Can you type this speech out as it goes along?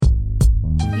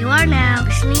are now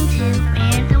listening to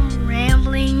Random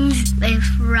Ramblings with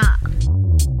Rob.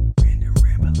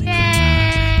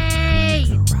 Yay!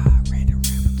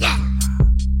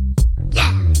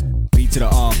 Yeah! B to the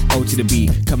R, O to the B,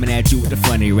 coming at you with the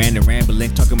funny random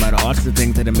rambling, talking about all sorts of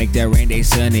things that'll make that rain day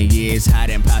sunny. Yeah, it's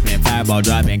hot and popping, fireball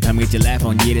dropping, come get your laugh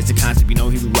on. Yeah, that's the concept, you know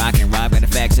he be rocking. Rob got the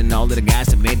facts and all of the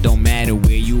gossip. It don't matter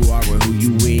where you are or who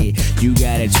you with, you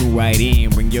gotta tune right in.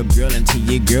 Bring your girl into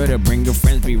your girl to bring your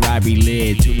friends. Be Robbie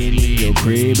lit, tune in your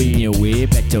crib, in your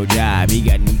whip, at your job. He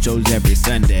got new shows every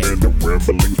Sunday. Here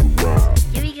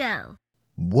we go.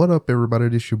 What up, everybody?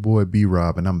 This your boy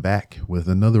B-Rob, and I'm back with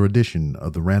another edition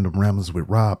of the Random Ramblings with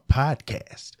Rob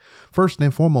podcast. First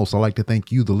and foremost, I'd like to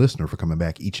thank you, the listener, for coming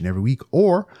back each and every week,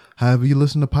 or however you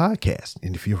listen to podcasts.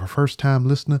 And if you're a first-time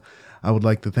listener, I would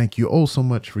like to thank you oh so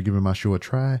much for giving my show a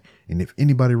try. And if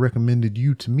anybody recommended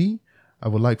you to me, I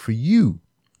would like for you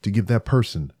to give that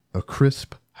person a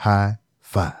crisp high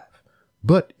five.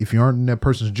 But if you aren't in that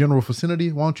person's general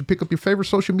vicinity, why don't you pick up your favorite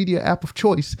social media app of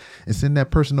choice and send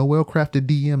that person a well-crafted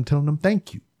DM telling them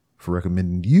thank you for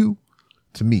recommending you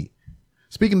to me.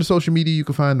 Speaking of social media, you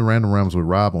can find the Random Ramblings with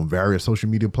Rob on various social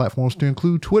media platforms to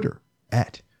include Twitter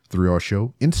at 3R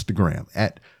Show, Instagram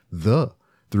at The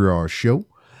 3R Show.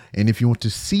 And if you want to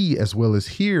see as well as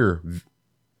hear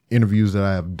interviews that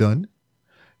I have done,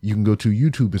 you can go to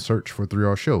YouTube and search for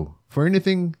 3R Show. For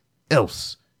anything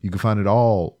else, you can find it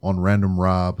all on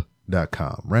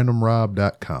randomrob.com.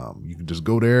 Randomrob.com. You can just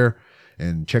go there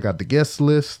and check out the guest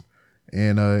list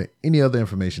and any other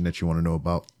information that you want to know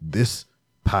about this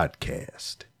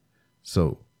podcast.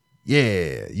 So,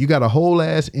 yeah, you got a whole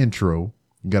ass intro.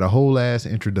 You got a whole ass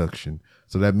introduction.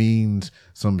 So that means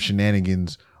some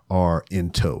shenanigans are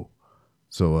in tow.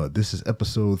 So this is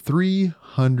episode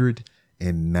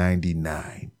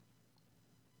 399.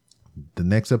 The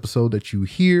next episode that you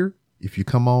hear, if you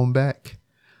come on back,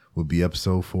 will be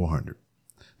episode 400.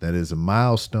 That is a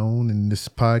milestone in this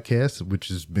podcast, which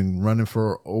has been running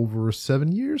for over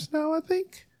 7 years now, I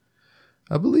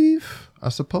believe, I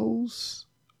suppose.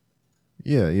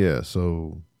 Yeah.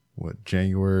 So what,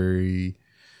 January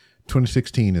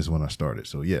 2016 is when I started.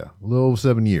 So yeah, a little over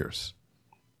 7 years.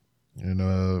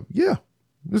 And yeah,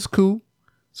 it's cool.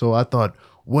 So I thought,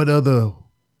 what other,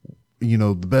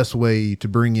 the best way to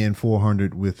bring in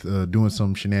 400 with doing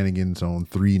some shenanigans on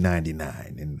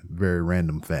 399 in very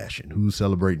random fashion. Who's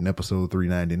celebrating episode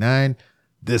 399?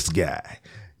 This guy,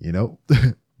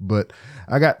 But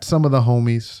I got some of the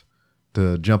homies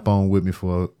to jump on with me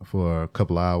for a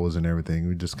couple of hours and everything.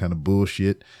 We just kind of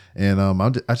bullshit. And I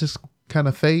just kind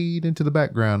of fade into the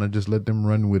background and just let them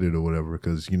run with it or whatever.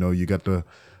 Because, you got the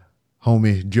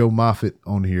homie Joe Moffat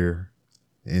on here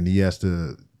and he has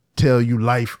to tell you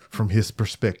life from his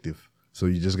perspective. So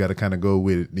you just got to kind of go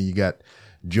with it. Then you got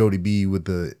Jody B with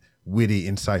the witty,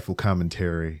 insightful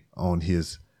commentary on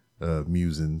his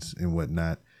musings and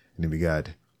whatnot. And then we got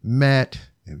Matt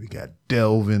and we got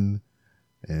Delvin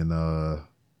and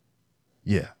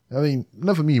yeah, I mean,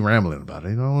 enough of me rambling about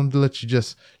it. I wanted to let you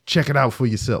just check it out for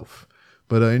yourself.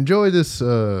 But enjoy this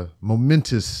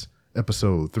momentous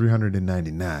episode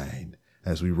 399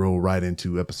 as we roll right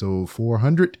into episode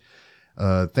 400.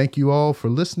 Thank you all for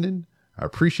listening. I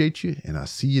appreciate you, and I'll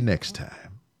see you next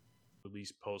time.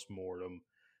 Release post-mortem,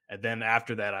 and then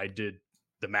after that, I did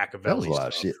the Machiavelli. That was a lot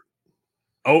of shit.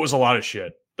 Oh, it was a lot of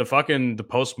shit. The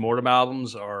post-mortem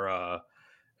albums are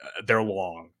they're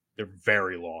long. They're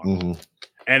very long,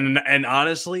 and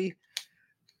honestly,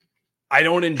 I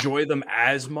don't enjoy them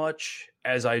as much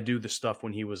as I do the stuff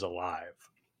when he was alive.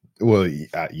 Well,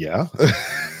 yeah.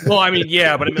 Well, I mean,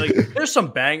 yeah, but I mean, like, there's some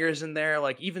bangers in there.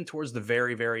 Like even towards the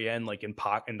very, very end, like in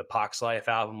the Pac's Life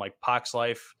album, like Pac's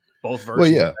Life, both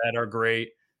versions of that are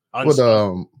great. But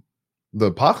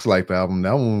the Pac's Life album,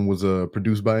 that one was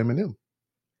produced by Eminem.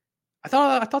 I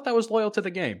thought that was Loyal to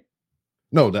the Game.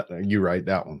 No, you're right.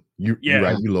 That one. You're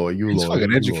right. You loyal. He's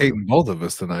fucking educating both of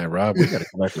us tonight, Rob. We got to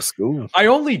go back to school. I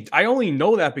only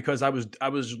know that because I was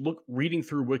reading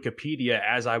through Wikipedia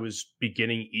as I was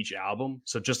beginning each album,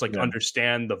 so just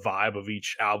understand the vibe of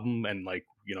each album and like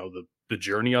the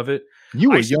journey of it.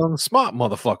 You a young smart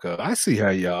motherfucker. I see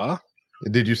how you are.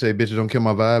 Did you say "bitches don't kill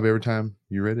my vibe" every time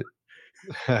you read it?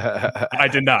 I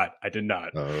did not.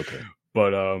 Oh, okay.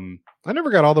 But I never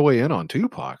got all the way in on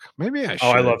Tupac. Maybe I should.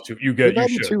 Oh, I love to. You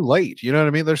should. Too late. You know what I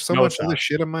mean? There's so much other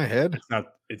shit in my head.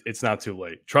 It's not too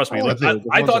late. Trust me.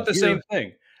 I thought the same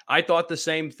thing. I thought the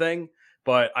same thing,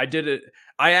 but I did it.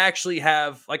 I actually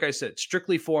have, like I said,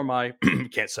 strictly for my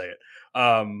can't say it.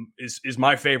 Is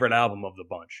my favorite album of the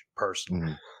bunch,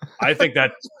 personally. I think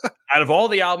that out of all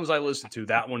the albums I listened to,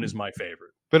 that one is my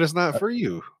favorite. But it's not for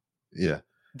you. Yeah.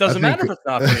 Doesn't matter if it's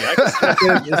not funny. I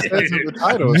can It says in the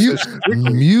title, it says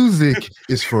strictly. Music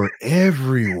is for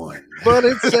everyone. But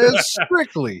it says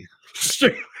strictly.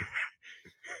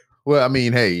 Well, I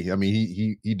mean, hey, I mean,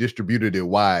 he distributed it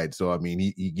wide, so I mean,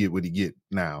 he get what he get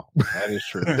now. That is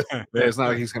true. It's not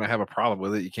like he's going to have a problem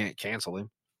with it. You can't cancel him.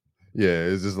 Yeah,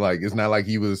 it's just like it's not like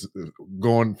he was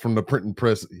going from the printing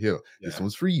press. Here, this Yeah.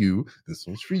 one's for you. This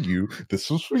one's for you. This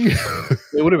one's for you.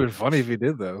 It would have been funny if he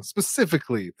did, though.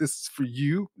 Specifically, this is for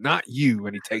you, not you.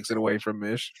 And he takes it away from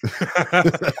Mish. I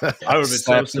would have been so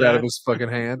Slaps it out of sad. his fucking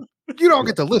hand. You don't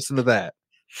get to listen to that.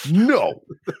 No,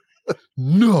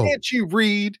 no, Can't you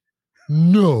read?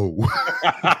 no.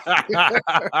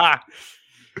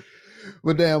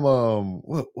 But damn,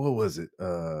 what was it?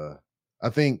 I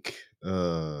think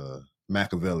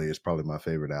Machiavelli is probably my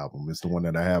favorite album. It's the one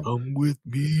that I have Come with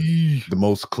me. the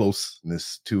most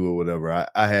closeness to or whatever.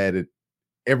 I had it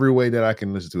every way that I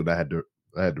can listen to it. I had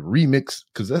to remix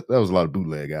because that was a lot of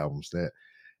bootleg albums. That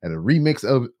had a remix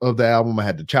of the album. I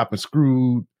had the chop and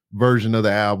screw version of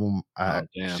the album. Oh,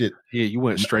 damn. Shit. Yeah, you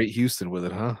went straight Houston with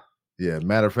it, huh? Yeah,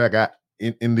 matter of fact,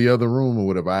 in the other room or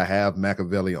whatever, I have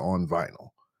Machiavelli on vinyl.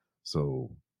 So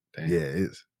Damn. yeah,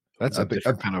 it's That's I a think-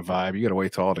 different kind of vibe. You got to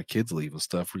wait till all the kids leave and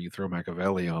stuff where you throw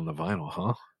Machiavelli on the vinyl,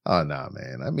 huh? oh nah,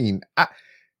 man. I mean,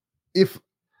 if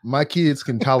my kids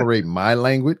can tolerate my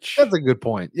language, That's a good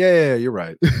point. Yeah, you're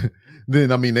right.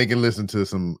 then I mean they can listen to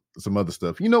some other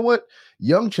stuff. You know what?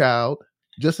 Young Child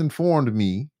just informed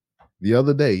me the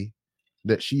other day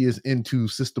that she is into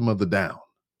System of the Down.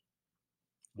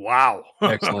 Wow.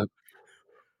 Excellent.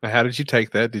 Now, how did you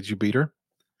take that? Did you beat her?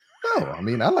 Oh, I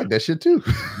mean, I like that shit too.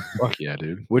 Fuck yeah,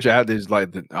 dude. Which out is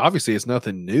like obviously it's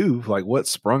nothing new. Like what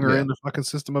sprung her Yeah. in the fucking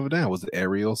System of a Down? Was it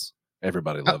Aerials?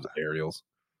 Everybody loves Aerials.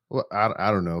 Well,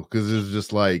 I don't know, because it's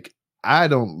just like I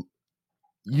don't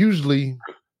usually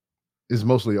it's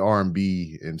mostly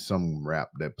R&B and some rap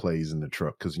that plays in the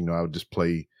truck because you know I would just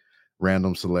play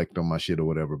random select on my shit or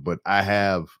whatever. But I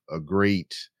have a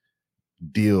great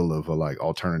deal of like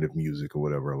alternative music or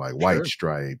whatever, like White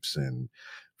Stripes and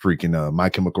freaking My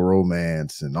Chemical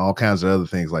Romance and all kinds of other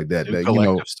things like that. Dude, That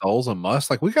Collective you know, Souls and Must.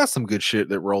 Like we got some good shit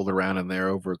that rolled around in there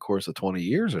over a course of 20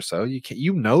 years or so.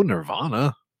 You know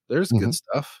Nirvana. There's good Mhm.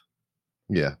 stuff.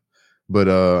 yeah. But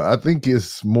I think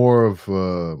it's more of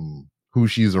who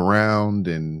she's around,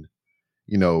 and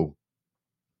you know,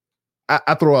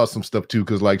 I throw out some stuff too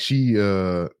because like she,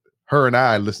 her and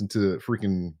I listened to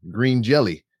freaking Green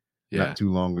Jelly Yeah. not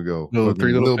too long ago. Little Fucking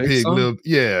Three Little Pigs song?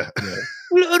 yeah.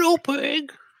 Little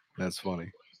pig. That's funny.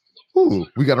 Ooh,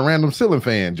 we got a random ceiling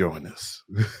fan join us.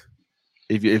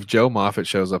 If Joe Moffat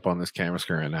shows up on this camera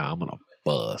screen right now, I'm gonna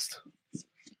bust.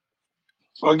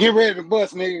 Well, get ready to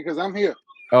bust, nigga, because I'm here.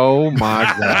 Oh my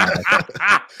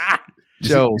god,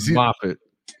 Joe you see- Moffat.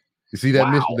 You see that,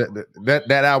 Wow.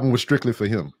 that album was strictly for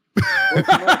him.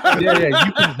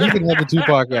 Yeah, you can have the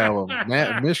Tupac album.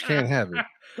 Mish can't have it.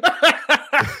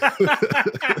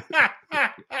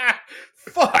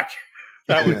 Fuck.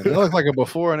 That Yeah, was that looks like a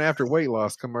before and after weight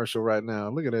loss commercial right now.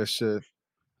 Look at that shit.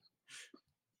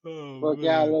 Fuck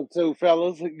y'all up too,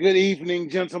 fellas. Good evening,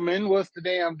 gentlemen. What's the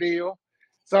damn deal?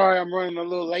 Sorry I'm running a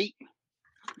little late.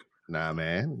 Nah,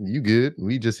 man, you good?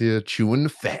 We just here chewing the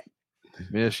fat.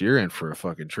 Mish, you're in for a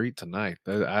fucking treat tonight.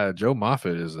 Joe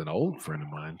Moffat is an old friend of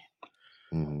mine.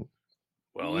 Mhm.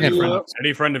 Well, Yeah.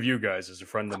 any friend of you guys is a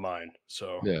friend of mine.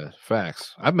 So Yeah,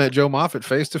 facts. I've met Joe Moffat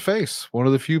face to face. One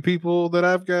of the few people that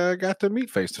I've got to meet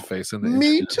face to face in the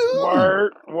Me internet. too.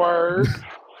 Word.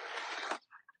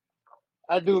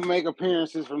 I do make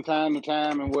appearances from time to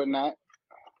time and whatnot.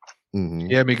 Mhm.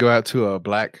 He had me go out to a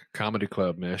black comedy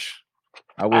club, Mish.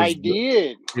 I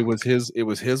did. It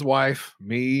was his wife,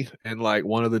 me, and like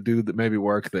one of the dude that maybe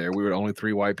worked there. We were the only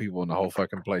 3 white people in the whole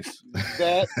fucking place.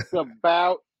 That's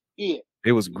about it.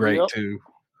 It was great Yep. too.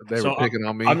 They So were picking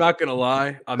on me. I'm not gonna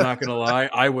lie.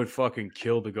 I would fucking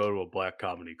kill to go to a black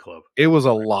comedy club. It was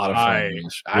a lot of fun. I-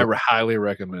 Mish. I highly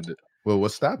recommend it. Well,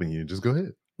 what's stopping you? Just go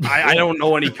ahead. I don't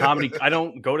know any comedy. I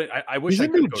don't go to. I wish He's I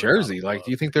in could New go to Jersey. comedy Like, do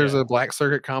you clubs. think there's Yeah. a black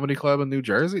circuit comedy club in New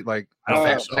Jersey? Like, I don't Uh,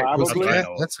 think so. probably. That's what I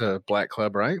know. That's a black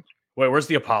club, right? Wait, where's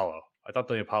the Apollo? I thought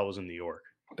the Apollo was in New York.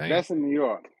 Dang. That's in New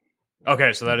York.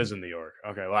 Okay, so that is in New York.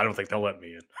 Okay, well, I don't think they'll let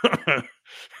me in.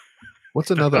 What's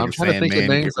another? I'm trying to think of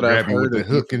names that I've grab you with heard. the of.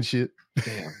 hook and shit.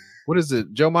 Damn. What is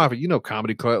it? Joe Moffat, you know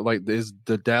comedy club. Like, is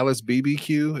the Dallas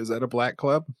BBQ? Is that a black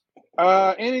club?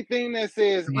 Anything that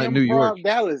says Like New York. Improv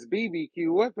Dallas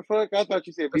BBQ. What the fuck? I thought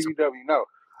you said BBW. No.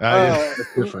 Yeah.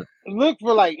 That's different. Look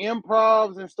for like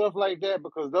improvs and stuff like that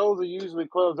because those are usually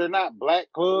clubs. They're not black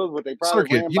clubs, but they probably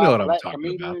Circuit, ran you by know what I'm black talking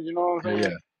comedians. about. You know what I'm Yeah,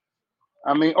 saying?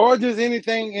 yeah. I mean, or just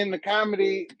anything in the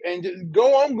comedy and just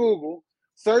go on Google,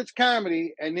 search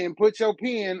comedy, and then put your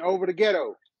pen over the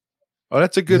ghetto. Oh,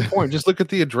 that's a good point. Just look at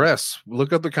the address.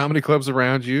 Look up the comedy clubs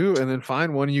around you, and then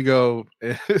find one. You go,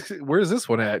 where's this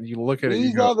one at? And you look at it.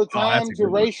 These are the times to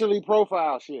racially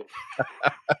profile shit.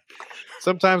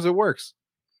 Sometimes it works.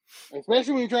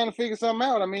 Especially when you're trying to figure something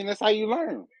out. I mean, that's how you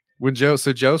learn. When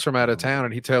Joe's from out of town,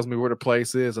 and he tells me where the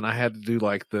place is, and I had to do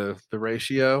like the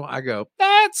ratio. I go,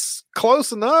 that's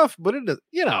close enough, but it,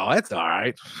 that's all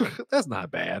right. That's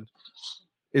not bad.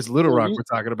 It's Little Rock we're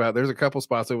talking about. There's a couple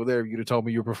spots over there. If you'd have told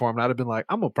me you were performing, I'd have been like,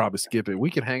 I'm gonna probably skip it.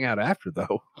 We can hang out after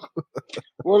though.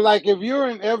 Well, like if you're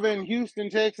ever in Houston,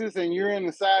 Texas, and you're in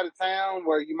the side of town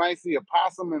where you might see a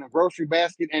possum in a grocery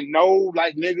basket and no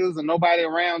like niggas and nobody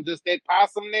around, just that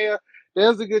possum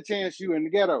there's a good chance you in the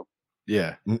ghetto.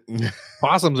 Yeah.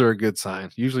 Possums are a good sign,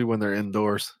 usually when they're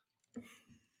indoors.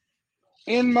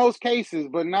 In most cases,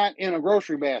 but not in a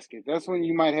grocery basket. That's when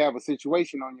you might have a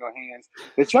situation on your hands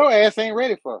that your ass ain't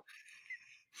ready for.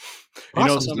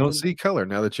 Possums don't see color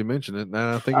now that you mention it.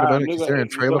 Now I'm thinking about it, because they're in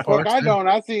trailer parks. I don't.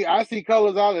 I see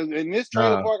colors all in this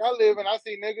trailer park I live in. I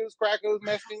see niggas, crackers,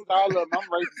 Mexicans, all of them. I'm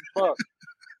racist as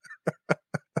fuck.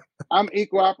 I'm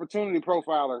equal opportunity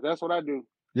profiler. That's what I do.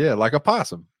 Yeah, like a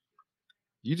possum.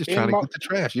 You just trying to get the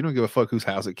trash. You don't give a fuck whose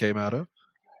house it came out of.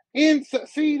 And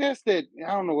see, that's that.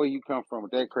 I don't know where you come from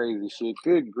with that crazy shit.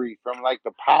 Good grief. I'm like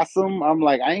the possum. I'm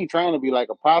like, I ain't trying to be like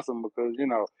a possum because,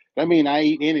 that mean I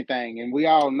eat anything. And we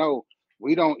all know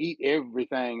we don't eat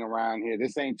everything around here.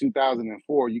 This ain't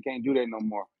 2004. You can't do that no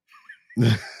more.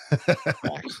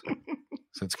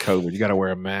 Since COVID, you got to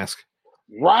wear a mask.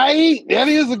 Right? That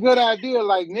is a good idea.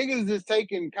 Like, niggas just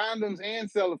taking condoms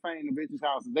and cellophane to bitches'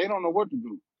 houses. They don't know what to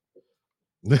do.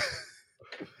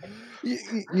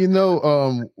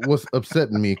 What's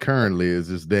upsetting me currently is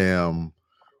this damn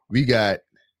we got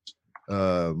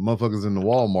motherfuckers in the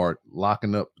Walmart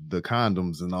locking up the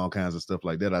condoms and all kinds of stuff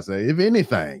like that. I say, if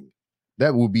anything,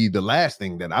 that would be the last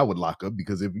thing that I would lock up,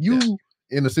 because if you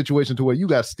in a situation to where you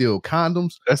got steal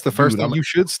condoms, that's the first thing you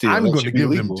should steal. I'm going to give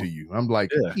them to you. I'm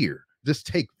like, here, just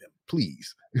take them,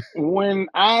 please. When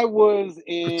I was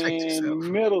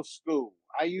in middle school,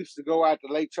 I used to go out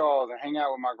to Lake Charles and hang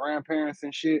out with my grandparents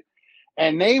and shit.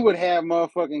 And they would have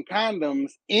motherfucking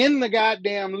condoms in the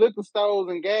goddamn liquor stores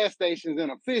and gas stations in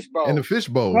a fishbowl.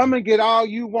 Come and get all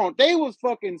you want. They was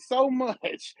fucking so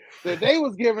much that they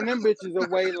was giving them bitches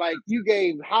away like you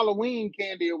gave Halloween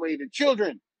candy away to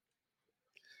children.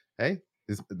 Hey,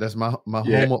 that's my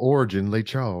home of origin, Lake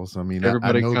Charles. I mean,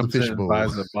 everybody I know comes the in fishbowl. and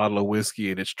buys a bottle of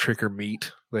whiskey and it's trick or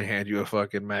meat. They hand you a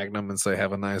fucking Magnum and say,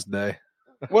 have a nice day.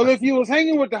 Well, if you was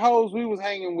hanging with the hoes we was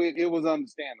hanging with, it was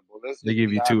understandable. They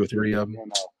give you 2 or 3 of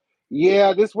them.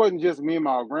 Yeah, this wasn't just me.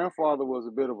 My grandfather was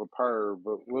a bit of a perv,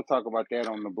 but we'll talk about that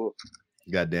on the book.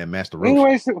 Goddamn Master Roach.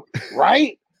 Anyway,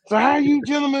 right? So how you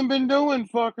gentlemen been doing,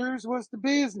 fuckers? What's the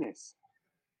business?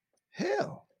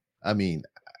 Hell, I mean,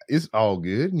 it's all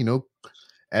good.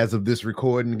 As of this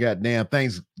recording, goddamn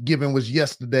Thanksgiving was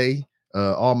yesterday.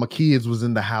 All my kids was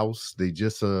in the house. They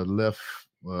just left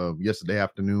yesterday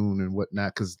afternoon and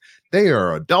whatnot, because they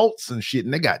are adults and shit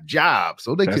and they got jobs,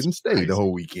 so they couldn't stay the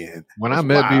whole weekend. When I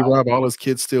met B-Rob, all his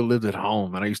kids still lived at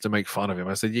home, and I used to make fun of him.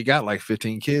 I said, you got like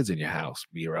 15 kids in your house,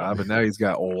 B-Rob, and now he's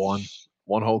got one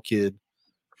whole kid.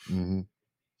 Mm-hmm.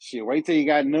 Shit, wait till you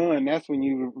got none. That's when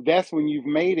you've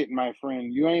made it, my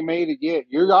friend. You ain't made it yet.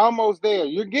 You're almost there.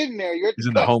 You're getting there. He's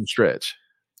in the home stretch.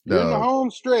 You're in the home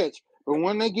stretch. But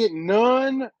when they get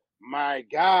none, my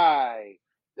guy,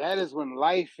 that is when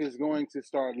life is going to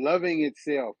start loving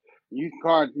itself. You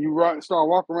start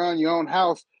walking around your own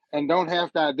house and don't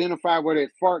have to identify where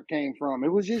that fart came from. It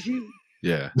was just you.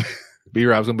 Yeah.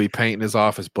 B-Rob's going to be painting his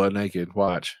office butt naked.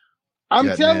 Watch.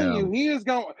 I'm telling you, he is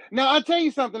going. Now, I'll tell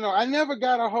you something, though. I never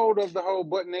got a hold of the whole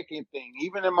butt naked thing,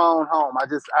 even in my own home. I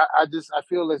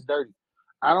feel it's dirty.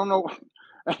 I don't know.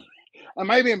 I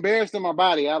might be embarrassed in my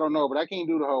body. I don't know, but I can't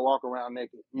do the whole walk around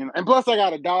naked. And plus, I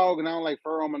got a dog and I don't like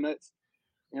fur on my nuts.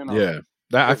 Yeah,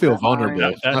 I feel vulnerable.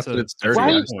 Not that it's dirty.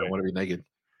 Right? I just don't want to be naked.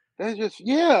 That's just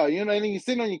and then you're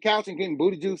sitting on your couch and getting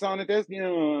booty juice on it. That's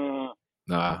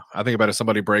Nah, I think about if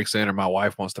somebody breaks in or my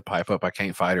wife wants to pipe up, I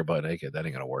can't fight her butt naked. That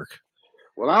ain't gonna work.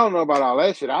 Well, I don't know about all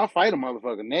that shit. I'll fight a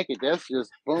motherfucker naked. That's just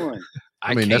fun.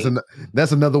 I mean,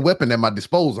 that's another weapon at my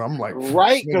disposal. I'm like,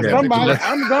 right? Because somebody,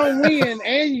 I'm gonna win,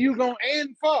 and you gonna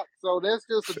fuck. So that's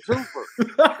just a twofer.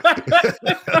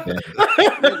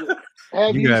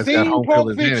 Have you seen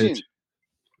Pulp Fiction?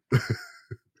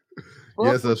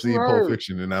 Yes, I've seen Pulp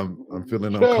Fiction, and I'm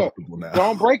feeling uncomfortable now.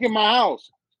 Don't break in my house.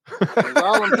 That's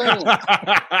all I'm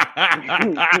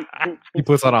saying. He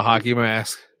puts on a hockey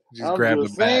mask. Just grab the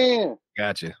bat. Saying.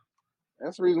 Gotcha.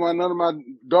 That's the reason why none of my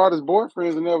daughter's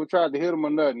boyfriends have never tried to hit them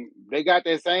or nothing. They got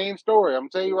that same story. I'm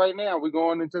telling you right now, we're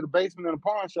going into the basement of the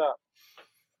pawn shop.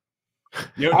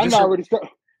 You know, I'm already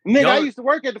nigga, I y'all- used to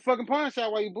work at the fucking pawn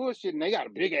shop while you bullshitting. They got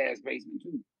a big ass basement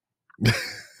too.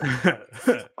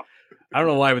 I don't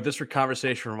know why, but this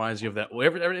conversation reminds me of that.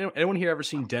 Anyone here ever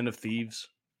seen Den of Thieves?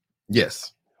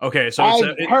 Yes. Okay, so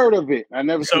I've heard of it. I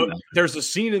never So seen it. there's a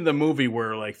scene in the movie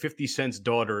where like 50 Cent's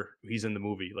daughter, he's in the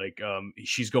movie, like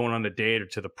she's going on a date or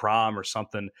to the prom or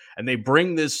something, and they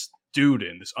bring this dude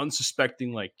in, this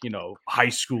unsuspecting, like, you know, high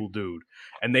school dude,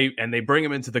 and they bring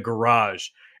him into the garage,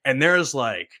 and there's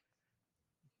like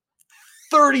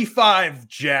 35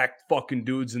 jacked fucking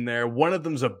dudes in there. One of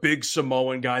them's a big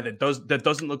Samoan guy that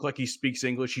doesn't look like he speaks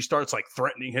English. He starts like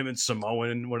threatening him in Samoan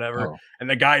and whatever. Oh. And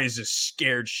the guy is just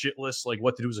scared shitless, like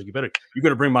what to do. He's like, you're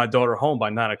gonna bring my daughter home by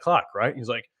 9 o'clock, right? He's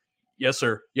like, yes,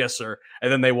 sir. Yes, sir.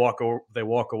 And then they walk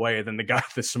away. And then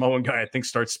the Samoan guy, I think,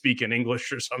 starts speaking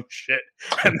English or some shit.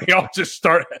 And they all just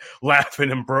start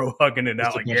laughing and bro hugging it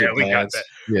out. Like, yeah, we got that.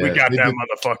 Yeah, we got they that did-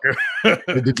 motherfucker.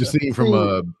 They did the scene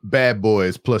from Bad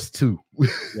Boys +2.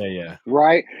 Yeah.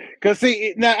 Right? Because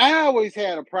see, now I always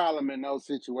had a problem in those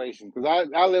situations because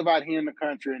I live out here in the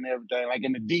country and everything, like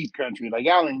in the deep country. Like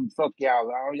y'all ain't fuck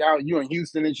y'all. You in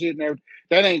Houston and shit and everything.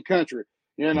 That ain't country.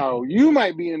 You know, you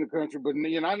might be in the country, but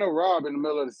you know, I know Rob in the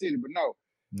middle of the city, but no.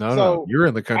 No, So, you're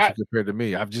in the country compared to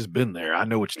me. I've just been there. I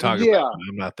know what you're talking Yeah. about.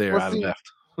 I'm not there. Well, I see,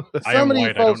 left. I am some of these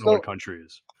white. I don't folks know what country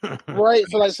is. right?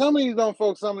 So like some of these don't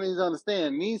folks, some of these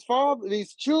understand. These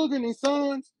children, these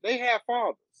sons, they have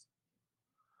fathers.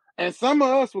 And some of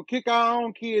us will kick our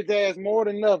own kids' ass more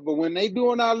than enough. But when they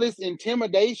doing all this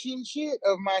intimidation shit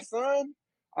of my son,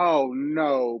 oh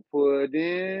no,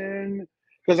 Puddin'.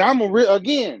 Because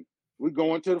again, we're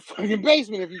going to the fucking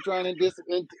basement if you're trying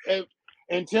to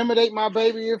intimidate my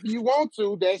baby if you want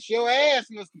to. That's your ass,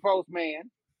 Mr. Postman.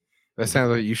 That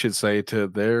sounds like you should say to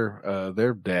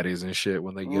their daddies and shit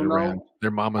when they get around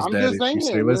their mama's I'm daddies. just saying, You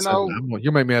say, listen,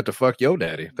 you make me have to fuck your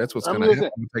daddy. That's what's going to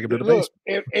happen. I'm take him to the Look,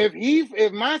 basement.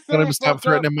 if my Tell him son to stop fucks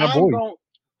threatening up, my boy.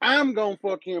 I'm gonna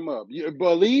fuck him up.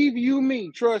 Believe you me,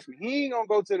 trust me. He ain't gonna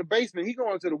go to the basement. He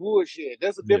going to the woodshed.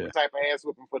 That's a different type of ass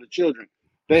whooping for the children.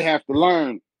 They have to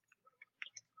learn.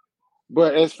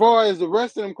 But as far as the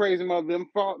rest of them crazy mothers, them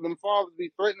fathers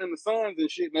be threatening the sons and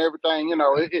shit and everything, you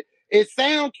know, it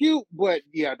sound cute, but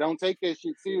yeah, don't take that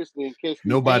shit seriously in case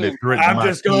Nobody threatened I'm my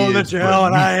just going to kids jail but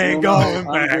and me. I ain't going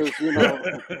I'm back. just, you know,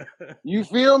 you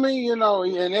feel me? You know,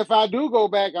 and if I do go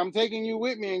back, I'm taking you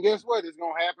with me, and guess what? It's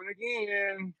gonna happen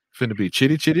again. Finna be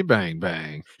chitty chitty bang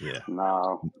bang. Yeah.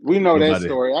 No, we know that Nobody-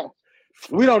 story.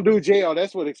 We don't do jail.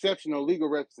 That's what exceptional legal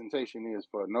representation is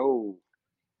for. No.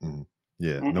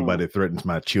 Yeah, nobody threatens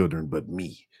my children but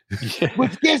me.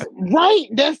 But guess right,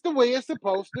 that's the way it's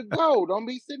supposed to go. Don't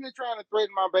be sitting there trying to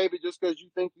threaten my baby just because you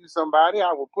think you somebody.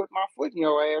 I will put my foot in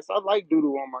your ass. I like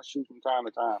doodle on my shoe from time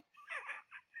to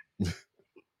time.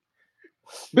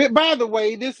 But by the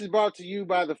way, this is brought to you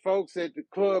by the folks at the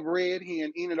Club Red here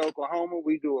in Enid, Oklahoma.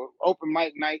 We do an open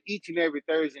mic night each and every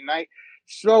Thursday night.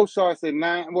 Show starts at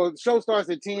 9. Well, show starts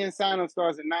at 10. Sign up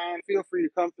starts at 9. Feel free to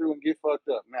come through and get fucked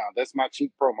up. Now, that's my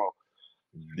cheap promo.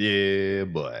 Yeah,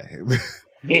 boy.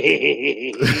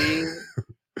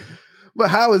 But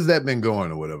how has that been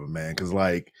going or whatever, man? Because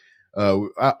like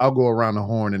I'll go around the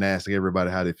horn and ask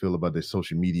everybody how they feel about their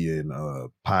social media and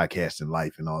podcasting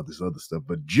life and all this other stuff.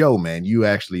 But Joe, man, you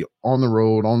actually on the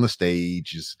road, on the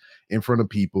stage, just in front of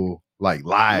people, like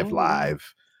live.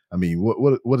 I mean,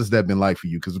 what has that been like for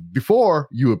you? Because before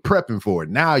you were prepping for it,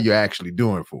 now you're actually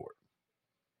doing for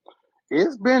it.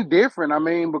 It's been different. I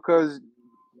mean, because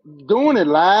doing it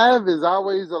live is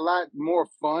always a lot more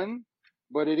fun,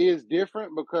 but it is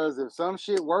different because if some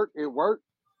shit work, it worked.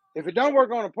 If it don't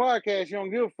work on a podcast, you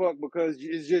don't give a fuck because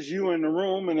it's just you in the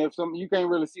room, and if you can't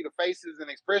really see the faces and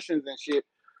expressions and shit.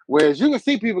 Whereas you can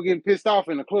see people getting pissed off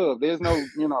in the club. There's no,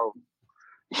 you know,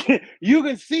 you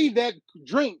can see that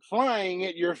drink flying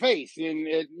at your face at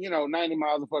 90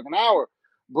 miles a fucking hour.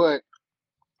 But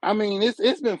I mean,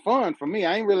 it's been fun for me.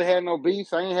 I ain't really had no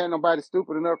beefs. I ain't had nobody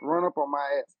stupid enough to run up on my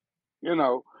ass, you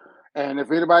know. And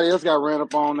if anybody else got ran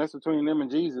up on, that's between them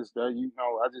and Jesus.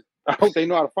 I hope they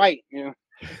know how to fight. You know,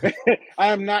 I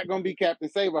am not gonna be Captain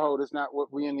Saberho. That's not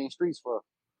what we in these streets for.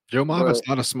 Joe Mava's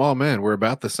not a small man. We're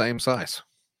about the same size.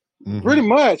 Pretty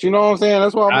much, you know what I'm saying.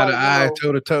 That's why I'm eye to eye,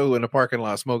 toe to toe in the parking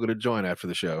lot, smoking a joint after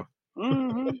the show.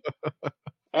 Mm-hmm.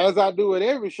 As I do at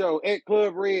every show at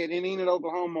Club Red in Enid,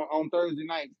 Oklahoma on Thursday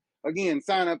nights. Again,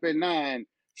 sign up at 9.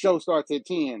 Show starts at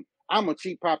 10. I'm gonna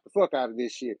cheap pop the fuck out of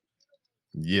this shit.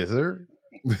 Yes, sir.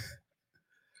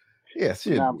 Yeah,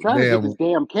 shit. Now I'm trying to get this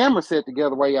damn camera set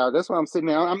together while y'all. That's why I'm sitting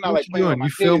there. I'm not What like you playing with doing? my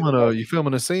You kids. you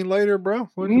filming a scene later, bro?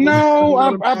 No,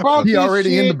 I bought He this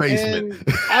already in the shit, basement.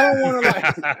 and I don't want to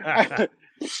like.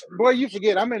 Boy, you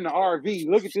forget I'm in the RV.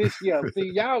 Look at this. Yeah,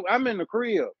 see y'all. I'm in the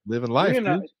crib. Living life,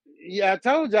 dude. Yeah, I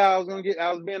told y'all I was gonna get.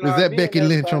 I was being. Is that Becky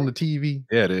Lynch on the TV?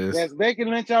 Yeah, it is. That's Becky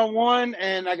Lynch on one,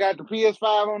 and I got the PS5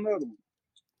 on the other one.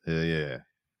 Yeah.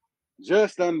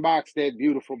 Just unboxed that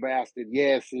beautiful bastard.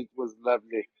 Yes, it was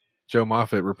lovely. Joe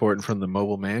Moffat reporting from the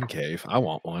mobile man cave. I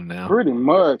want one now. Pretty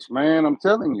much, man. I'm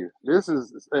telling you, this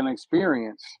is an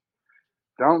experience.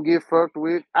 Don't get fucked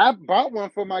with. I bought one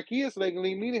for my kids so they can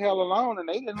leave me the hell alone, and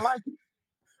they didn't like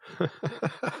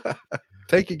it.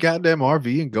 Take your goddamn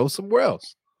RV and go somewhere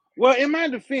else. Well, in my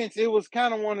defense, it was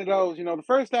kind of one of those, the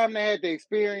first time they had to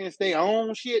experience their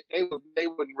own shit, they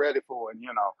wasn't ready for it,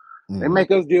 They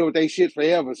make us deal with their shit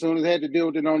forever. As soon as they had to deal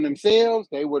with it on themselves,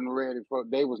 they was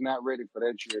not ready for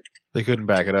that shit. They couldn't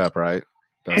back it up, right?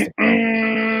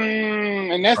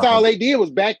 And that's all they did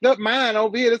was backed up mine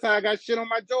over here. That's how I got shit on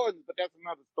my Jordans, but that's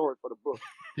another story for the book.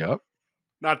 Yep.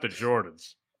 Not the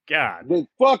Jordans. God. The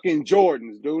fucking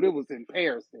Jordans, dude. It was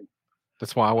embarrassing.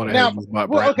 That's why I want to now. use my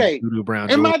Brown.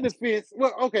 In my defense,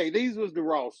 these was the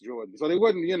Ross Jordans, so they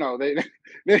wasn't, they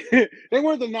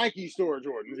weren't the Nike store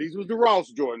Jordans. These was the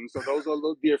Ross Jordans, so those are a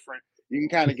little different. You can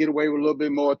kind of get away with a little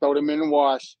bit more, throw them in the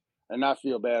wash, and not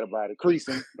feel bad about it. Crease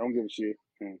them, don't give a shit.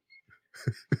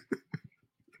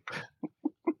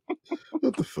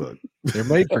 What the fuck? They're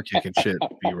made for kicking shit,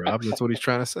 B-Rob. That's what he's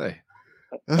trying to say.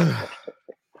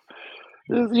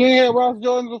 You ain't had Ross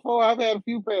Jordans before? I've had a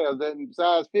few pairs that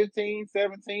size 15,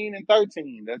 17, and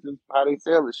 13. That's just how they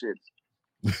sell the shit.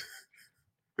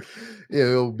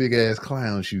 Yeah, old big ass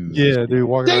clown shoes. Yeah,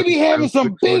 dude. They be having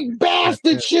some big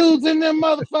bastard shoes in them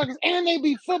motherfuckers, and they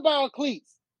be football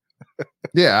cleats.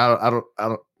 Yeah, I don't.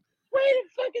 Where the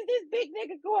fuck is this big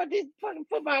nigga going? These fucking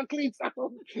football cleats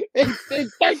on.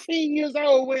 It's 13 years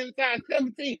old, wearing size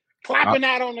 17, clapping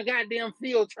out on the goddamn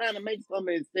field, trying to make some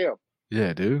of himself.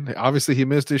 Yeah, dude. Obviously, he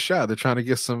missed his shot. They're trying to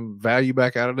get some value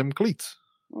back out of them cleats.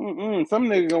 Some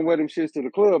nigga gonna wear them shits to the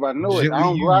club. I know it. I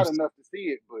don't go out enough to see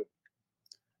it, but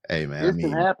hey, man, this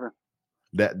can happen.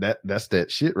 That's that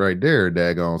shit right there.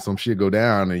 Daggone, some shit go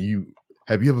down, and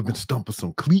have you ever been stumping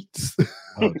some cleats?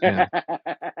 Oh,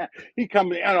 he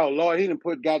coming. Oh Lord, he done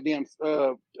put goddamn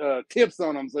tips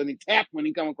on him, so he tapped when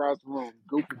he come across the room.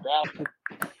 Goofy bastard.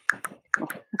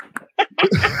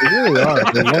 They really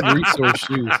are. They love resource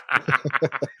shoes.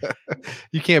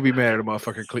 You can't be mad at a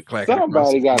motherfucker click clack.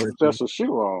 Somebody got a special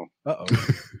shoe on.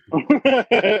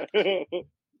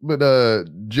 But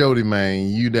Jody, man,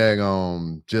 you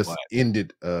daggone just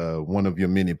ended one of your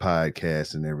mini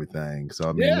podcasts and everything. So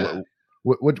I mean,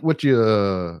 what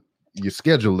your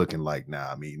schedule looking like now?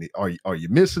 I mean, are you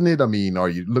missing it? I mean, are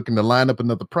you looking to line up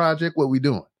another project? What we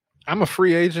doing? I'm a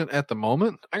free agent at the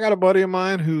moment. I got a buddy of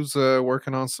mine who's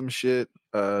working on some shit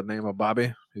named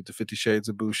Bobby. He's the 50 Shades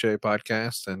of Boucher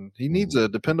podcast, and he needs a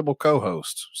dependable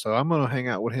co-host. So I'm going to hang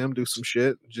out with him, do some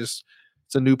shit. Just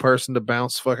it's a new person to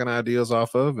bounce fucking ideas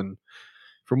off of. And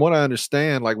from what I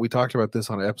understand, like we talked about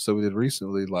this on an episode we did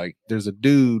recently, like there's a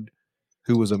dude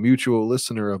who was a mutual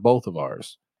listener of both of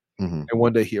ours. And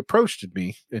one day he approached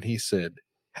me and he said,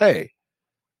 "Hey,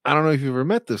 I don't know if you've ever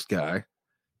met this guy,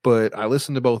 but I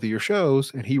listened to both of your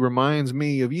shows and he reminds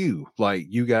me of you. Like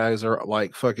you guys are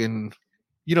like fucking,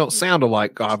 you don't sound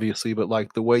alike, obviously, but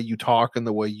like the way you talk and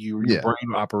the way your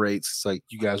brain operates, it's like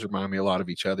you guys remind me a lot of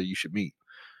each other. You should meet."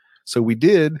 So we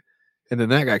did. And then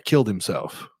that guy killed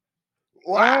himself.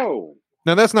 Wow.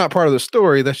 Now that's not part of the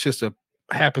story. That's just a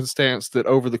happenstance that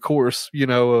over the course,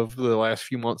 of the last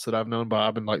few months that I've known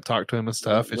Bob and like talked to him and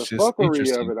stuff, it's just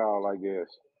interesting. Of it all, I guess.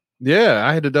 Yeah,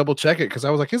 I had to double check it because I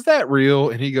was like, "Is that real?"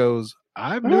 And he goes,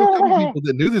 "I knew a couple people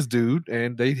that knew this dude,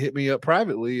 and they hit me up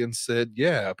privately and said,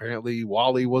 yeah, apparently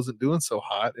Wally wasn't doing so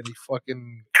hot, and he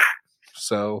fucking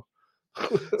so."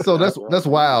 So that's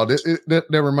wild. That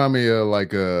remind me of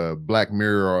like a Black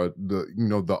Mirror or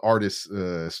the artist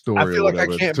story. I feel like I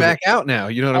can't back out now.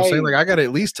 You know what I'm saying? Like I got to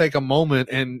at least take a moment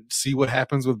and see what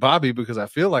happens with Bobby because I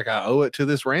feel like I owe it to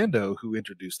this rando who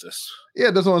introduced us.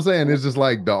 Yeah, that's what I'm saying. It's just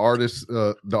like the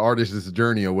artist's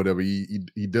journey or whatever.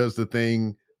 He does the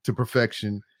thing to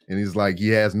perfection, and he's like he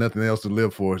has nothing else to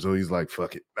live for, so he's like,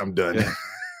 "Fuck it, I'm done." Yeah.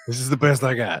 This is the best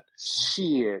I got.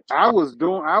 Shit. I was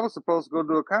supposed to go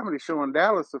do a comedy show in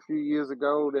Dallas a few years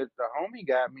ago that the homie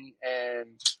got me,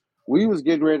 and we was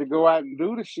getting ready to go out and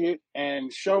do the shit,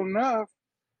 and sure enough,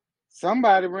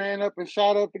 somebody ran up and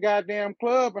shot up the goddamn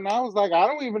club, and I was like, I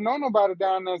don't even know nobody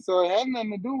down there, so it had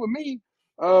nothing to do with me.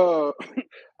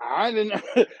 I didn't.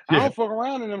 I don't fuck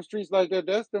around in them streets like that.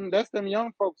 That's them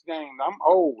young folks' games. I'm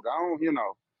old. I don't.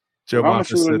 Joe If I'ma Moffitt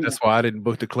shoot said him- that's why I didn't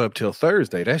book the club till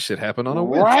Thursday. That shit happened on a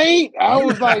Wednesday. Right? I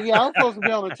was like, yeah, I was supposed to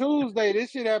be on a Tuesday. This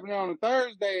shit happened on a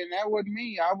Thursday, and that wasn't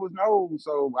me. I was old,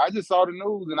 so I just saw the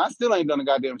news, and I still ain't done a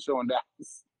goddamn show in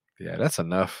Dallas. Yeah, that's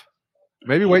enough.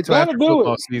 Maybe wait till Gotta after do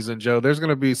football it. season, Joe. There's going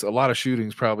to be a lot of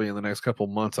shootings probably in the next couple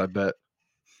months, I bet.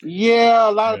 Yeah,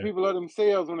 a lot of Yeah. people are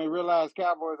themselves when they realize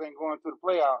Cowboys ain't going to the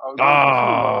playoffs.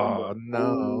 Oh,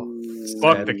 no.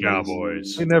 Fuck the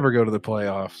Cowboys. They never go to the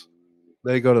playoffs.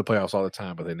 They go to the playoffs all the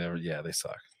time, but they never, they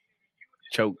suck.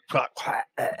 Choke.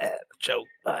 Choke.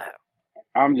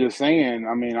 I'm just saying.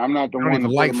 I mean, I'm not the I don't one to even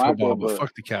put like them out football, there, but but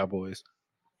fuck the Cowboys.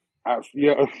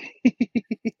 yeah,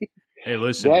 Hey,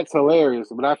 listen. that's hilarious.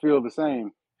 But I feel the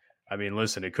same. I mean,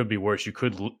 listen, it could be worse. You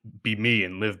could be me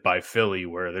and live by Philly,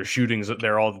 where there's shootings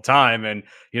there all the time, and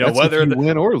That's whether if you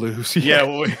win or lose. yeah,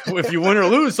 well, if you win or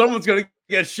lose, someone's gonna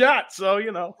get shot. So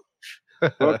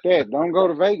Fuck that. Don't go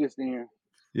to Vegas then.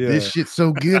 yeah. This shit's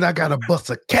so good, I gotta bust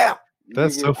a cap.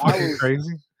 That's so Nigga, I fucking was-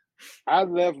 crazy. I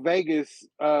left Vegas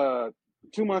 2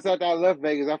 months after I left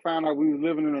Vegas. I found out we was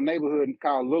living in a neighborhood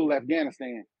called Little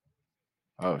Afghanistan.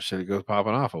 Oh shit, it goes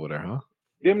popping off over there, huh?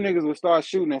 Them niggas would start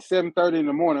shooting at 7:30 in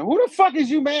the morning. Who the fuck is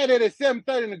you mad at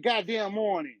 7:30 in the goddamn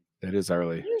morning? That is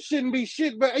early. You shouldn't be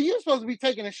shit, but you're supposed to be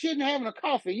taking a shit and having a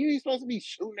coffee. You ain't supposed to be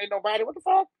shooting at nobody. What the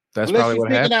fuck? That's Unless probably you what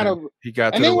sneaking happened. out of, He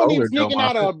got and to they the wasn't even roller, Joe sneaking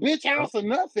out of a Moffitt. bitch house or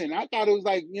nothing. I thought it was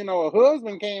like, a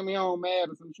husband came in home mad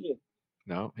or some shit.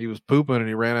 No, he was pooping and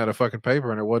he ran out of fucking paper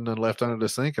and there wasn't none left under the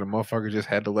sink and the motherfucker just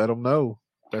had to let him know.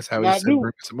 That's how Now, he said dude-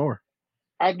 bring some more.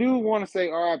 I do want to say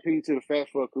RIP to the fat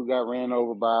fuck who got ran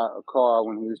over by a car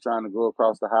when he was trying to go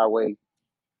across the highway.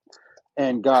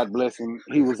 And God bless him,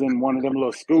 he was in one of them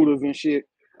little scooters and shit.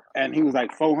 And he was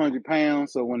like 400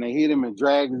 pounds. So when they hit him and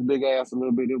dragged his big ass a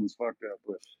little bit, it was fucked up.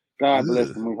 But God bless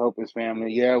him. We hope his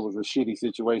family. Yeah, it was a shitty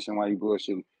situation while he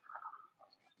bullshitting.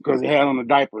 Because he had on a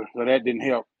diaper, so that didn't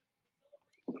help.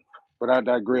 But I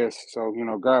digress. So,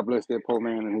 God bless that poor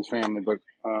man and his family. But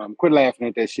quit laughing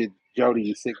at that shit, Jody,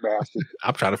 you sick bastard.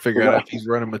 I'm trying to figure out if he's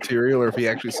running material or if he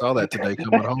actually saw that today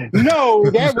coming home. No,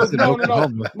 that was In no.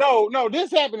 Oklahoma. No,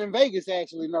 this happened in Vegas,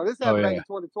 actually. No, this happened Oh, back yeah. in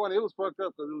 2020. It was fucked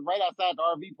up because it was right outside the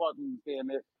RV park we were staying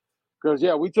there.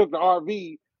 Because, we took the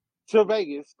RV to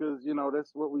Vegas because, that's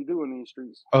what we do in these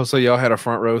streets. Oh, so y'all had a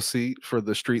front row seat for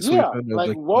the street sweeping Yeah, of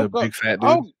like the woke big up. fat dude?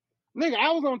 Oh, nigga,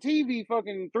 I was on TV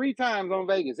fucking 3 times on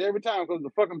Vegas. Every time because the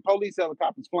fucking police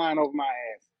helicopters flying over my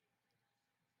ass.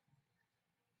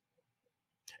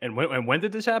 and when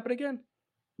did this happen again?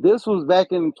 This was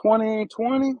back in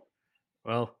 2020.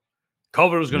 Well,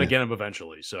 COVID was gonna Yeah. get him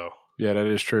eventually. So Yeah, that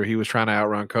is true. He was trying to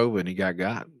outrun COVID and he got.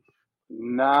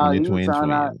 Nah, he was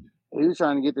 2020. He was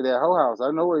trying to get to that hoe house.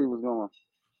 I know where he was going.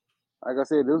 Like I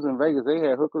said, it was in Vegas. They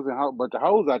had hookers and hoes, but the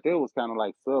hoes out there was kind of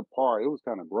like subpar. It was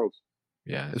kind of gross.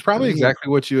 Yeah, it's probably Yeah. exactly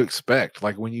what you expect.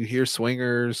 Like when you hear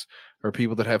swingers or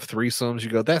people that have threesomes, you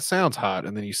go, "That sounds hot,"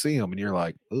 and then you see them and you're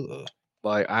like, "Ugh."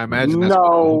 Like I imagine that's what the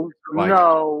No, hookers are like.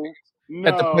 no.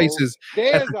 At the places,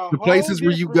 There's the a places whole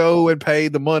where you different- go and pay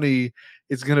the money,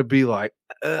 it's gonna be like,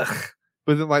 ugh.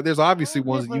 But then, like, there's obviously Whole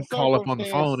ones that you different call up on the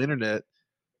phone, circumstance. internet.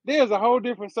 There's a whole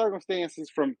different circumstances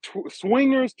from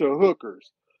swingers to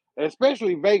hookers,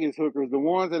 especially Vegas hookers, the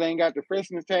ones that ain't got the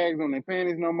freshness tags on their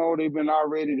panties no more. They've been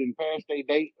already and past their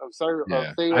date of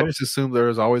Yeah, I sale. just assumed there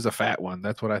was always a fat one.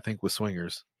 That's what I think with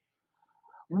swingers.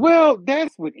 Well,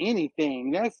 that's with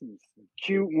anything. That's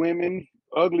cute women,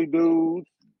 ugly dudes,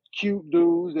 cute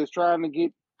dudes that's trying to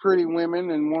get pretty women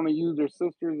and want to use their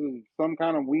sisters as some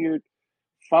kind of weird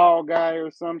fall guy or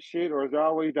some shit, or is there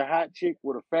always the hot chick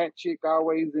with a fat chick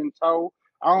always in tow?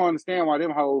 I don't understand why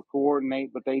them hoes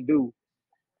coordinate, but they do.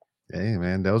 Hey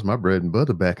man, that was my bread and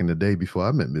butter back in the day before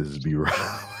I met Mrs. B. Rob.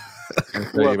 I'll tell you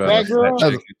What, about fat that girl?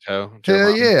 chick in tow. Joe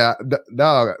Hell Mama. yeah,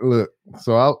 dog. Look,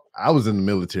 so I was in the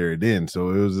military then, so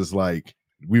it was just like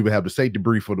we would have the safety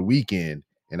brief for the weekend,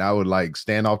 and I would like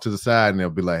stand off to the side, and they'll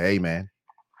be like, "Hey man,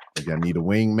 if y'all need a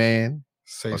wingman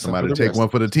Save or some somebody for to the take rest. one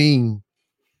for the team,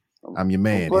 I'm your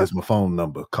man. Well, Here's my phone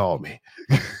number. Call me."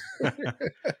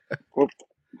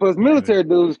 Plus, military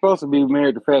dudes supposed to be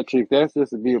married to fat chicks. That's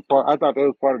just to be a part. I thought that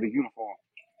was part of the uniform.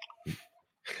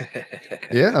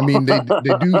 Yeah, I mean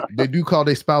they do call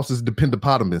their spouses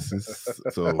dependopotamuses.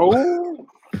 So Oh,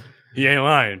 he ain't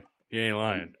lying. He ain't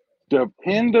lying.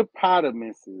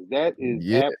 dependopotamuses. That is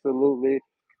Yeah. absolutely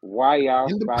why y'all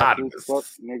spouses Dependopotamus. fuck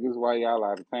niggas while y'all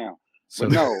out of town. So,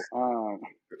 But no,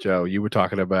 Joe, you were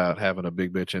talking about having a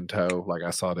big bitch in tow. Like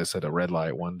I saw this at a red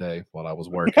light one day while I was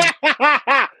working.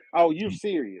 Oh, you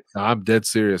serious? No, I'm dead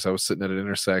serious. I was sitting at an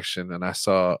intersection and I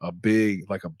saw a big,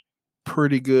 like a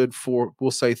pretty good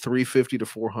we'll say 350 to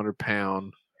 400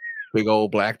 pound big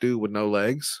old black dude with no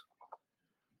legs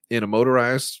in a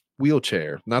motorized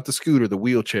wheelchair, not the scooter, the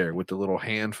wheelchair with the little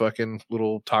hand fucking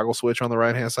little toggle switch on the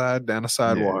right hand side down the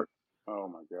sidewalk. Oh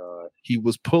my God. He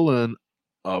was pulling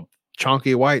a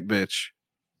chunky white bitch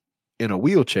in a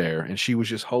wheelchair and she was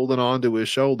just holding on to his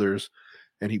shoulders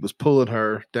and he was pulling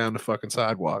her down the fucking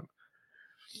sidewalk.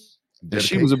 And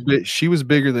she was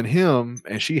bigger than him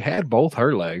and she had both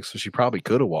her legs, so she probably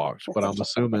could have walked, but I'm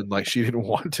assuming like she didn't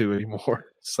want to anymore.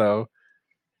 So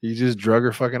he just drug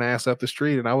her fucking ass up the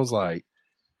street. And I was like,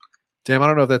 damn, I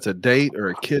don't know if that's a date or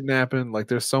a kidnapping. Like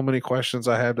there's so many questions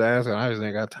I have to ask and I just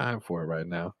ain't got time for it right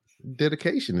now.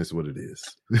 Dedication is what it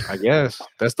is. I guess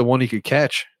that's the one he could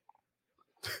catch.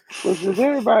 Well, does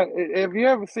everybody? Have you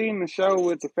ever seen the show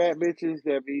with the fat bitches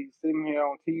that be sitting here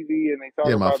on TV and they talk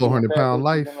My about 400-pound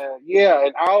life? Yeah,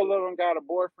 and all of them got a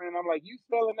boyfriend. I'm like, you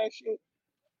spelling that shit?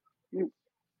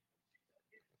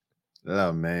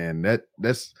 Oh man,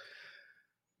 that's.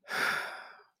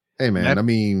 Hey man, I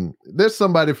mean, there's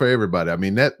somebody for everybody. I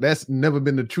mean, that's never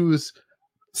been the truest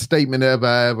statement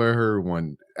I ever heard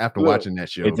one after watching that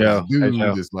show.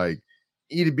 Dude is like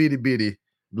itty bitty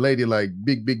lady, like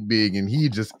big, and he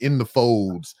just in the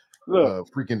folds. Look,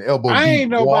 freaking elbow deep. I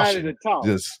ain't nobody washing, to talk.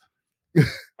 Just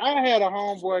I had a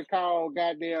homeboy call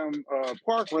goddamn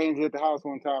park ranger at the house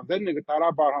one time. That nigga thought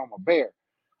I brought home a bear.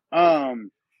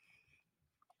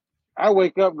 I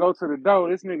wake up, go to the door.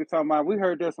 This nigga talking about, we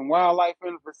heard there's some wildlife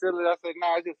in the facility. I said,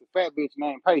 nah, it's just a fat bitch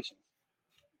named Patience.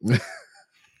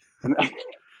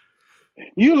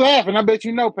 You laughing. I bet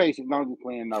you know Patience. No, I'm just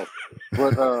playing no.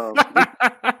 But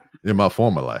in my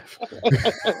former life.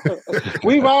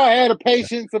 We've all had a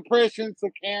Patience, a Precious, a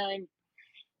Karen,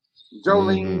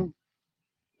 Jolene. Mm-hmm.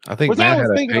 I think I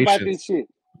was thinking about this shit.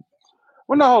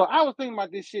 Well, no, I was thinking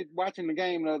about this shit watching the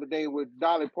game the other day with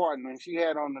Dolly Parton, and she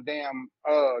had on the damn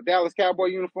Dallas Cowboy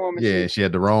uniform. And shit. She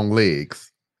had the wrong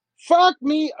legs. Fuck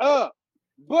me up.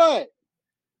 But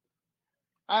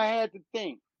I had to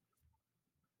think,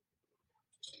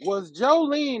 was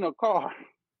Jolene a car?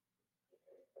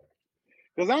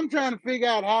 Because I'm trying to figure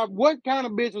out what kind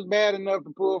of bitch was bad enough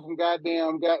to pull from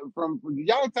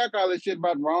y'all talk all this shit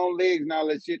about the wrong legs and all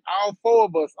that shit. All four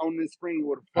of us on this screen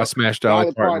would have. I smashed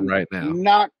Dolly Parton right now.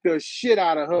 Knocked the shit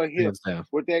out of her hips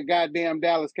with that goddamn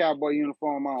Dallas Cowboy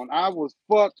uniform on. I was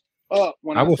fucked up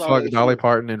when I saw fuck Dolly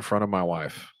Parton in front of my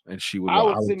wife, and she would. I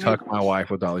would tuck my wife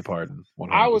with Dolly Parton.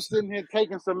 100%. I was sitting here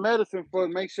taking some medicine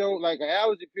make sure, like an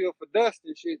allergy pill for dust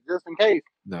and shit, just in case.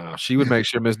 No, she would make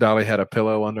sure Miss Dolly had a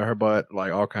pillow under her butt,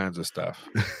 like all kinds of stuff.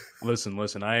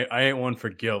 Listen. I ain't one for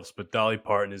gilfs, but Dolly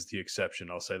Parton is the exception.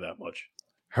 I'll say that much.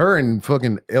 Her and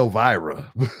fucking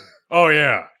Elvira. Oh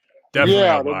yeah, definitely.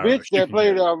 Yeah, Elvira. The bitch that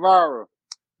played Elvira.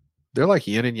 They're like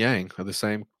yin and yang of the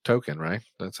same token, right?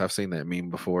 I've seen that meme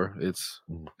before. It's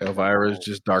Elvira's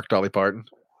just dark Dolly Parton.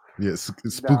 Yes,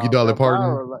 spooky Dolly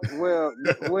Parton.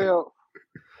 Well,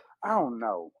 I don't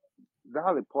know.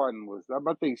 Dolly Parton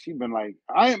I think she been like,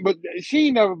 but she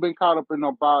ain't never been caught up in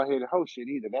no bald-headed hoe shit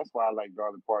either. That's why I like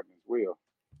Dolly Parton as well.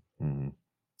 Mm-hmm.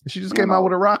 She just came out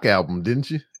with a rock album, didn't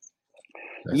she?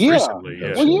 Yeah.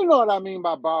 Well, you know what I mean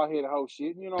by bald-headed hoe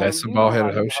shit. You know, that's some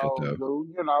bald-headed hoe shit, though. Do,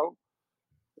 you know,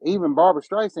 even Barbara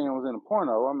Streisand was in a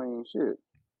porno. I mean, shit.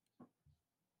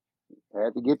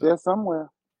 Had to get there somewhere.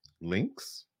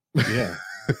 Links? Yeah.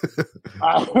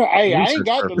 I ain't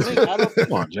got the link.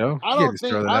 Come on, Joe.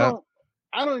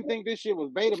 I don't think this shit was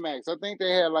Betamax. I think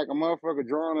they had like a motherfucker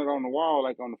drawing it on the wall,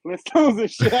 like on the Flintstones and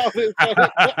shit.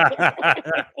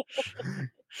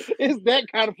 It's that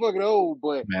kind of fucking old,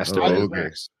 but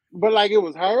but like it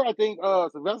was her. I think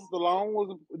Sylvester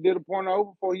Stallone did a porno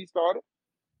before he started.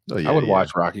 Oh, yeah, I would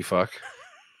watch Rocky fuck.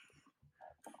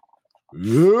 How do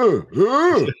you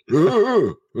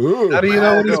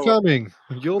know when he's coming?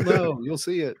 You'll know. You'll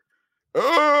see it.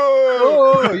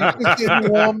 Oh, you're just getting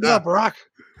warmed up, Rock.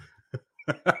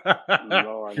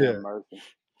 Lord have mercy.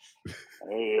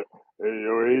 Hey,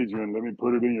 yo, Adrian, let me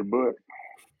put it in your butt.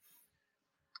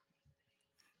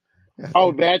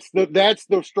 Oh, that's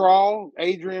the straw.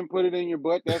 Adrian, put it in your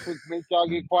butt. That's what makes y'all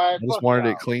get quiet. I just wanted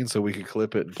it clean so we could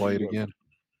clip it and play it again.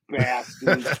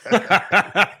 Bastard.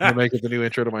 I'll make it the new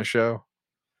intro to my show.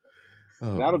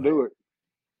 That'll do it.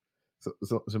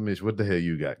 So Mitch, what the hell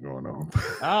you got going on?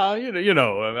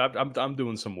 I'm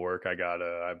doing some work. I got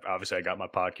my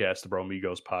podcast, the Bro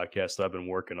Migos podcast that I've been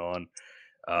working on.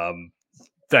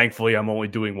 Thankfully, I'm only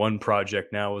doing one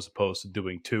project now as opposed to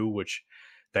doing two, which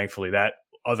thankfully that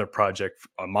other project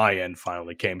on my end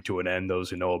finally came to an end. Those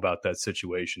who know about that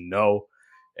situation know.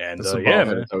 And That's some yeah,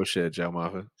 bald-headed man. hoe shit, Joe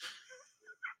Moffat.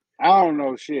 I don't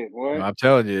know shit. What? I'm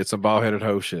telling you, it's some bald-headed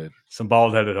hoe shit. Some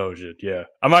bald-headed hoe shit. Yeah,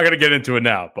 I'm not gonna get into it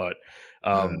now, but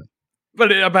I'm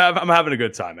having a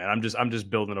good time, man. I'm just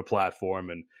building a platform,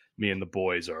 and me and the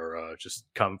boys are just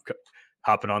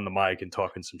hopping on the mic and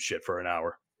talking some shit for an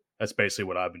hour. That's basically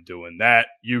what I've been doing. That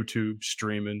YouTube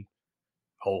streaming,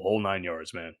 whole 9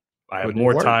 yards, man. I have Putting in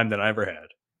more work. time than I ever had.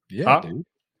 Yeah, Huh? dude.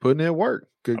 Putting in work.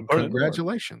 Good. I'm putting in work.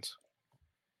 Congratulations.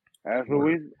 That's what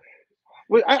we.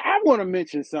 Well, I want to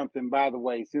mention something, by the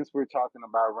way, since we're talking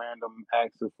about random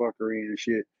acts of fuckery and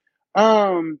shit.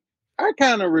 I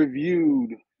kind of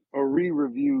reviewed or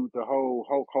re-reviewed the whole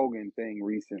Hulk Hogan thing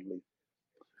recently,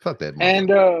 Fuck that. and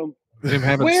Him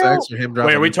having Well- sex or him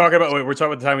dropping. Wait, we're talking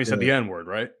about the time he said Yeah. the N-word,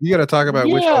 right? You got to talk about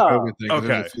which Yeah. Hulk Hogan thing. 'cause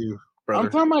there's Okay. a few, I'm brother.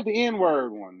 talking about the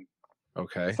N-word one.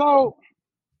 Okay. So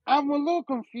I'm a little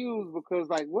confused because,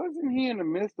 like, wasn't he in the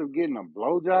midst of getting a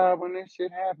blowjob when this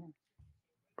shit happened?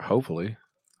 Hopefully.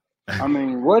 I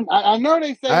mean, what? I know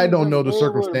they say I he was don't in know the bed with a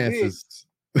bitch. circumstances.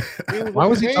 He was Why in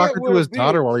was he bed talking with to a his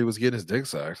daughter bitch. while he was getting his dick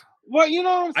sucked? Well, you know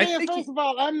what I I'm saying. think First of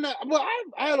all, I'm not. Well,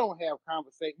 I don't have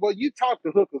conversation. Well, you talk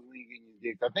to hookers when you get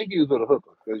your dicks. I think he was with a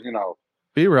hooker because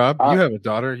B-Rob, I- you have a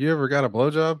daughter. You ever got a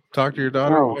blowjob? Talk to your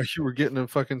daughter No. while you were getting a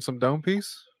fucking some dome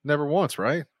piece? Never once,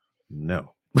 right?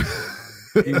 No.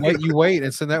 You wait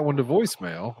and send that one to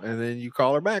voicemail, and then you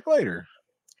call her back later.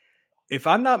 If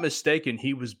I'm not mistaken,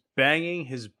 he was banging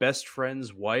his best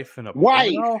friend's wife in a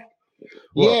Wife. porno?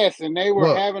 Well- yes, and they were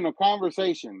well- having a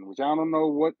conversation, which I don't know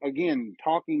what. Again,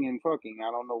 talking and fucking. I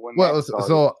don't know when. Well, that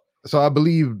started. so I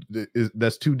believe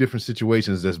that's two different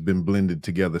situations that's been blended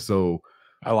together. So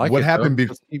I like what it, happened though.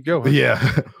 Just keep going.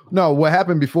 yeah, no, what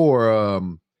happened before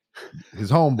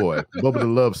his homeboy, Bubba the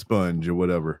Love Sponge or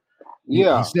whatever.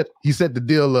 Yeah, he set the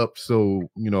deal up so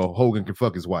Hogan can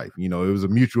fuck his wife. It was a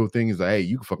mutual thing. He's like, hey,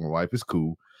 you can fuck my wife, it's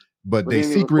cool. But they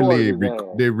then he secretly recorded his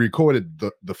ass. they recorded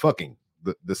the fucking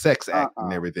the sex act and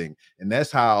Uh-uh. everything, and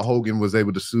that's how Hogan was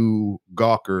able to sue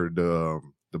Gawker,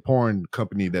 the porn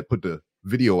company that put the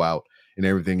video out and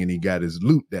everything, and he got his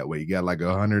loot that way. He got like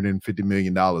 $150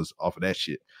 million off of that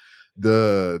shit.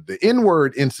 The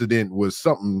N-word incident was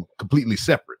something completely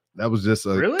separate. That was just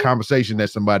a Really? conversation that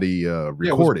somebody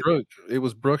recorded. It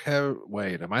was Brooke.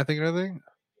 Wait, am I thinking of anything?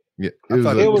 Yeah, I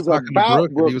thought it he was talking to about Brooke,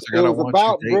 and he Brooks. was like, I It don't was want you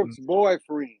about dating- Brooks'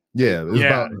 boyfriend. yeah, it was Yeah,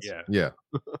 about yeah. yeah.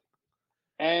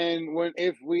 And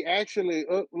if we actually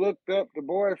looked up the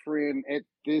boyfriend at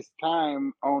this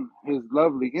time on his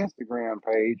lovely Instagram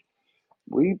page,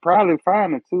 we probably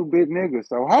find a 2-bit nigga.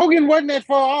 So Hogan wasn't that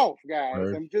far off, guys.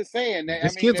 Right. I'm just saying that.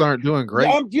 His kids aren't doing great.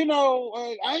 I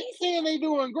ain't saying they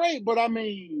doing great, but I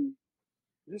mean,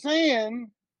 just saying.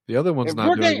 The other one's If not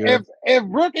Brooke, doing ain't, good. if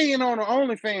Brooke ain't on her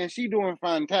OnlyFans, she doing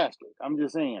fantastic. I'm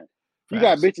just saying. You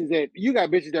got Facts.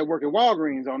 bitches that work at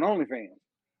Walgreens on OnlyFans.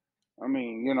 I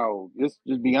mean, just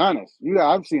be honest.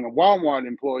 I've seen a Walmart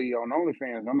employee on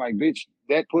OnlyFans. And I'm like, bitch,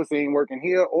 that pussy ain't working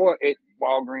here or at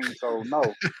Walgreens. So no,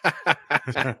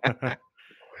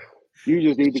 you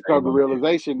just need to come to on you.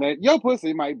 realization that your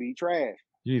pussy might be trash.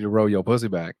 You need to roll your pussy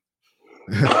back.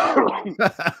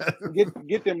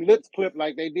 Get them lips clipped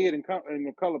like they did in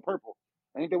the color purple.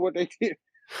 Ain't that what they did?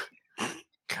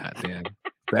 God damn. Is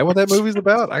that what that movie's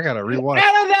about? I gotta rewatch.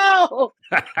 I don't know.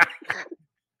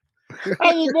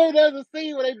 I just know there's a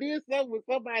scene where they did something with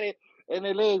somebody and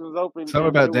their legs was open. Something and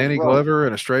about it was Danny rough. Glover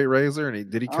and a straight razor,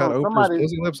 and did he cut Oprah's somebody-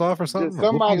 pussy lips off or something? Or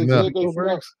somebody Whoopi's said they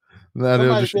Goldberg's? No,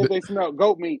 Somebody said they smelled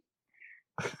goat meat.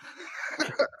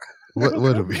 what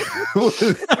are we?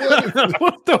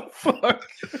 What the fuck?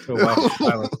 So,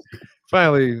 wow,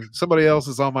 finally, somebody else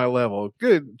is on my level.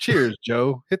 Good. Cheers,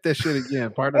 Joe. Hit that shit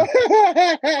again, partner.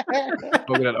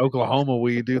 Smoking that Oklahoma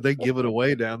weed, dude. They give it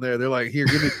away down there. They're like, here,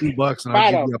 give me $2 and By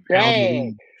I'll the give you a pound of bag.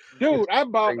 weed. Dude, I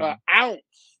bought crazy. an ounce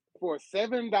for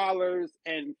 $7.50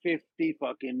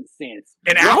 fucking cents.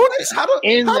 An ounce?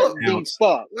 In how the ounce?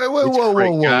 fuck. Wait, whoa, It's whoa, great,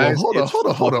 whoa, whoa, guys. hold up, It's hold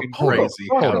up, fucking crazy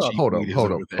how cheap weed is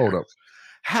over there. hold up.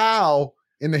 How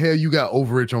in the hell you got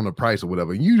overage on the price or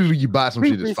whatever? Usually you buy some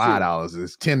shit that's $5,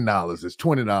 it's $10, it's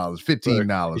 $20,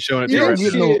 $15. He's showing it You to don't us.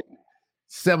 get no Shit.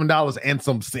 $7 and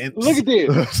some cents. Look at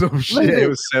this. some shit. It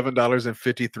was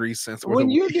 $7.53 worth When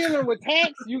of you're weed. dealing with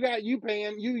tax, you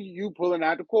paying you pulling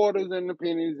out the quarters and the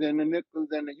pennies and the nickels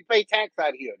and you pay tax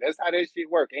out here. That's how that shit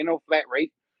work. Ain't no flat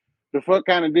rate. The fuck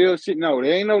kind of deal shit? No,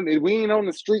 there ain't no. We ain't on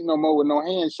the street no more with no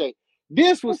handshake.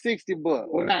 This was $60.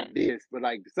 Well, not this, but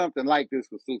like something like this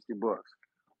was $60.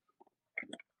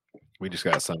 We just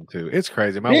got some too. It's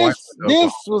crazy. My wife.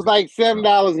 This was like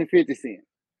 $7.50.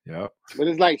 Yep. But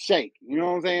it's like shake. You know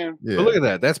what I'm saying? Yeah. But look at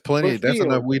that. That's plenty. But That's still.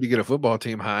 enough weed to get a football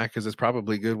team high because it's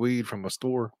probably good weed from a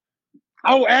store.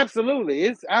 Oh, absolutely.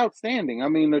 It's outstanding. I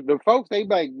mean, the folks,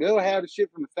 they'll have the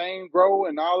shit from the same grow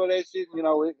and all of that shit,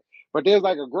 but there's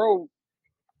like a grow.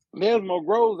 There's more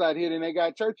grows out here than they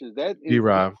got churches. That is.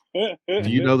 Rob, do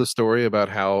you know the story about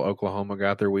how Oklahoma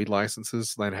got their weed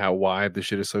licenses and how why the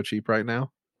shit is so cheap right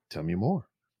now? Tell me more.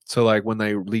 So, like, when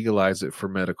they legalize it for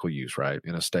medical use, right,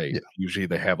 in a state, usually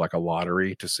they have like a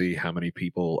lottery to see how many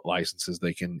people licenses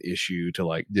they can issue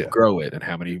to grow it and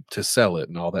how many to sell it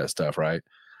and all that stuff, right?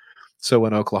 So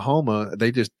in Oklahoma,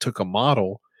 they just took a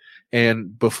model,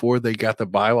 and before they got the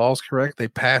bylaws correct, they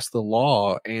passed the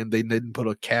law and they didn't put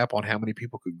a cap on how many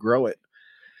people could grow it.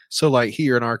 So, like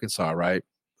here in Arkansas, right,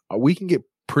 we can get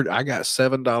I got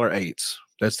 $7.8.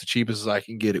 That's the cheapest as I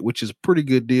can get it, which is a pretty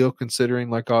good deal considering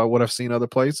what I've seen other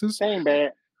places. Ain't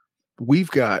bad.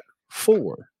 We've got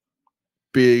 4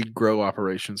 big grow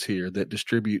operations here that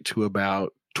distribute to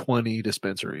about 20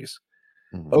 dispensaries.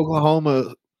 Mm-hmm.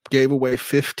 Oklahoma gave away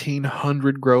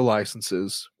 1,500 grow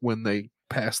licenses when they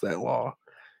passed that law.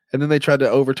 And then they tried to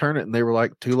overturn it and they were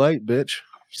like, too late, bitch.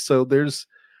 So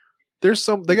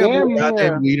they got more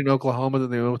goddamn weed in Oklahoma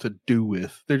than they know what to do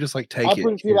with. They're just like, take it. I'll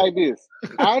put it to you like this.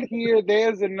 Out here,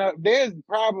 there's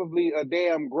probably a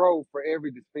damn grow for every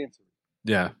dispensary.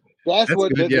 Yeah. That's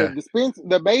what good,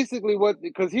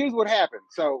 because here's what happened.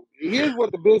 So here's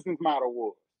what the business model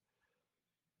was.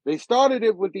 They started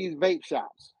it with these vape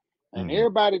shops. And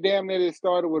everybody damn near that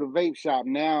started with a vape shop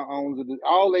now owns it.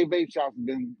 All their vape shops have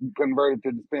been converted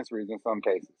to dispensaries in some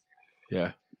cases.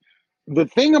 Yeah. The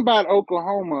thing about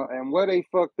Oklahoma and where they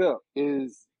fucked up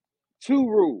is 2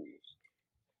 rules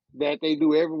that they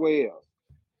do everywhere else.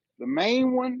 The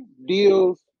main one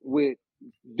deals with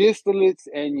distillates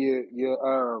and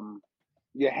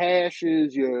your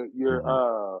hashes,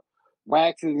 your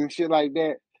waxes and shit like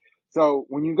that. So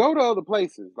when you go to other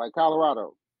places like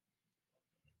Colorado,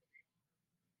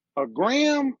 a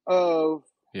gram of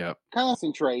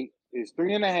concentrate is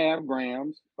 3.5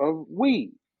 grams of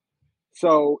weed.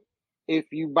 So if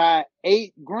you buy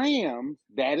 8 grams,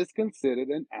 that is considered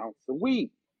an ounce of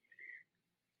weed.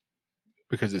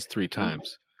 Because it's 3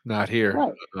 times. Not here.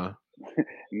 Right.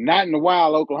 Not in the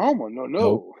wild Oklahoma. No.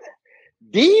 Nope.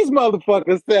 These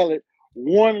motherfuckers sell it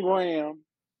 1 gram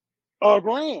a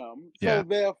gram. So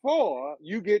therefore,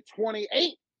 you get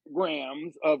 28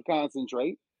 grams of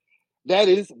concentrate. That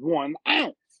is 1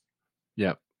 ounce.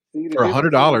 Yep. For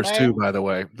 $100 too, by the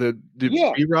way.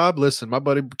 B-Rob, listen, my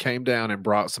buddy came down and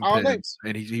brought some pens,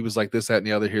 and he was like, this, that, and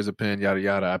the other. Here's a pen, yada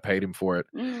yada. I paid him for it,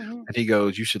 and he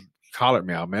goes, "You should holler at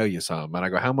me. I'll mail you some." And I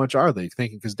go, "How much are they?"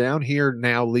 Thinking because down here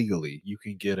now legally, you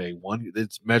can get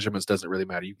its measurements doesn't really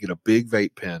matter. You can get a big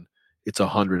vape pen. It's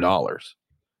 $100.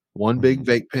 One big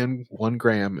vape pen, 1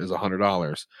 gram is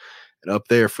 $100, and up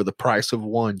there for the price of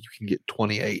 1, you can get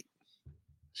 28.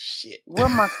 Shit. Where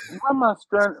my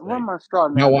straw?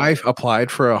 My wife applied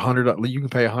for $100. You can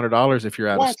pay $100 if you're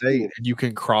out of state, and you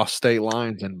can cross state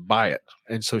lines and buy it.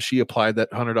 And so she applied that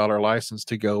 $100 license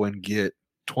to go and get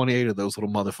 28 of those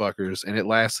little motherfuckers, and it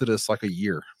lasted us like a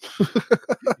year.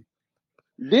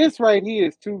 This right here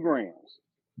is 2 grams.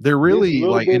 They're really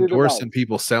like endorsing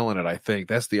people selling it. I think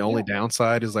that's the only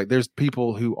downside is like there's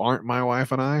people who aren't my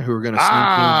wife and I who are going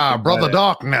to brother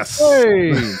darkness.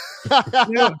 Hey,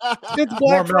 it's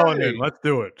Black Friday. Let's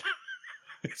do it.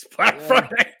 It's Black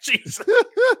Friday. Jesus,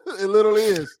 it literally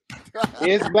is.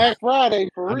 It's Black Friday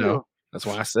for real. That's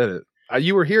why I said it.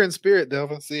 You were here in spirit,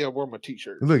 Delvin. See, I wore my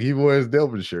t-shirt. Look, he wore his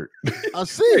Delvin shirt. I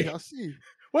see.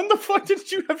 When the fuck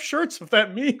did you have shirts of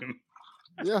that meme?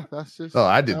 Yeah, that's just. Oh,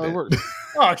 I did that.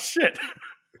 Oh shit.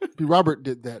 B. Robert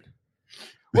did that.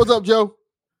 What's up, Joe?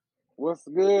 What's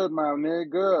good, my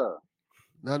nigga?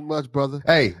 Not much, brother.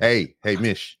 Hey,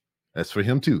 Mish. That's for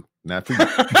him too, not for you.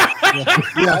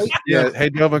 Yeah. Hey,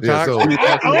 Delvin Cox. I only did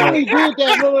that. I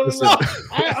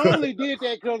only did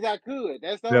that because I could.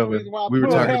 That's the only reason why. We were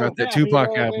talking about that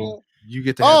Tupac album. You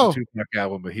get to have the Tupac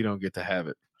album, but he don't get to have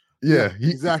it. Yeah,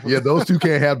 exactly. Yeah, those two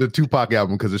can't have the Tupac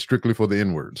album because it's strictly for the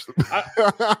N-words. I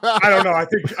don't know. I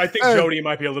think Jody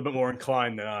might be a little bit more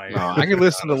inclined than I. No, I can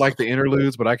listen to like the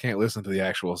interludes, but I can't listen to the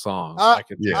actual songs. I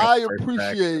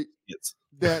appreciate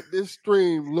that this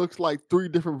stream looks like 3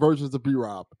 different versions of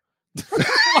B-Rob. Just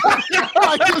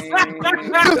like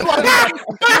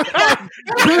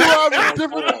B-Rob at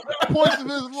different points of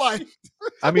his life.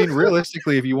 I mean,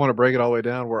 realistically, if you want to break it all the way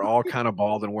down, we're all kind of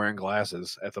bald and wearing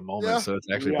glasses at the moment, so it's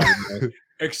actually pretty nice.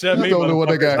 Except me, the only one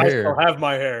that got I hair. still have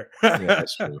my hair. Yeah,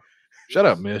 that's true. Shut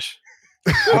up, Mish.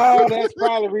 Oh, that's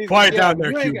probably the reason. Quiet down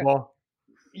there, cue ball.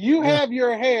 You have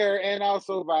your hair and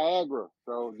also Viagra,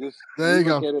 so just there you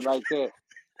go. Look at it like that.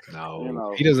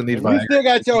 No, he doesn't need Viagra. You still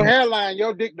got your hairline.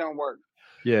 Your dick don't work.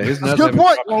 Yeah, his That's nuts. a good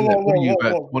point. What are you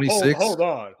about? 26? Hold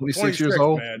on. 26 years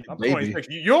old? Man. I'm Baby. 26.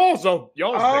 Y'all's okay.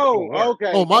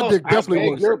 Oh, my dick I definitely beg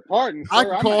works. your pardon, I sir.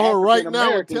 can I'm call an her right now and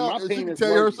African-American. tell My she can penis tell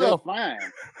you works just herself. fine.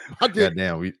 My dick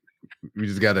Goddamn, we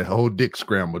just got a whole dick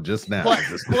scramble just now.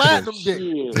 platinum dick.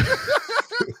 Shit.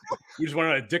 We just went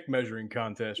on a dick measuring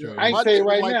contest. Right? I My tell you dick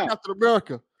right is like now. Captain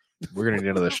America. We're gonna get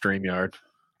into the StreamYard.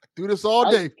 Do this all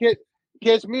day.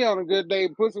 Catch me on a good day.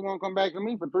 Pussy won't come back to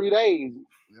me for 3 days.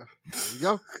 There you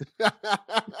go.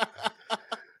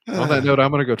 On that note,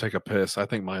 I'm gonna go take a piss. I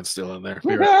think mine's still in there.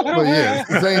 Be right back. But yeah, it's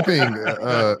the same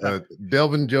thing.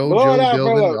 Delvin, Joe,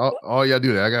 Delvin, all y'all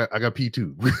do that. I got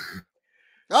P2.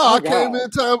 Oh, I came in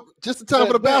time just in time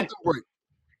for the bathroom break.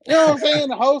 You know what I'm saying?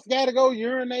 The host got to go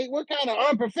urinate. What kind of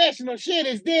unprofessional shit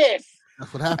is this?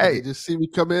 That's what happened. Hey. They just see me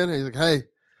come in and he's like, hey,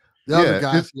 the other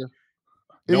guys here.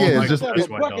 It's just Have a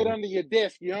bucket under your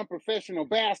desk, you unprofessional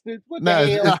bastards. What the nah,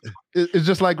 hell? it's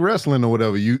just like wrestling or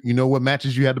whatever. You know what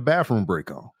matches you had the bathroom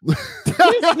break on. This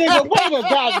nigga, wait a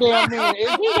goddamn minute.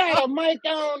 If we got a mic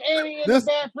on and in the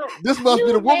bathroom, this must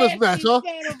be the women's match, huh?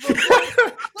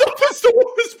 That's the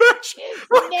women's match.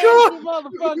 Nasty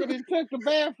motherfucker that took the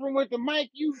bathroom with the mic.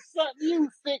 You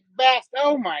sick bastard.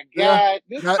 Oh my god.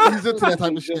 He's into that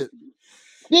type of shit.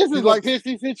 This is a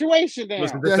pissy situation now.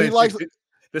 Listen, Yeah, he likes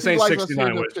this he ain't likes us 69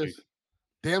 hearing them whiskey. piss.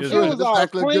 Damn It sure. was This is all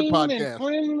actually a good clean podcast. and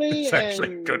friendly It's actually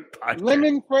a and good podcast.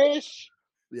 lemon fresh.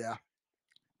 Yeah.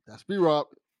 That's B-Rob.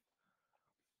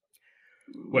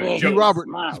 Wait, B-Robert.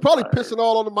 My He's probably word. pissing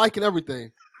all on the mic and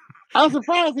everything. I'm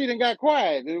surprised he done got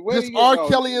quiet. Just R.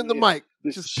 Kelly in the mic.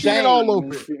 Just peeing all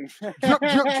over it. Drip,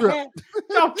 drip, drip.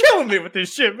 Y'all killing me with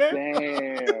this shit, man.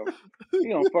 Damn. He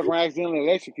gonna fuck around accidentally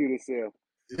electrocute himself.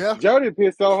 Yeah. Jody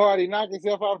pissed so hard he knocked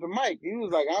himself off the mic. He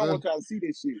was like, I don't want y'all to see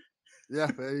this shit. Yeah,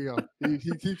 there you go.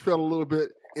 He felt a little bit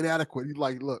inadequate. He's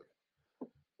like, look,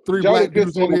 3 Jody black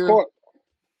dudes pissing in over the here. corner.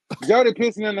 Jody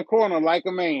pissing in the corner like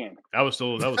a man. That was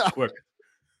quick.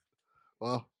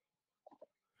 Well,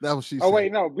 that was she Oh said.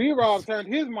 wait, no. B-Rob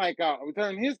turned his mic off.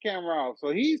 Turned his camera off, so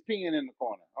he's peeing in the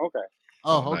corner. Okay.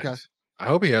 Oh, okay. Nice. I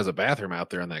hope he has a bathroom out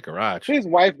there in that garage. His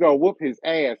wife go whoop his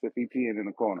ass if he peeing in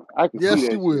the corner. I can Yes, see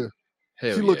that. she will.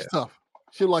 Hell She looks yeah. tough.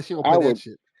 She look like she don't I play would- that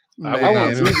shit. I want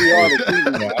Man. DVR the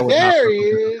TV. I would There not he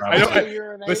is. I know-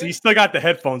 Urinator. Listen, he's still got the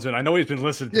headphones in. I know he's been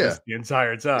listening to Yeah. this the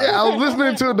entire time. Yeah, I was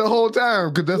listening to it the whole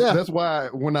time because Yeah. that's why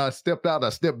when I stepped out, I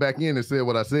stepped back in and said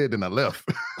what I said, then I left.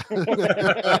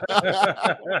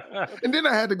 And then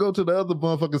I had to go to the other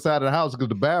motherfucking side of the house because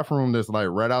the bathroom that's like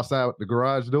right outside the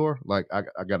garage door, like I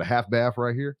got a half bath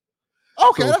right here.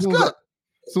 Okay, So that's good.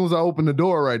 As soon as I opened the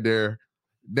door right there,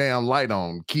 damn light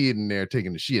on, kid in there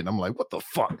taking the shit. And I'm like, what the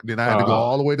fuck? Then I had to go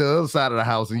all the way to the other side of the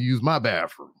house and use my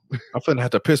bathroom. I'm finna have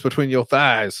to piss between your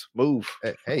thighs. Move.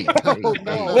 Hey, Oh,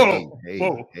 no.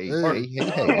 Whoa. hey.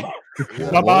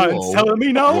 My mind's telling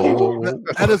me no.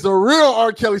 That is a real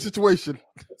R. Kelly situation.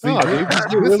 See, No, dude, this you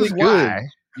do really is good. why.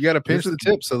 You got to pinch This the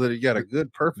tip so that you got a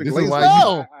good, perfect This is laser. why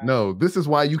No. no, this is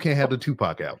why you can't have the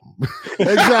Tupac album.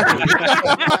 Exactly.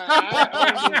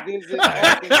 I only visit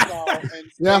Arkansas and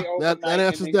stay Yeah, overnight that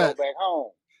answers and then that. Go back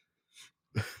home.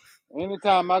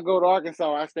 Anytime I go to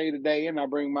Arkansas, I stay the day and I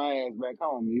bring my ass back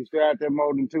home. You stay out there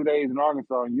more than 2 days in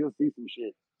Arkansas, and you'll see some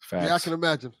shit. Facts. Yeah, I can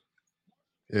imagine.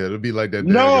 Yeah, it'll be like that.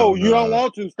 No, daggone, you don't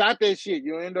want to. Stop that shit.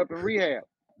 You'll end up in rehab.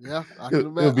 Yeah, I can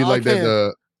imagine. It'll be like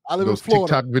that. I live in Those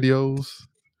Florida. TikTok videos.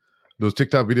 Those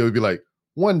TikTok videos be like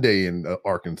 1 day in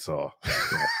Arkansas,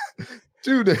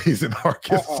 2 days in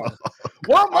Arkansas.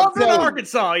 1 month in telling you.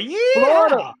 Arkansas.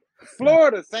 Yeah.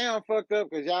 Florida sound fucked up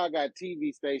because y'all got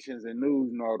TV stations and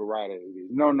news notoriety.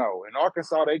 No. In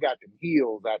Arkansas, they got them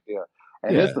hills out there.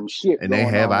 And there's some shit And they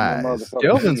going have on in them eyes. motherfucking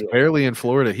Delvin's hills. barely in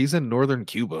Florida. He's in northern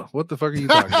Cuba. What the fuck are you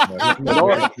talking about?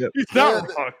 He's not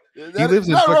wrong. He lives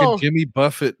in Not fucking wrong. Jimmy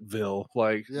Buffettville,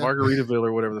 like Yeah. Margaritaville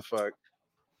or whatever the fuck.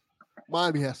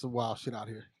 Miami has some wild shit out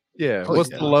here. Yeah. Oh,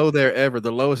 What's yeah. the low there ever?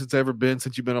 The lowest it's ever been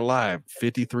since you've been alive.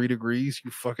 53 degrees,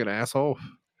 you fucking asshole.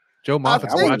 Joe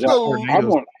Moffat's think watching the-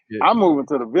 tornadoes. I'm moving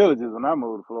to the villages when I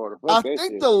move to Florida. Fuck I that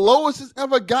think shit. the lowest it's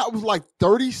ever got was like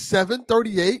 37,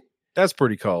 38. That's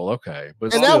pretty cold. Okay.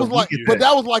 But And that still, was like, you get but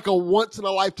that. that was like a once in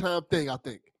a lifetime thing, I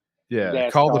think. Yeah.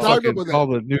 That's Call the cold. I fucking, remember that. call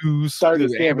the news, the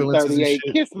 37, ambulances and 38.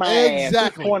 shit. Kiss my Exactly. ass.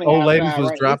 It's 20 Old ladies outside, was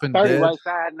right? dropping It's 30 dead. right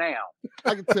side now.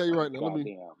 I can tell you right now. Let me.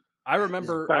 Goddamn. I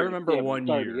remember 37, one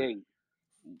year. 38.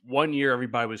 One year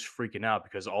everybody was freaking out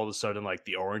because all of a sudden like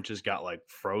the oranges got like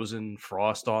frozen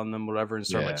frost on them, whatever, and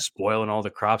started Yeah. like spoiling all the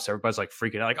crops. Everybody's like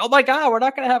freaking out, like, oh my god, we're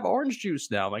not gonna have orange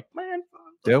juice now. I'm like, man,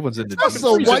 Delvin's in the That's Fucking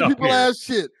some freeze it white up people here. ass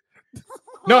shit.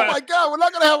 No, Oh my God, we're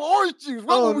not gonna have orange juice.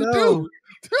 What Oh, will we no. do?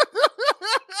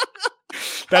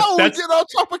 How will we that's get on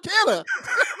Tropicana?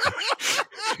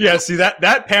 Yeah, see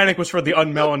that panic was for the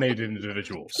unmelanated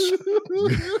individuals.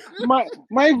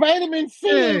 My vitamin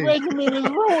C regimen is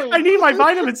ruined. I need my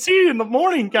vitamin C in the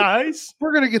morning, guys.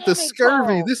 We're gonna get the Damn it,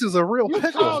 scurvy. Paul. This is a real You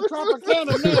pickle. call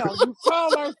Tropicana now. You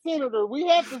call our senator. We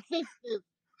have to fix this.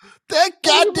 That What do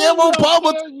you goddamn mean we don't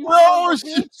Obama care, you bro.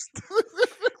 son of a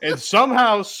bitch? And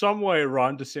somehow, some way,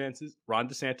 Ron DeSantis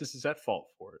is at fault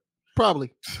for it.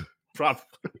 Probably. Probably.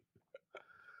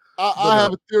 I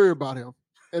have a theory about him.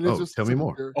 And it's just tell me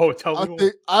more. theory. Oh, tell me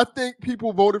more. I think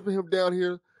people voted for him down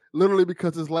here literally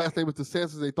because his last name was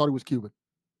DeSantis. They thought he was Cuban.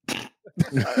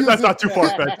 That's not too far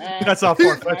fetched. That's not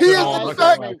far fetched he at is all. in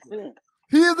fact-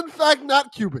 He is in fact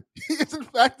not Cuban. He is in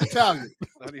fact Italian.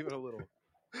 Not even a little.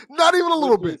 Not even a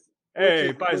little bit.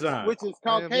 Hey, Paisan. Which is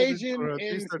Caucasian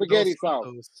and spaghetti sauce.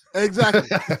 Exactly.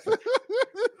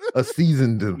 A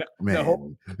seasoned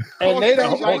man. And they don't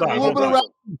Hold like on, a hold little on.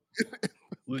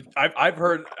 bit of I've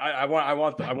heard. I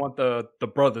want the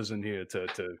brothers in here to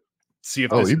see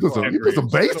if Oh, this he is put some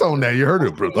bass on that. You heard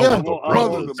it, bro. Yeah,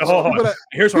 brothers. So hold on. People that-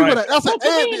 Here's what I. That's an What you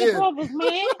and mean, in. brothers,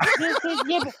 man?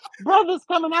 Your brothers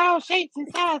come in all shapes and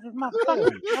sizes,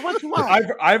 motherfucker. Now what you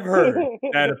want? I've heard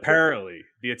that apparently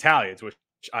the Italians, which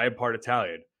I am part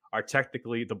Italian, are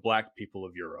technically the black people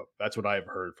of Europe. That's what I've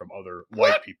heard from other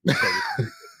white people. So,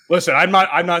 listen, I'm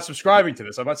not subscribing to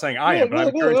this. I'm not saying I am, but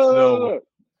I'm curious to know.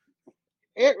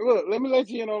 Look, let me let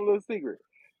you in on a little secret.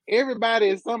 Everybody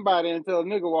is somebody until a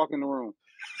nigga walk in the room.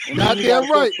 And then you Goddamn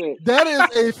gotta right. fix That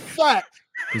is a fact.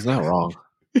 He's not wrong.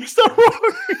 He's not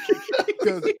wrong.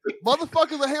 Because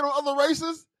motherfuckers that hate on other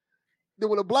races, then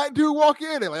when a black dude walk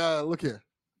in, they're like, look here.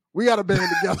 We got to band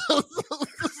together.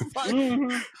 It's like,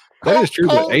 Mhm. That is true,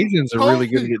 but Cold- Asians are really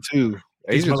good at it too.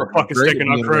 These Asians are motherfuckers great at taking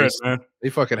our being credit, racist. man. They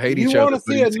fucking hate You each other. want to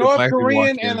but see you a see North black dude walk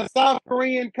Korean in. and a South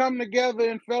Korean come together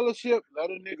in fellowship? Let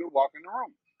a nigga walk in the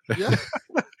room. yeah.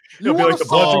 They'll You be want like to the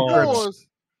Bloods and solve Crips.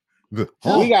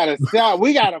 wars? We gotta stop.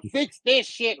 We gotta fix this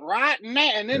shit right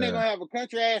now, and then they're Yeah. gonna have a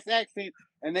country ass accent,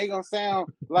 and they gonna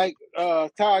sound like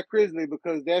Todd Crisley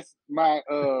because that's my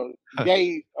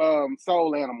gay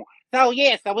soul animal. So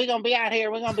so we're gonna be out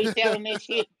here. We're gonna be selling this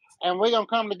shit, and we're gonna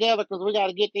come together because we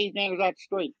gotta get these niggas out the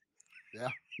street.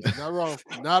 Not wrong.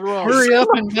 Not wrong. Hurry up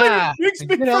and die. Makes and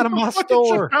me get out of from a my fucking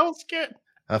store. Chappelle skit.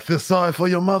 I feel sorry for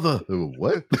your mother.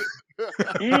 What?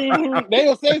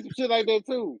 They'll say some shit like that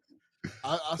too.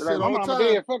 I They're said like, my all the mama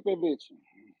time. dead. Fuck that bitch.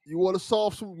 You want to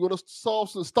stop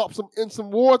some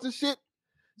wars and shit?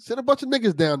 Send a bunch of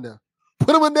niggas down there.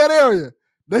 Put them in that area.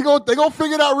 They gonna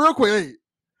figure it out real quick. Hey,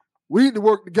 we need to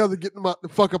work together, get them the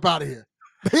fuck up out of here.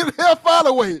 They'll find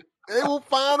a way. They will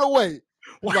find a way.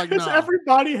 Why Like, does nah.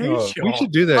 everybody hate y'all? We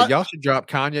should do that. I- Y'all should drop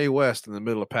Kanye West in the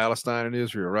middle of Palestine and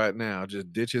Israel right now.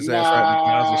 Just ditch his ass right in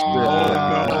the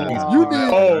Gaza Strip. You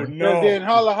need- Oh And no! then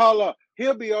holla.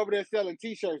 He'll be over there selling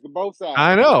T-shirts to both sides.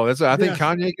 I know. That's. I think Yes.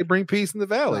 Kanye could bring peace in the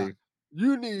valley.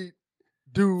 You need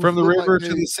dudes From the look like river to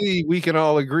they- the sea, we can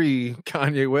all agree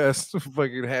Kanye West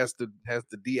fucking has to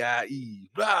DIE.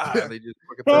 Blah. They just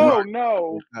fucking throw Oh rocks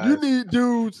no! at You guys. need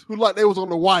dudes who like they was on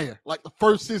The Wire, like the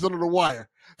first season of The Wire.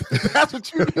 That's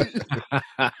what you need.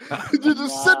 You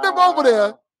just send them over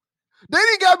there. They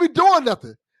ain't gotta be doing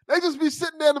nothing. They just be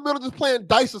sitting there in the middle, just playing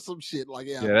dice or some shit. Like,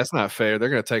 Yeah, that's not fair. They're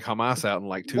gonna take Hamas out in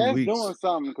like 2 That's weeks. doing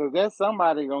something because that's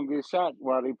somebody gonna get shot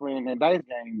while they playing that dice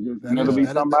game. That And it'll is- be that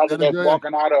is- somebody that is that's very-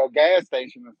 walking out of a gas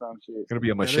station or some shit. It's gonna be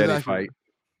a That is machete accurate.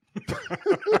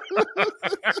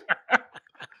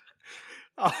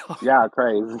 fight. Y'all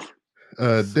crazy.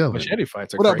 Dylan. Machete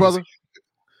fights are What up, crazy. brother?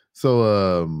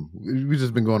 So we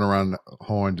just been going around the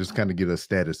horn, just kind of get a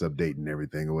status update and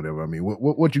everything or whatever. I mean,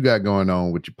 what you got going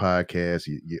on with your podcast?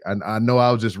 I know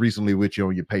I was just recently with you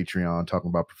on your Patreon talking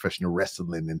about professional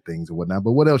wrestling and things and whatnot.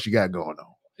 But what else you got going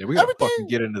on? Yeah, we gotta Everything- fucking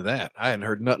get into that. I hadn't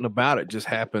heard nothing about it. Just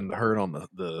happened to heard on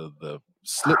the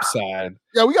slip side.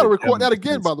 Yeah, we got to Yeah, record that um,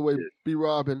 again, by the way, yeah. B.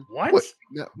 Rob. And What?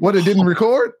 What, it didn't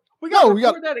record? We No, got we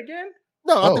got- that again.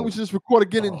 no, I Oh. think we should just record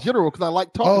again in general because I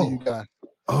like talking to you guys.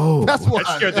 Oh, That's why.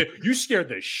 You scared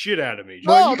the shit out of me.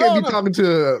 Boy, No, you can't be no. talking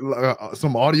to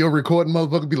some audio recording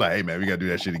motherfucker. Be like, hey man, we gotta do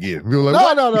that shit again. We were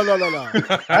like, No, what?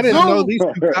 no. I didn't know No. these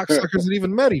two cocksuckers had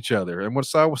even met each other. And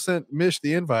once I sent Mish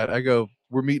the invite, I go,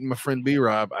 "We're meeting my friend B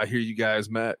Rob. I hear you guys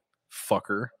met,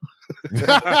 fucker."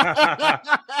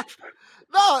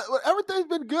 No, everything's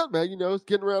been good, man. You know, it's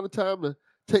getting around the time to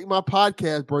take my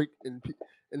podcast break and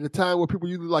the time where people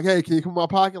usually like, hey, can you come on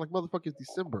my podcast? Like, motherfucker, it's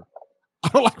December. I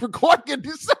don't like recording in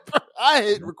December. I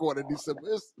hate recording in December.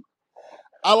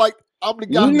 I'm the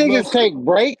You guy. who niggas loves- take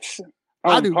breaks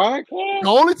I on do. podcast? The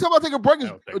only time I take a break I is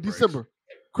don't take breaks. December,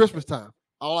 Christmas time.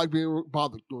 I don't like being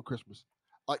bothered during Christmas.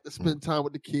 like to spend time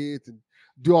with the kids and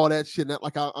do all that shit. Not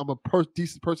like I'm a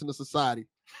decent person in society.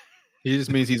 He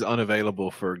just means he's unavailable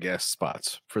for guest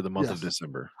spots for the month of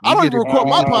December. I don't even record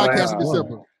my podcast in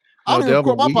December. I don't even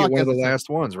record my we get one podcast. of the last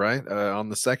ones, right? On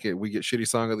the 2nd, we get Shitty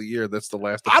Song of the Year. That's the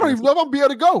last. I don't even know if I'm gonna be able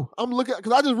to go. I'm looking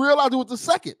because I just realized it was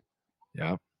the 2nd.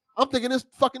 Yeah. I'm thinking it's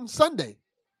fucking Sunday.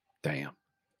 Damn.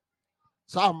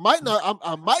 So I might not.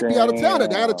 I might be out of town. I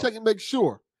gotta check and make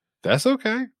sure. That's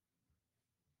okay.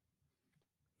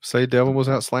 Say Devin was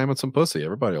out slamming some pussy.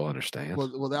 Everybody will understand.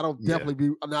 Well, that'll definitely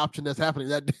be an option that's happening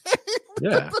that day.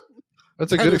 Yeah,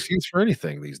 that's a good excuse for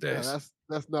anything these days. Yeah,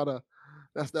 that's not a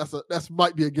that's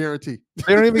might be a guarantee.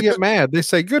 They don't even get mad. They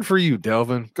say, "Good for you,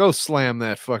 Delvin. Go slam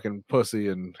that fucking pussy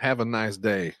and have a nice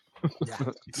day."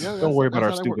 Yeah, don't worry about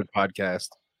our stupid podcast.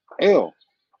 Hell,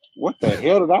 what the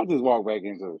hell did I just walk back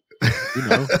into? You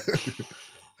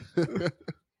know,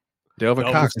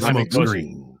 Delvin Cox smoke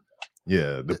screen.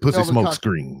 Yeah, the pussy Delvin smoke Cox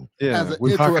screen. Yeah,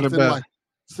 we're talking about. Life,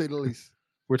 to say the least.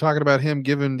 We're talking about him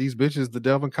giving these bitches the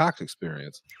Delvin Cox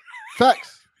experience.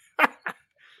 Facts.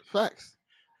 Facts.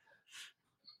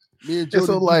 Me and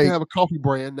Jody used to have a coffee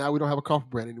brand. Now we don't have a coffee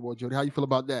brand anymore, Jody. How you feel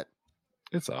about that?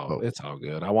 It's all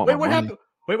good. I want Wait, my what money. happened?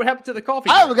 Wait, what happened to the coffee?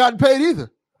 I haven't gotten paid either.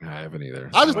 I haven't either.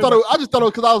 I just thought it was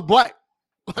because I was black.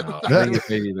 I didn't get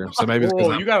paid either. So maybe it's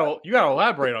because you gotta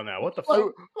elaborate on that. What the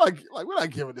fuck? Like we're not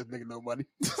giving this nigga no money.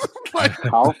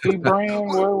 Coffee brand?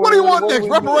 What do you want next?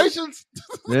 Reparations?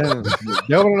 Yeah,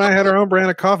 Delvin and I had our own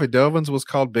brand of coffee. Delvin's was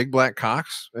called Big Black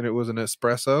Cox, and it was an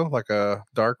espresso, like a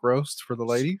dark roast for the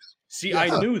ladies. See,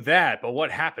 I knew that, but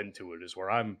what happened to it is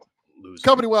where I'm losing.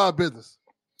 Company-wide business.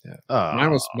 Yeah,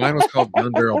 mine was called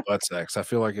Gun Barrel Butt Sex. I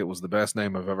feel like it was the best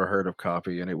name I've ever heard of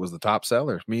coffee, and it was the top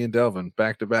seller. Me and Delvin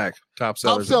back to back, top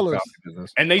sellers. In the coffee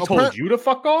business. And they told you to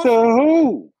fuck off. To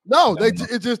who? No, it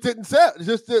just didn't sell. It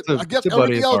just did. I guess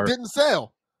everything else didn't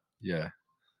sell. Yeah,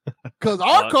 because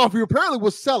our coffee apparently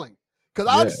was selling. Because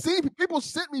I've seen people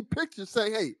sent me pictures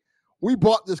saying, "Hey, we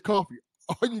bought this coffee.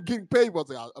 Are you getting paid?" I was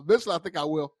like, eventually, I think I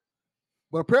will.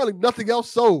 But apparently, nothing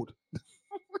else sold.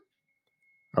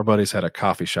 Our buddies had a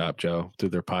coffee shop, Joe, through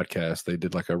their podcast. They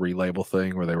did like a relabel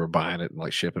thing where they were buying it and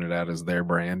like shipping it out as their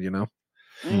brand, you know?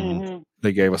 Mm-hmm.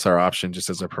 They gave us our option just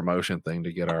as a promotion thing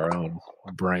to get our own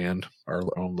brand, our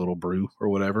own little brew or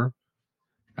whatever.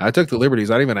 I took the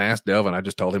liberties. I didn't even ask Delvin. I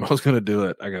just told him I was going to do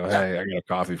it. I go, hey, I got a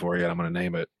coffee for you and I'm going to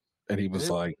name it. And he was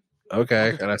like,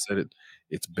 okay. And I said,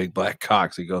 it's Big Black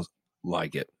Cox. He goes,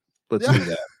 like it. Let's do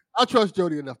that. I trust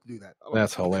Jody enough to do that.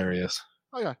 That's hilarious.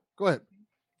 Okay, go ahead.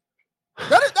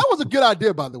 That was a good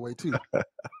idea, by the way, too.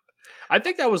 I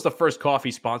think that was the first coffee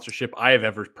sponsorship I have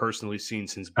ever personally seen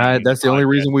since. That's the only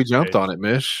reason we jumped on it,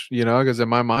 Mish. You know, because in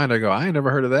my mind, I go, I ain't never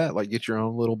heard of that. Like, get your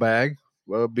own little bag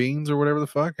of beans or whatever the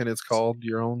fuck, and it's called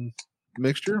your own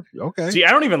mixture. Okay. See,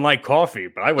 I don't even like coffee,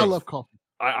 but I love coffee.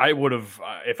 I would have,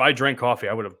 if I drank coffee,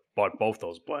 I would have bought both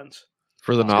those blends.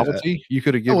 For the novelty, you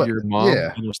could have given your mom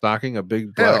in your stocking a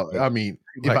big black. I mean,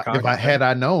 if I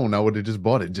had known, I would have just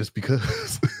bought it just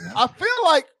because. I feel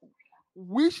like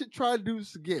we should try to do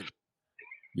this again.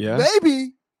 Yeah,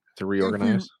 maybe to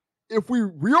reorganize. If we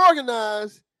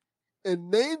reorganize and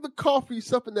name the coffee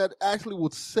something that actually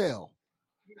would sell,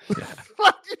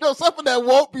 something that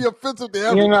won't be offensive to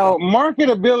everyone.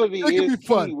 Marketability is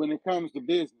key when it comes to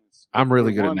business. I'm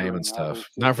really good at naming stuff,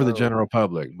 not for the general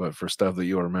public, but for stuff that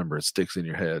you'll remember. It sticks in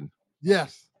your head.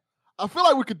 Yes, I feel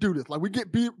like we could do this. Like we get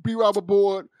B-Rob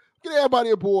aboard, get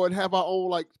everybody aboard, have our own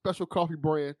like special coffee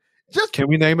brand. Can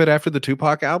we name it after the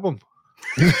Tupac album?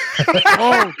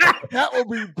 Oh, that would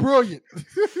be brilliant.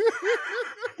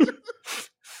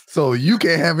 So you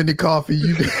can't have any coffee.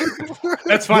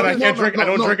 That's fine. I can't drink. I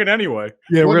don't drink it anyway.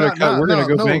 Yeah, we're gonna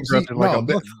go bankrupt in like a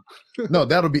month. No,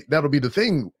 that'll be the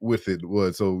thing with it.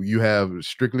 So you have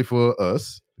strictly for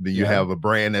us. Then you have a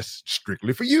brand that's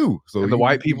strictly for you. So the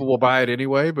white people will buy it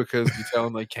anyway because you tell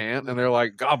them they can't, and they're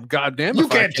like, "God damn, you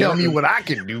can't tell me what I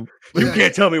can do. You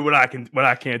can't tell me what I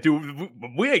can't do.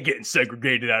 We ain't getting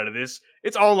segregated out of this.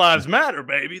 It's all lives matter,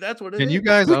 baby. That's what it is. Can you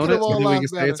guys own it so that we can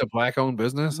say it's a black-owned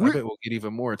business? I bet we'll get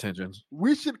even more attention.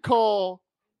 We should call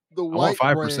the white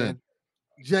 5% brand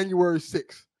January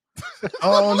 6th.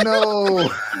 Oh no!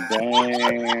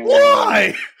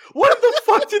 Why? What the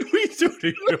fuck did we do to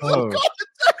you? What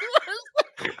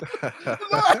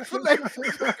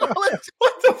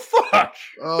the fuck?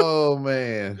 Oh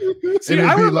man! See,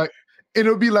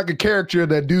 it'll be like a character of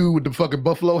that dude with the fucking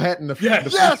buffalo hat and the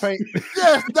yes, paint.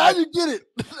 Yes, now you get it.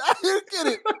 Now you get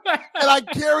it. And I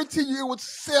guarantee you, it would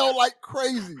sell like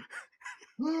crazy.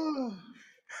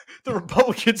 The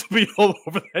Republicans will be all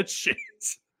over that shit.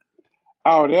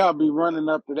 Oh, they'll be running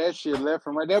up to that shit left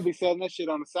and right. They'll be selling that shit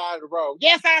on the side of the road.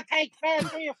 Yes, I take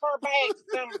 3 or 4 bags.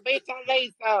 Son of a bitch, I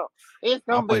lace out. It's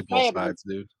I'll gonna play be both fabulous. sides,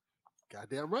 dude.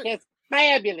 Goddamn right. It's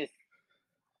fabulous.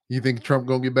 You think Trump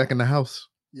gonna get back in the house?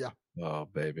 Oh,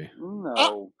 baby.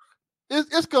 No.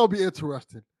 It's gonna be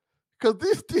interesting because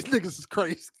these niggas is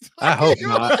crazy. I hope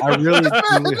not. I really, Man,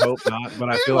 truly this- hope not. But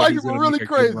I These feel like white he's people gonna really make a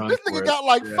good crazy. run This for nigga it. got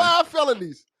like Yeah. 5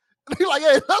 felonies. And he like,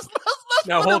 hey, let's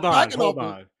Now put him hold back in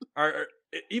on. office.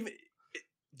 Even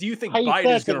do you think How you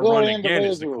Biden is such a going to good run again?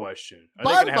 Is the individual? question. Are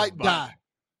they gonna Biden have might Biden? die.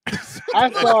 I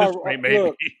At saw. this point, maybe.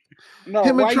 Look, no,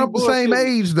 Him why and you Trump the same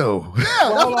bullshitting? age though. Yeah,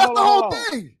 Well, that's hold the on, whole hold on.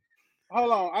 thing.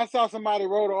 Hold on. I saw somebody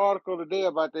wrote an article today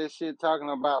about that shit, talking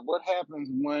about what happens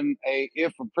when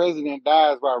if a president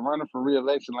dies by running for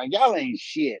re-election. Like, y'all ain't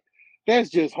shit. That's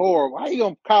just horrible. How you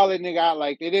gonna call that nigga out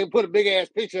like that? They put a big ass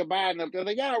picture of Biden up there.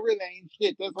 Like, y'all really ain't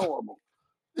shit. That's horrible.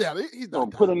 Yeah, he's Gonna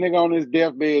not put a dying. nigga on his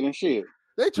deathbed and shit.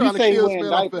 They trying to say kill this wearing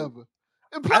man off diapers. forever.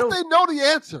 And plus, they know the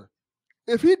answer.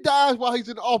 If he dies while he's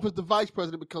in office, the vice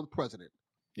president becomes president.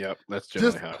 Yep, that's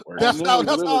generally how it works. That's And how then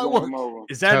that's really how it going works. over.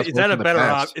 Is That's how that it's is that worked a in the better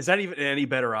past. Is that even any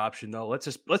better option though?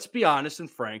 Let's be honest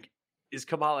and frank. Is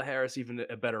Kamala Harris even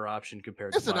a better option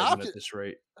compared It's to an Biden option. at this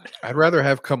rate? I'd rather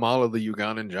have Kamala the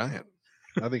Ugandan giant.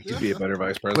 I think he'd be a better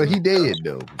vice But president. he dead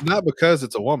though. Not because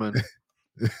it's a woman.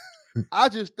 I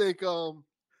just think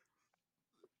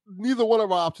neither one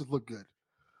of our options look good.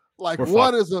 Like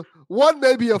We're one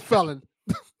may be a felon.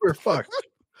 We're fucked.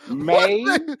 May,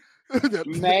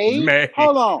 May. May.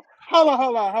 Hold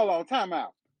on. Time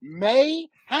out. May.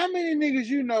 How many niggas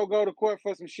you know go to court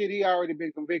for some shit he already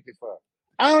been convicted for?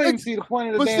 I don't even see the point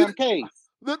of the But damn see, case.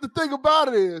 The thing about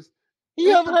it is,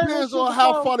 He it ever heard depends this on shit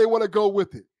how before? far they want to go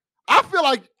with it. I feel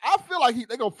like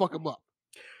they gonna fuck him up.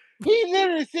 He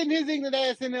literally sitting his ignorant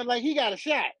ass in there like he got a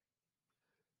shot.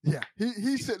 Yeah,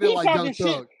 he's sitting there He like talking Young shit.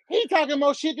 Thug. He talking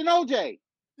more shit than OJ.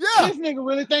 Yeah, This nigga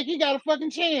really think he got a fucking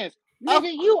chance.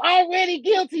 Nigga, you already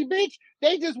guilty, bitch.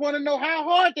 They just want to know how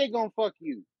hard they gonna fuck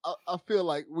you. I feel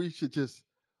like we should just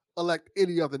elect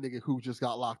any other nigga who just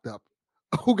got locked up,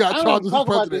 who got I don't charges as talk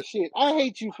about president. this shit. I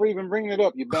hate you for even bringing it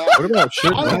up, you bastard. What about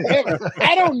Suge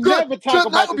I don't Knight? never talk Suge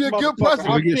about Knight would this be a good motherfucker. president.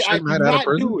 Can we get I Suge do Knight out of not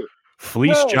prison? do it.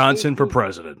 Fleece No, Johnson for it-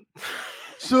 president.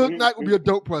 Suge Knight would be a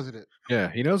dope president.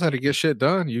 Yeah, he knows how to get shit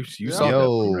done. You saw that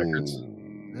from records.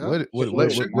 Yeah. Let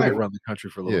Suge Knight run the country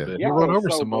for a little bit. He'll Y'all run are over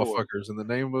so some bored. motherfuckers in the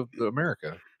name of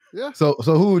America. Yeah. So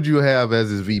who would you have as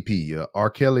his VP? R.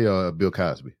 Kelly or Bill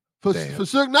Cosby? For Damn.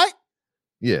 Suge Knight,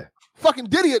 Yeah. fucking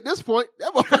Diddy at this point.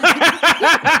 That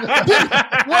motherfucker. Diddy.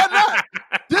 Why not?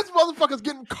 This motherfucker's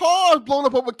getting cars blown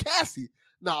up over Cassie.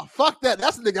 Nah, fuck that.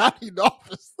 That's the nigga I need in the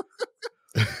office.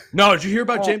 No, did you hear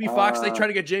about Jamie Foxx? They try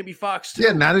to get Jamie Foxx too.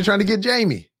 Yeah, now they're trying to get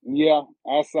Jamie. Yeah,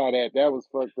 I saw that. That was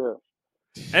fucked up.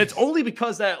 And it's only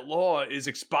because that law is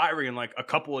expiring in like a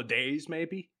couple of days,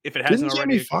 maybe. If it hasn't Didn't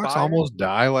already Jamie Foxx expired. almost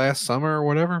die last summer or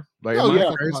whatever? Like, Oh, am I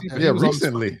yeah. crazy? Yeah, He was on his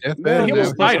recently. deathbed. He Yeah,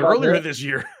 almost died fuck about earlier that. this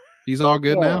year. He's all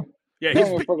good now. Yeah, I don't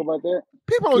he's give a fuck about that.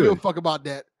 People don't give a Good. fuck about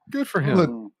that. Good for him.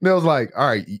 Look, they was like, all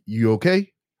right, you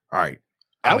okay? All right.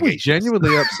 I was allegations.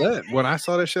 genuinely upset when I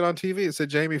saw that shit on TV. It said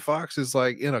Jamie Foxx is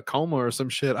like in a coma or some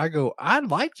shit. I go, I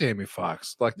like Jamie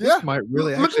Foxx. Like Yeah. this might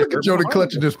really Look actually at hurt Jody my heart.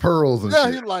 clutching his pearls and Yeah,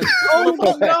 shit. he's like, Oh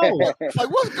oh, no!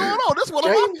 like, what's going on? This is one of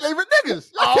my favorite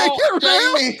niggas. I can't get rid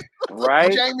of him.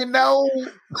 Right? Jamie, no.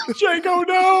 Django,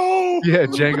 no. Yeah,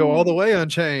 Django all the way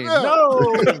unchained. Yeah.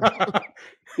 No,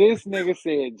 This nigga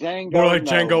said Django. More like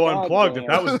no. Django God Unplugged.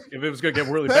 damn. If it was gonna get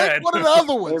really Take bad. one of the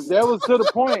other If ones. that was to the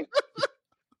point,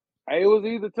 it was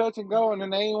either touch and go, and then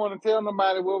they didn't want to tell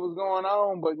nobody what was going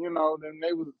on. But then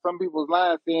some people's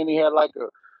lying saying he had like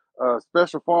a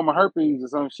special form of herpes or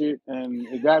some shit, and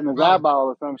it got in his Right. eyeball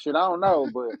or some shit. I don't know,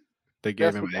 but they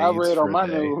gave that's him what AIDS I read for on my a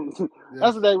day. news. Yeah.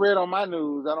 That's what they read on my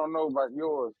news. I don't know about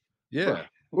yours. Yeah.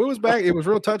 Well, it was back. It was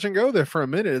real touch and go there for a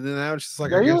minute, and then now it's just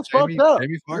like Yeah, I he guess was fucked up.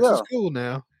 Jamie Foxx Yeah. is cool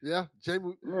now. Yeah,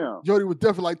 Jamie. Yeah. Jody was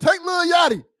definitely like, take Lil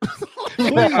Yachty.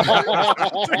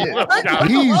 Yeah.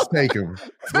 Please take him.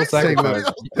 What's Take that Lil,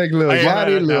 about? take Lil I ain't Yachty,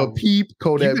 heard Lil that. Peep, You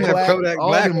Kodak can have Black, Kodak all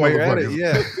Black them while you're at it. motherfuckers.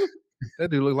 Yeah,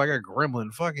 that dude looked like a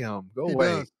gremlin. Fuck him. Go He away.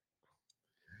 does.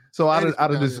 So And he's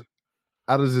out of from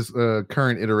this down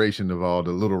current iteration of all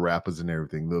the little rappers and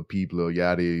everything, Lil Peep, Lil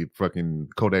Yachty, fucking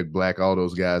Kodak Black, all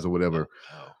those guys or whatever,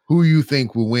 who you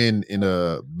think will win in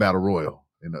a battle royal?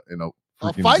 In a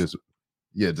freaking fight? just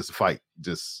a fight.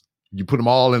 Just you put them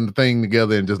all in the thing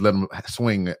together and just let them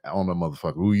swing on the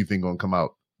motherfucker. Who you think gonna come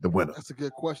out the winner? That's a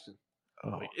good question.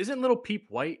 Oh, Wait, isn't Little Peep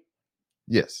white?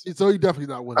 Yes. So he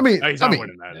definitely not winning. I mean, No, he's I not mean,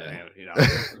 winning that. yeah. You know.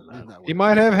 He's not he winning.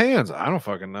 might have hands. I don't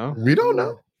fucking know. we don't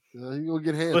know. You gonna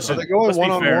get hands? Listen, Are they going let's be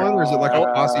one on fair. one, or is it like a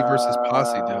posse versus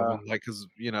posse, Devin? Like, because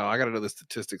I got to know the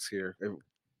statistics here.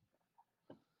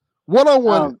 One on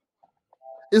one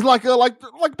is like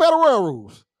battle royal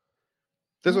rules.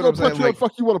 That's You what I'm gonna punch saying. whoever Like, the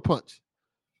fuck you want to punch.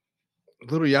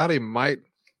 Little Yachty might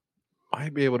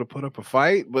be able to put up a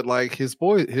fight, but like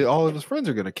all of his friends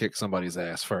are gonna kick somebody's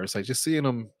ass first. Like just seeing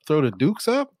him throw the dukes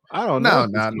up. I don't know.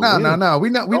 No. We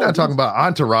not talking about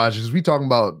entourages. We talking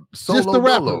about solo Just the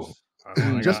dolo. rappers.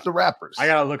 Just the rappers. I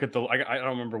gotta look at the. I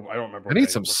don't remember. I what need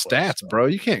they some look like, stats, so. bro.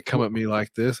 You can't come at me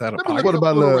like this out of Let me pocket. look What at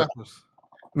about little little- rappers?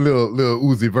 Little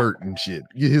Uzi Vert and shit.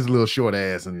 Get his little short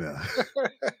ass in there.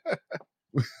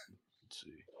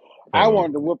 I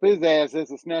wanted to whoop his ass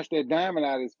just to snatch that diamond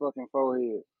out of his fucking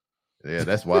forehead. Yeah,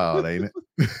 that's wild, ain't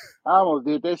it? I almost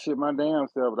did that shit my damn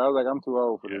self, but I was like, I'm too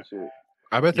old for this shit.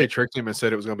 I bet they tricked him and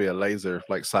said it was gonna be a laser,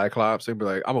 like Cyclops. They'd be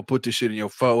like, "I'm gonna put this shit in your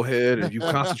forehead, and if you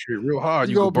concentrate real hard,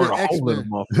 you can gonna be burn a an hole in X-Men.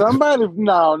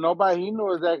 them." Nobody. He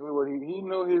knew exactly what he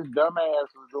knew. His dumb ass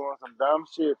was doing some dumb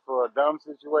shit for a dumb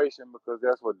situation because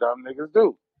that's what dumb niggas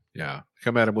do. Yeah,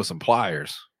 come at him with some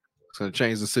pliers. It's gonna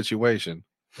change the situation.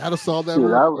 That'll solve that. Shit,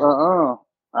 real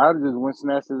quick. I just went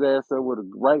snatched his ass up with a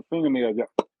right fingernail.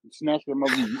 Snatched him up.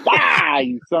 Bah,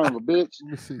 you son of a bitch.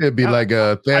 Let me see. It'd be like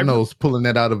Thanos pulling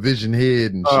that out of Vision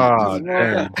head and shit. Oh, You know what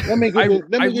I'm damn. saying? Let me get this.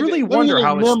 Let I me get really this, wonder let me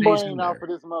how get it this stays membrane in out there. for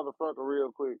this motherfucker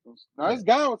real quick. No, it's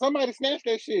gone. Somebody snatched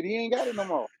that shit. He ain't got it no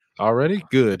more. Already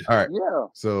good. All right, Yeah.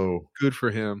 so Good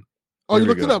for him. Oh, you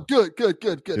Here we looked it go. up. Good. Here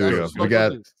we That's go. what We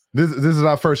got I'm this is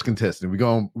our first contestant. We're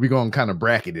gonna kind of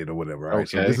bracket it or whatever. All right.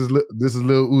 So Okay. this is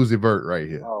Lil Uzi Vert right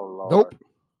here. Oh Lord. Nope.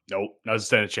 Nope, not a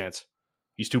stand a chance.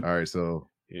 He's too. All right, so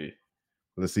Yeah.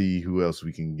 let's see who else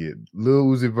we can get. Lil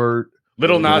Uzi Vert.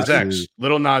 Little Nas versus- X.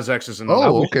 Little Nas X is in the.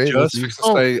 Oh, okay. Just let's to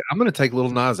see. say, I'm gonna take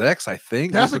Little Nas X. I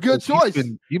think That's just a good because choice.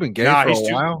 You've been gay Nah, for he's a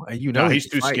too- while, and you know No, he he's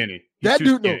can too fight. skinny. He's That too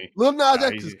dude, no. skinny. Lil Nas Nah,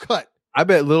 X he's- is cut. I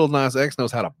bet Little Nas X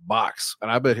knows how to box, and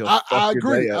I bet he'll. I fuck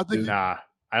your agree. day I up, think dude. Nah,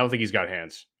 I don't think he's got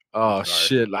hands. Oh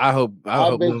Sorry. shit! I hope I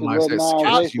bet Little you Nas Lil X Nas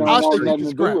kicks X you don't in the I want think street. nothing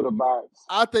he to can do with a box.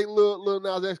 I think Lil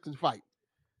Nas X can fight.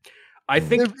 I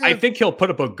think If- think he'll put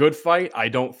up a good fight. I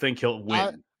don't think he'll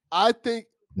win. I think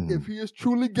Mhm. if he is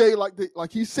truly gay like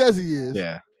he says he is,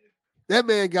 Yeah, that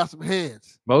man got some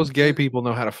hands. most gay people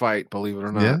know how to fight. Believe it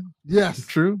or not. Yeah, Yes.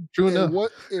 true enough.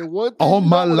 And one thing All you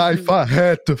my don't wanna life, do- I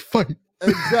had to fight.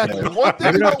 exactly. One thing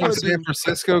Maybe you not don't them want to San do.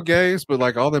 Francisco gays, but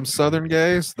like all them Southern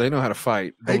gays, they know how to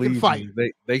fight. They can Believe me. fight.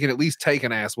 They can at least take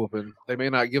an ass whooping. They may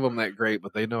not give them that great,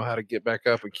 but they know how to get back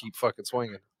up and keep fucking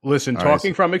swinging. Listen, All right,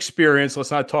 talking from experience,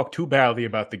 let's not talk too badly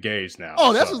about the gays now.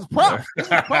 Oh, that's so. his props. This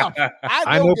is props.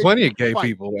 I know gay plenty of gay fight.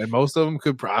 people, and most of them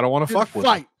could. I don't want to Can fuck with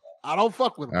them. fight. I don't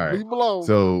fuck with him. All right. Leave him alone.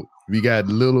 So we got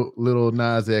little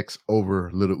Nas X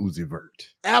over Little Uzi Vert.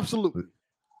 Absolutely.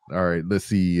 All right, let's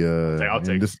see. I'll and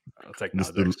take this. I'll take this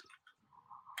Nas the- X.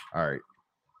 All right,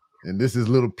 and this is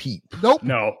Little Peep. Nope.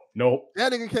 No, no.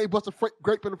 That nigga can't bust a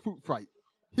grape in a fruit fight.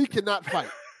 He cannot fight.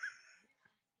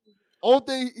 Only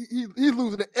thing he's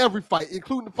losing in every fight,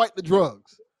 including the fight the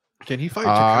drugs. Can he fight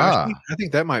Ah. Takashi? I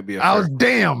think that might be a I was first.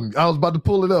 damn. I was about to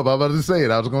pull it up. I was about to say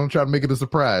it. I was going to try to make it a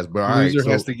surprise, but all right. Loser So,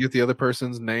 has to get the other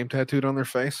person's name tattooed on their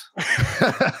face. so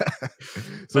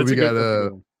That's we a good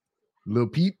got one. Lil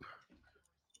Peep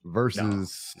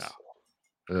versus.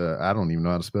 I don't even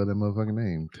know how to spell that motherfucking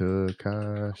name.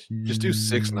 Takashi. Just do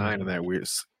 6'9" in that weird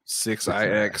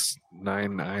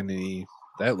 6IX99E.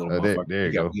 That little Oh, there motherfucker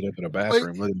you got go. beat up in a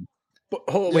bathroom. Look at him. But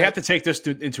hold on, we Yeah. have to take this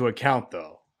into account,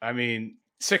 though. I mean,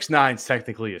 6'9" is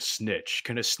technically a snitch.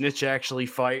 Can a snitch actually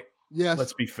fight? Yes.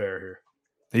 Let's be fair here.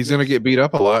 He's gonna get beat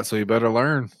up a lot, so he better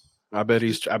learn. I bet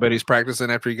he's practicing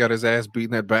after he got his ass beat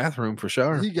in that bathroom for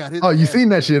sure. He got his Oh, you ass. seen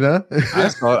that shit, huh?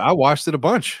 I watched it a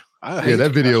bunch. Yeah,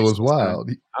 that video was wild.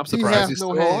 I'm He surprised has he's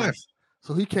no still alive. hands,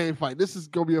 so he can't fight. This is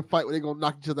gonna be a fight where they're gonna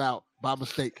knock each other out by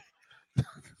mistake.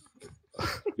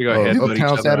 We got headbutt each Uptown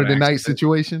other on Saturday Night accident.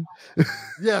 situation.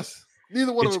 Yes,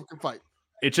 neither one of It's- them can fight.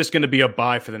 It's just going to be a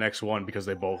bye for the next one because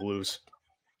they both lose.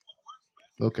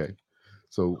 Okay,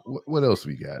 so what else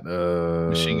we got?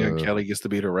 Machine Gun Kelly gets to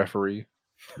be the referee.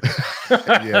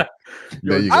 Yeah,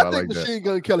 there you go. I, I like think that. Machine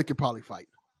Gun Kelly can probably fight.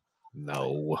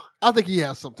 No, I think he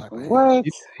has some type of hand. What?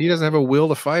 he doesn't have a will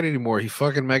to fight anymore. He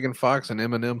fucking Megan Fox and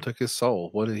Eminem took his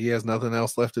soul. He has nothing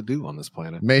else left to do on this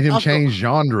planet. Made him I thought- change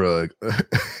genre.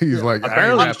 He's Yeah. like,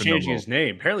 Apparently, I he's ain't rapping no changing more. his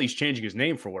name. Apparently, he's changing his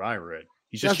name for what I read.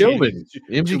 He's just That's Killed changing it.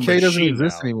 it to MGK doesn't Machine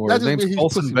exist now. anymore. That His just name's means he's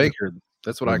Colson pussy. Baker.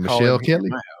 That's what I call Michelle him here in Kelly?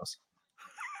 my house.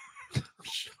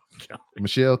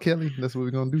 Michelle Kelly. That's what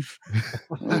we're gonna do.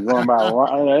 They're going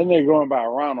by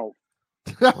Ronald.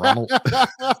 Ronald.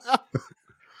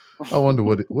 I wonder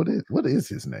what is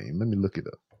his name. Let me look it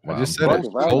up. I just said Fuck it.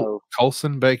 if I know.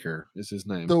 Colson Baker is his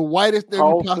name. The whitest name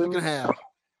you possibly Colson. can have.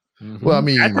 Mhm. Well, I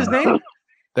mean, That's his name.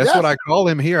 That's Yes. what I call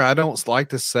him here. I don't like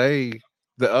to say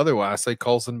the other way. I say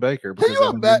Colson Baker because you that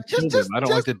means imagine- you killed just- him. I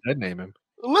don't like to dead name him.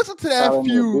 Listen to Call that him a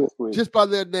feud biscuit. just by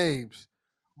their names.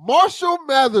 Marshall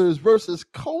Mathers versus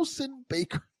Colson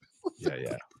Baker.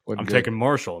 Yeah. I'm taking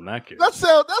Marshall in that case. That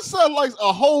sound like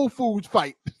a Whole Foods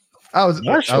fight. I was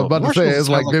Marshall. about to say Marshall it's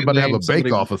like sounds they're like a about to have name a somebody-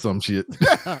 bake off or some shit.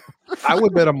 I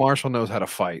would bet a Marshall knows how to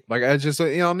fight. Like I just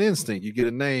on instinct, you get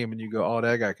a name and you go, "Oh,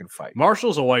 that guy can fight."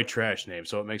 Marshall's a white trash name,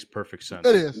 so it makes perfect sense.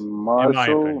 It is. In my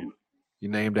Marshall. opinion. You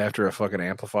named after a fucking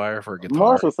amplifier for a guitar.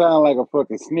 Marshall sound like a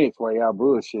fucking snitch while y'all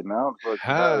bullshitting. I don't fucking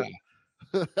Ha.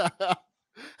 know.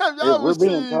 Have Yeah, y'all ever we're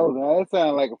being seen? told now. That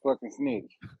sound like a fucking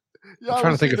snitch. Y'all I'm trying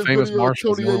ever to think seen of the famous video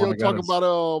Marshalls. The Tony only one I Yayo got talking is-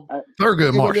 about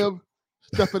Thurgood Marshall. Eminem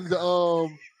stepping the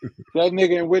That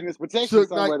nigga in witness protection Suge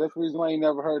somewhere. Knight. That's the reason why I ain't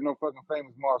never heard no fucking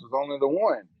famous Marshalls. Only the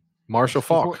one. Marshall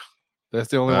Falk. That's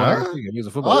the only one I Huh? can think of. He's a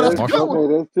Oh, football that's player. a good one.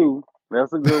 Okay, that's two.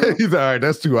 That's a good one. He's all right.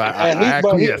 That's too. I And he,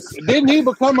 but he, acquiesce. didn't he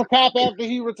become a cop after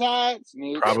he retired?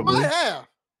 Snitch. he Probably. might have.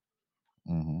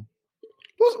 Mhm.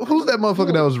 Who's that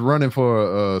motherfucker that was running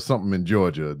for something in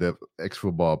Georgia? That ex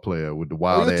football player with the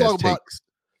wild you're ass talking about- takes.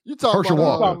 You talking Herschel about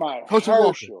I'm Walker. talking about Herschel Walker.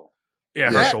 Herschel.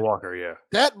 Yeah, Yeah. Herschel Walker, yeah.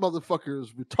 that motherfucker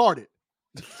is retarded.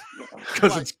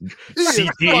 Because Like, it's he is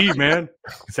CTE, fucking man.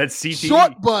 It said CTE.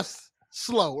 Short bus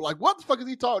slow. Like what the fuck is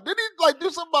he talking? Did he like do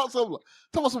something about talking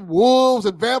about some wolves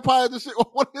and vampires and shit on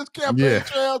one of his campaign Yeah.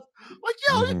 trails? Like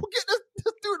yo, you Mhm. get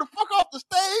this dude the fuck off the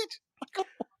stage.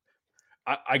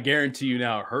 I guarantee you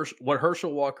now, what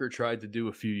Herschel Walker tried to do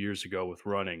a few years ago with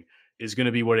running is going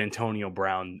to be what Antonio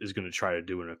Brown is going to try to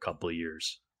do in a couple of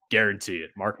years. Guarantee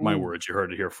it. Mark my Ooh. words. You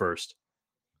heard it here first.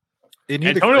 Isn't he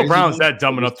the Antonio crazy Brown's one that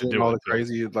dumb was enough to doing do all it, the too.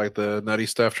 crazy, like the nutty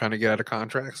stuff, trying to get out of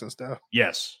contracts and stuff.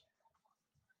 Yes.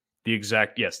 The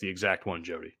exact one,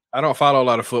 Jody. I don't follow a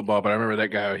lot of football, but I remember that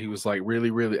guy. He was like really,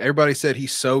 really. Everybody said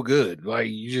he's so good. Like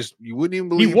you wouldn't even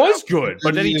believe He was how good,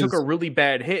 but then he took is. a really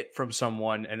bad hit from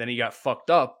someone, and then he got fucked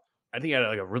up. I think he had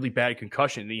like a really bad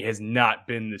concussion, and he has not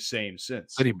been the same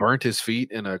since. Said he burnt his feet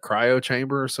in a cryo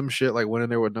chamber or some shit. Like went in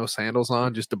there with no sandals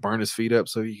on, just to burn his feet up,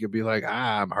 so he could be like,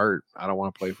 I'm hurt. I don't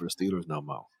want to play for the Steelers no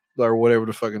more, or whatever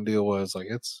the fucking deal was. Like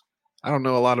I don't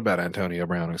know a lot about Antonio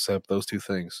Brown except those two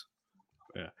things.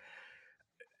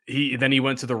 He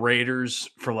went to the Raiders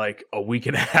for like a week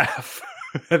and a half.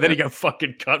 And then he got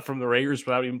fucking cut from the Raiders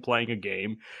without even playing a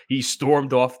game. He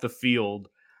stormed off the field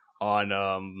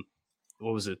on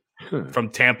what was it? From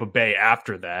Tampa Bay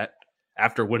after that,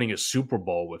 after winning a Super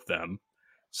Bowl with them.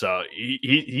 So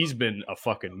he's been a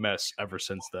fucking mess ever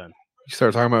since then. You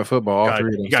start talking about football, all God, three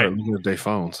of them you got- start looking at their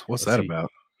phones. What's Let's that see. about?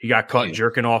 He got caught Yeah.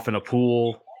 jerking off in a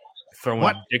pool, throwing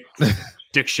What?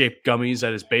 dick-shaped gummies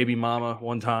at his baby mama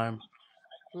one time.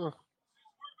 Huh.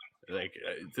 Like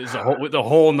there's the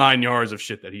whole 9 yards of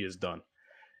shit that he has done.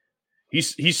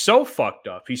 He's so fucked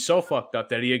up. He's so fucked up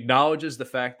that he acknowledges the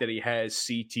fact that he has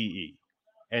CTE,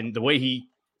 and the way he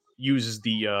uses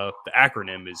the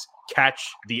acronym is catch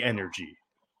the energy.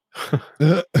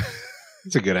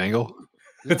 It's a good angle.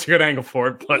 It's a good angle for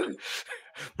it, but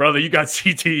brother, you got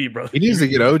CTE, brother. He needs to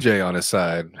get OJ on his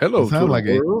side. Hello, Sound like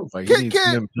Twitter it. world. Like Kit he needs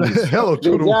Kat. him. Please. Hello, Did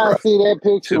Twitter y'all world. see that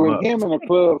picture Him with up. him in a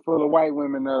club full of white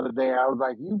women the other day? I was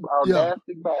like, you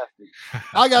audacity bastard.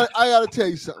 I gotta tell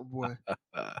you something, boy.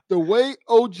 The way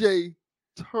OJ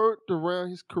turned around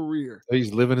his career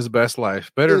He's living his best life.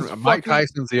 Better It's than Mike fucking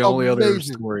Tyson's the only other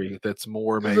amazing. story that's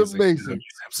more It's amazing. than amazing. O.J.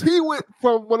 Simpson. he went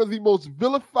from one of the most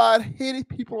vilified, hated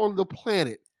people on the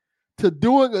planet to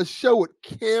doing a show with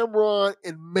Cameron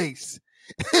and Mace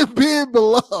and being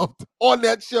beloved on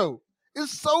that show.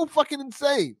 It's so fucking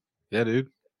insane. Yeah, dude.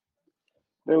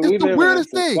 Dude, It's the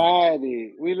weirdest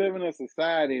thing. We live in a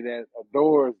society that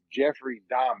adores Jeffrey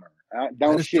Dahmer.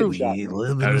 Don't is shit true. shock me.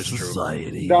 That is true.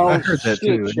 Don't I heard that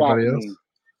shit too. shock Anybody me. else?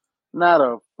 Not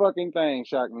a fucking thing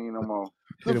shock me no more.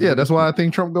 Yeah, that's why I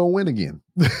think Trump gonna win again.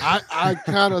 I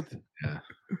kind of think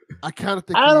I he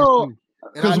is don't- too.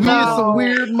 And Because I we know- is some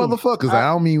weird motherfuckers. I-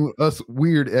 I don't mean us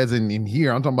weird as in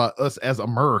here. I'm talking about us as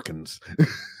Americans.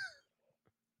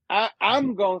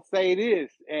 I'm gonna say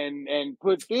this and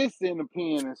put this in the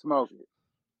pen and smoke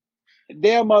it.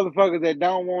 There are motherfuckers that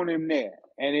don't want him there,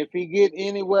 and if he get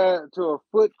anywhere to a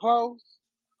foot close,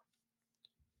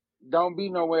 don't be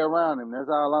nowhere around him. That's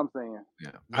all I'm saying.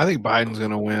 Yeah. I think Biden's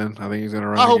gonna win. I think he's gonna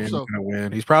run I hope again. so. He's gonna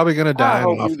win. He's probably gonna die I in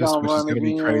hope he office, don't which is run gonna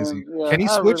be again. crazy. Yeah, Can he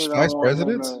I switch really don't vice want him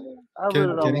presidents? to- I really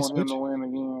don't can he want him switch? to win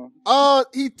again.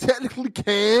 He technically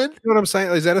can. You know what I'm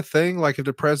saying? Is that a thing? Like if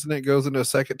the president goes into a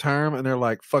second term and they're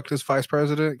like, "Fuck this vice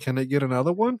president," can they get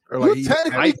another one? Or like You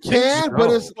technically can,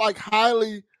 but it's like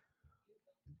highly.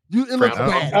 It looks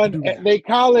bad. They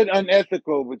call it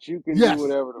unethical, but you can Yes. do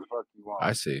whatever the fuck you want.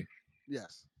 I see.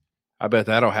 Yes. I bet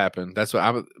that'll happen. That's what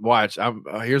I'm watch.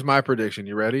 Here's my prediction.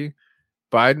 You ready?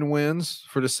 Biden wins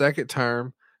for the second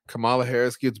term. Kamala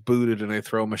Harris gets booted, and they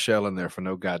throw Michelle in there for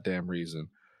no goddamn reason.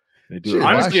 They do it.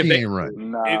 Honestly, if they,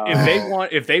 No.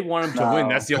 if they want him to win,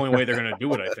 that's the only way they're going to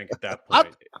do it. I think at that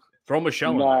point, throw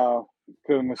Michelle in there. No,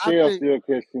 because Michelle still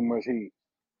catch too much heat.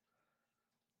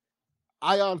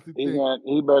 I honestly think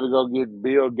he better go get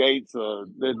Bill Gates or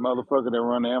that motherfucker that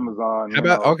run Amazon. How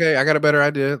about okay? I got a better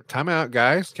idea. Time out,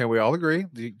 guys. Can we all agree?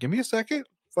 Give me a second.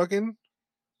 Fucking,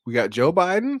 we got Joe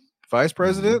Biden, vice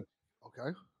president.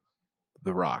 Okay,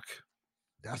 The Rock.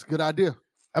 That's a good idea.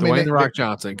 Dwayne The Rock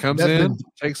Johnson comes in,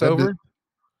 takes over.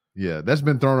 That's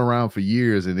been thrown around for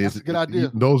years, and it's a good idea.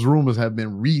 Those rumors have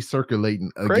been recirculating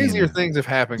again. Crazier things have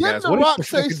happened, guys. Didn't The What Rock if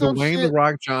say fucking some Dwayne shit? The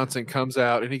Rock Johnson comes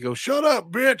out and he goes, "Shut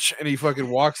up, bitch," and he fucking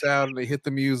walks out and they hit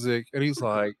the music and he's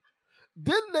like,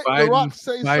 Didn't The Biden- Rock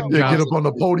say Biden something? Yeah, get up on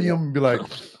the podium and be like,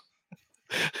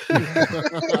 Didn't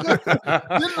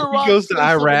The he Rock goes to say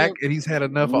Iraq something? and he's had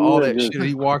enough of all that shit. And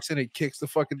he walks in and kicks the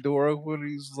fucking door open. And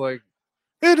he's like,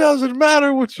 "It doesn't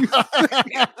matter what you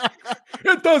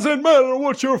It doesn't matter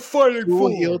what you're fighting full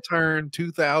for." heel turn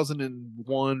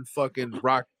 2001 fucking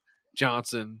Rock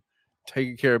Johnson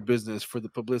taking care of business for the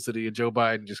publicity, and Joe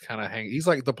Biden just kind of he's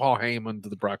like the Paul Heyman to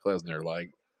the Brock Lesnar. Like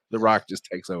The Rock just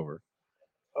takes over.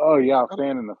 Oh, y'all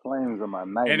fanning the flames of my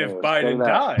nightmare. And if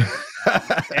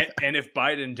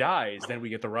Biden dies, then we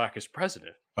get The Rock as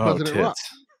president. Oh, President Rock.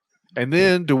 tits. And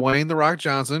then Dwayne The Rock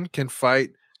Johnson can fight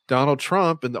Donald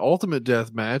Trump in the ultimate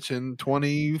death match in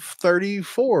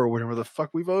 2034, whenever the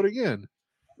fuck we vote again.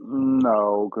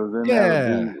 No, because then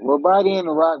Yeah. by then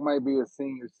The Rock might be a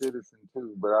senior citizen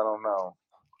too, but I don't know.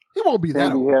 He won't be that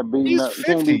Can't be old. had beaten He's up.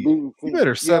 Can't be 50. beaten. You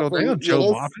better settle Yeah, down, Joe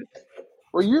that's- Moffat.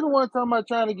 Well, you're the one talking about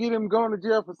trying to get him going to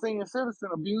jail for senior citizen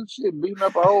abuse, shit, beating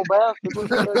up a whole bastard. What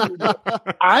the fuck you do?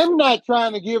 I'm not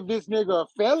trying to give this nigga a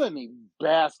felony,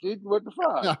 bastard. What the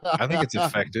fuck? I think it's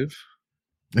effective.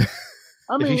 I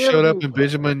mean, If he showed up in it'll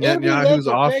Benjamin it'll be Netanyahu's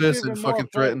less office effective and and more fucking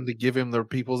threatened to give him the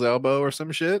people's elbow or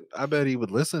some shit, I bet he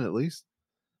would listen at least.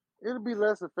 it'll be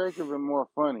less effective and more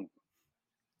funny.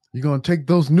 you're going to take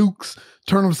those nukes,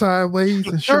 turn them sideways,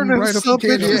 and shoot them right up the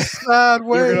candy.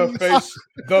 sideways. You're gonna face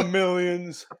the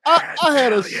millions I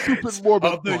had a stupid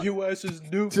morbid of the thought U.S.'s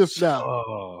nukes. just now.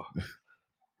 Oh,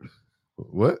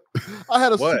 What? I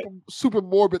had a What? super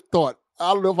morbid thought.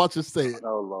 I don't know if I should say it.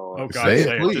 Oh Lord. Oh God, Say it,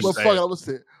 say it, please. just But say fuck it, it. I'm gonna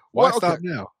say it. why What, stop okay.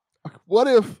 now? What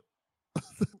if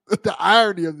the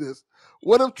irony of this?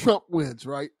 What if Trump wins,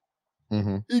 right?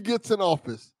 Mm-hmm. He gets in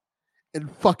office and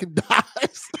fucking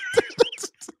dies.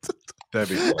 That'd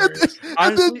be and, hilarious. then, and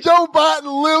Honestly- then Joe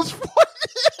Biden lives 4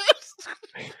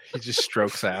 years. He just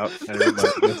strokes out. And everybody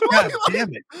goes, God damn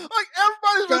it. Like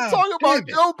everybody's been God talking about damn it.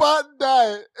 Joe Biden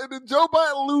dying, and then Joe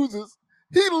Biden loses.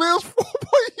 He lives 4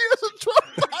 more years and Trump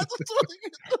dies in 20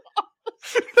 years.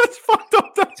 That's fucked up.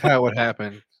 That's how it would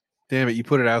happen. Damn it. You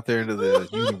put it out there into the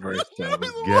universe. Tommy.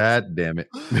 God damn it.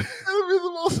 It'll be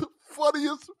the most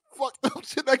funniest fucked up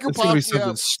shit that could It's gonna be possibly something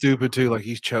happen. stupid too, like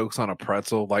he chokes on a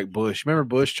pretzel, like Bush. Remember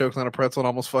Bush choked on a pretzel and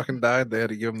almost fucking died? They had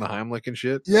to give him the Heimlich and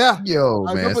shit. Yeah. Yo,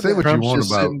 I man, remember say that. what you Trump's want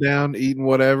just about. sitting down eating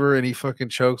whatever, and he fucking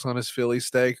chokes on his Philly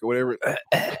steak or whatever,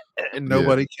 and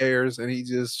nobody cares, and he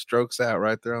just strokes out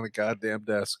right there on the goddamn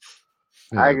desk.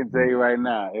 I can tell you right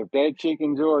now, if that chick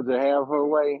in Georgia have her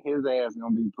way, his ass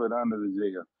gonna be put under the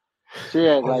jail. She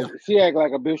act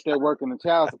like a bitch that work in the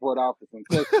child support office in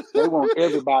Texas. They want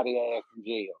everybody ass in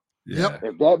jail. Yep.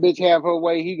 If that bitch have her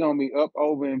way, he gonna be up,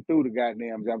 over, and through the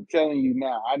goddamn. I'm telling you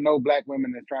now. I know black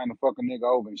women that's trying to fuck a nigga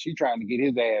over, and she trying to get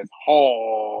his ass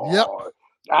hard.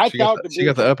 Yep. She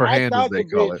got the upper hand, as they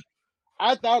call it.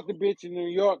 I thought the bitch in New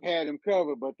York had him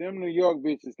covered, but them New York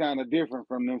bitches kind of different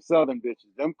from them Southern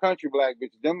bitches. Them country black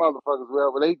bitches, them motherfuckers,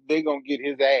 wherever they gonna get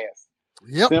his ass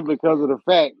Yep. simply because of the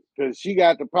fact because she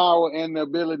got the power and the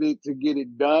ability to get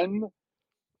it done.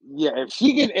 Yeah, if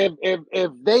she can,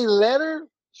 if they let her,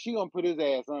 she gonna put his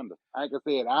ass under. Like I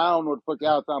said, I don't know what the fuck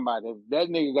y'all talking about. If that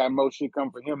nigga got more shit come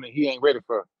for him that he ain't ready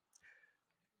for.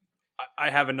 I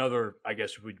have another, I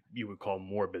guess you would call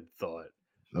morbid thought.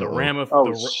 The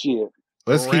Oh shit.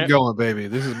 Let's Ram- keep going, baby.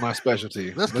 This is my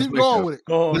specialty. Let's keep make going a- with it.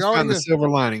 Oh, Let's We already find the here. silver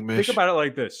lining, Mish. think about it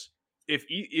like this: if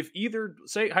either,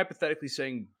 say, hypothetically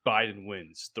saying Biden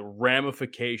wins, the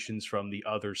ramifications from the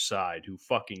other side who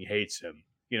fucking hates him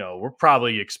we're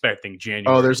probably expecting January.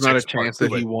 Oh, there's not a 6th part chance that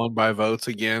two, he but- won by votes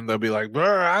again. They'll be like,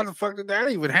 "Bruh, how the fuck did that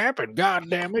even happen? God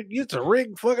damn it. It's a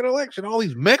rigged fucking election. All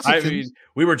these I Mexicans. mean,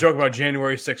 we were joking about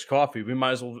January 6th coffee. We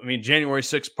might as well. I mean, January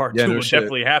 6th part Yeah, 2 no will shit.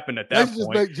 definitely happen at Let's that just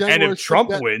point. make And January if Trump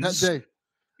 6th that wins, day.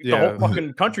 the whole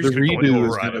fucking country's the going to go into redo a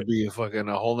is going to riot. be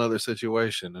a whole nother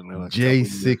situation. And like, a couple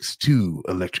years. J62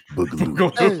 Electric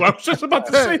Boogaloo. Hey. I was just about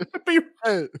to say that.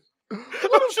 Hey, I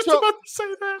what was if just Trump, about to say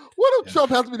that. what if Trump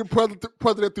has to be the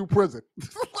president through prison?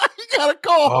 He got to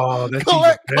call, Oh, that's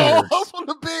collect even better. calls from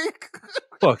the big,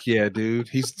 Fuck yeah, dude.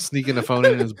 He's sneaking the phone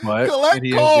in his butt. collect and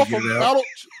he calls has to from get it out.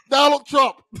 Donald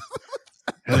Trump.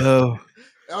 Hello.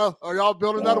 Are y'all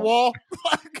building that wall?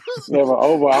 Yeah, but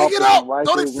over Take it out.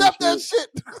 Don't accept that shit.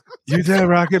 You tell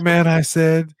Rocket Man I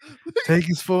said, take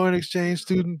his foreign exchange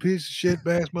student piece of shit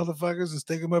bass motherfuckers and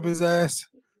stick him up his ass.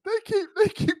 They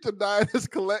keep denying his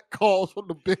collect calls from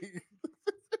the big.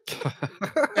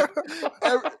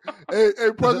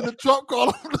 hey, President Trump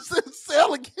called him to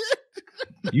sell again.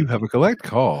 You have a collect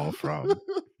call from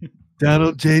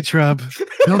Donald J. Trump.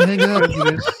 Don't hang up.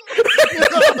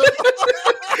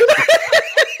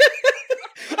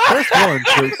 Press 1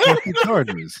 to accept your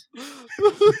charges.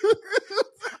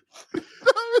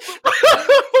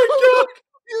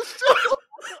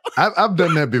 I've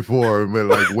done that before, but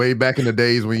like way back in the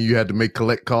days when you had to make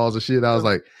collect calls and shit. I was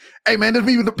like, "Hey man, just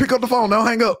me to pick up the phone. Don't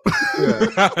hang up."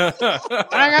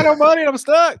 I ain't got no money. I'm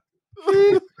stuck.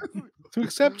 To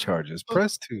accept charges,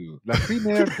 press 2. La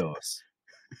primera dos.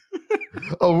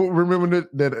 Oh, remember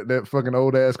that fucking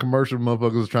old ass commercial?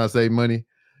 Motherfuckers was trying to save money.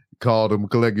 Called him,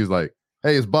 collect. He's like,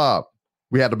 "Hey, it's Bob.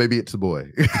 We had the baby. It's the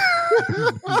boy."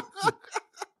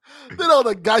 Then on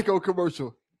the Geico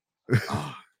commercial.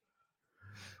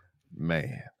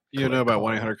 Man, You know about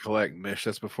 1-800-COLLECT, Mish.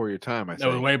 That's before your time, I That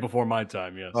was think. way before my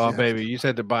time, yes. Oh, baby, you just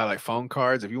had to buy like phone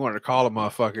cards. If you wanted to call a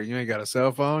motherfucker, you ain't got a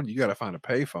cell phone. You got to find a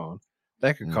pay phone.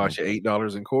 That could cost you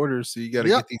 $8 in quarters. So you got to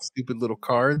Yep. get these stupid little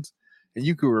cards, and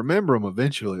you could remember them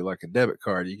eventually, like a debit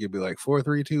card. You could be like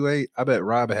 4328. I bet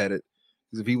Rob had it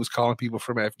because if he was calling people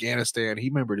from Afghanistan, he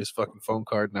remembered his fucking phone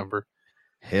card number.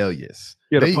 hell yes.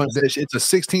 You had to They- punch that shit. It's a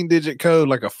 16-digit code,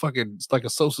 like a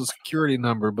social security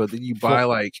number, but then you buy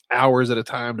like hours at a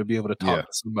time to be able to talk Yeah. to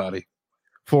somebody.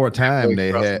 For a time Really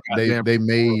they trust had the goddamn they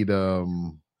made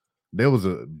there was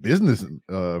a business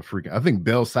freaking I think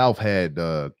Bell South had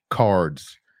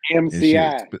cards and shit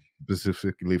MCI.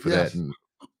 specifically for Yes. that, and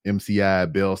MCI,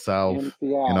 Bell South, and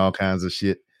MCI. all kinds of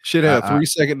shit. Shit had a I-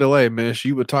 3-second delay, Mish.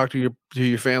 You would talk to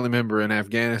your family member in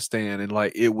Afghanistan, and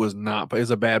like it was not. It's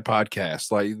a bad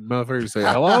podcast. Like motherfucker say,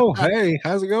 "Hello, hey,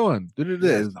 how's it going?"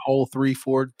 It's a whole 3,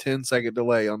 4, 10-second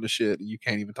delay on the shit, and you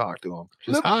can't even talk to them.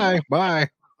 Just Look- hi, bye.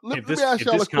 Let, If let this, me ask if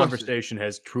y'all a this question. conversation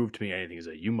has proved to me anything, is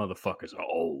that you motherfuckers are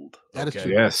old. That is okay?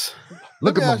 true. Yes.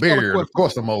 Look me at my ask y'all a beard. Of question.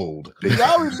 course, I'm old. Do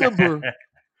y'all remember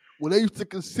when they used to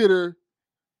consider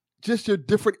just your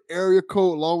different area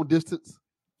code long distance?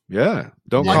 Yeah.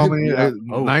 Don't Like call if-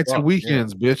 me Oh, nights fuck, and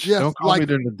weekends, bitch. Yes, Don't call me like-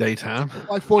 during the daytime.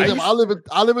 Like for I example,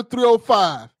 I live in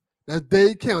 305. That's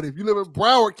Dade County. If you live in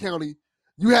Broward County,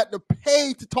 you had to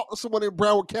pay to talk to someone in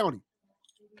Broward County.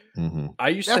 Mhm. I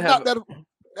used That's to have.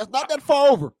 that's not that far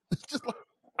over. It's just like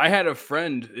I had a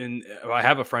friend I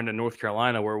have a friend in North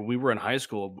Carolina where we were in high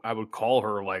school. I would call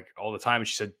her like all the time. And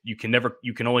she said, you can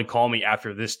only call me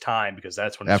after this time because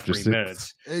that's when it's After 3 6.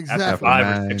 minutes. After exactly.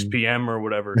 5 or 6 9. p.m. or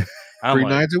whatever. I'm Free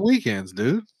like, nights and weekends,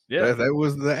 dude. yeah, That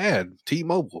was the ad.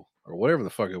 T-Mobile or whatever the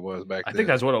fuck it was back I then. think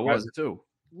that's what it was too.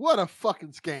 What a fucking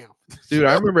scam. Dude,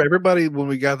 I remember everybody when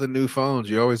we got the new phones,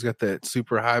 you always got that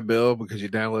super high bill because you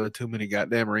downloaded too many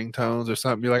goddamn ringtones or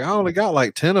something. You're like, I only got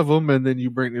like 10 of them, and then you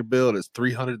bring your bill, it's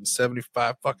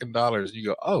 $375 fucking dollars. You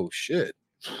go, oh shit.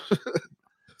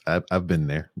 I've been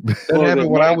there. That What happened it,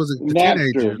 when I Nap- was a Napster.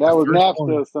 teenager. That The was first Napster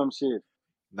one. or some shit.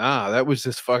 Nah, that was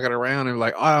just fucking around and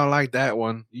like, oh, I don't like that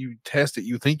one. You test it,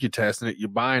 you think you're testing it, you're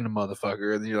buying the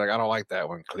motherfucker, and then you're like, I don't like that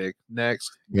one. Click next.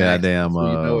 next. Goddamn. Before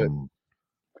you know it,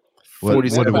 What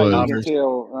it That's how was. you can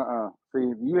tell.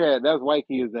 See, that's white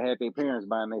kids that had their parents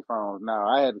buying their phones. Now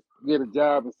I had to get a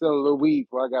job and sell a little weed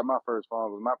before I got my first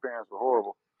phone because my parents were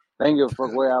horrible. They didn't give a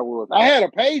fuck where I was. I had a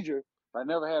pager, but I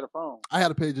never had a phone. I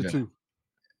had a pager Yeah. too.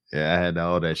 Yeah, I had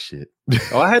all that shit.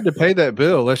 Oh, I had to pay that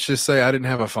bill. Let's just say I didn't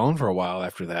have a phone for a while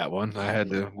after that one. I had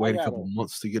to wait a got couple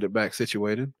months to get it back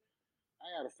situated. I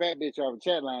had a fat bitch off a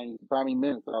chat line. You could buy me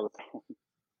minutes all the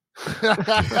time.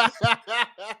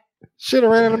 Shit, I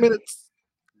ran out of minutes.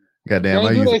 Goddamn, I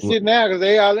Can't do that used shit now because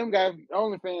they all them got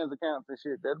OnlyFans accounts and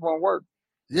shit. That won't work.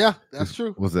 Yeah, that's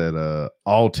true. was that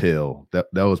Alltel. That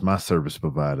was my service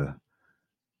provider.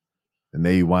 And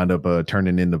they wind up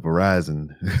turning into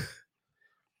Verizon.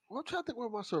 I'm trying to think where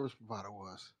my service provider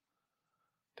was.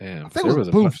 Damn. I think there it was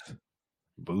a Boost.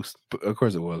 Boost. Of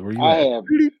course it was. Where you I at? have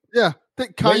Yeah, I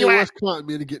think Where you Kanye at? West caught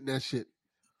me into getting that shit.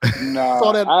 no.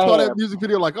 saw that I have, music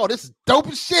video like, oh, this is dope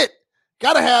as shit.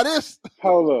 Gotta have this.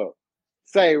 hold up.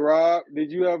 Say, Rob,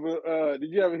 did you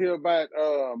ever hear about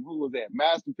who was that?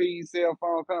 Masterpiece cell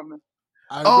phone company?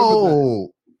 I remember Oh,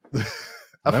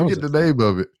 I That was forget the name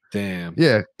of it. Damn.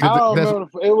 Yeah, I don't that's remember.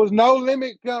 It was No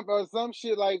Limit Company or some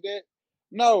shit like that.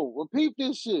 No, repeat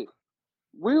this shit.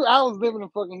 I was living in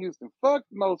fucking Houston. Fuck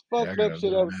the most I fucked gotta up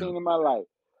shit know I ever now. seen in my life.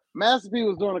 Master P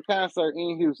was doing a concert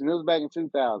in Houston. It was back in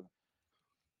 2000.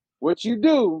 What you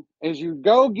do is you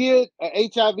go get an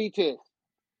HIV test.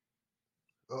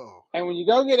 Oh, And when you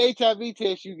go get an HIV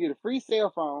test, you get a free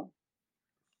cell phone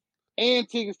and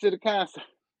tickets to the concert.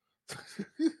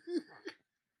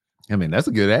 I mean, that's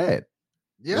a good ad.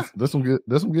 yeah. That's some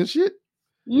good shit.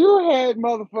 You had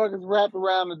motherfuckers wrapped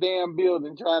around the damn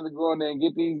building trying to go in there and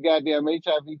get these goddamn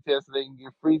HIV tests so they can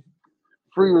get free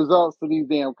results to these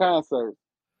damn concerts.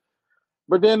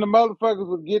 But then the motherfuckers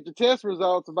would get the test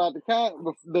results about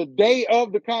the day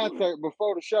of the concert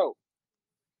before the show.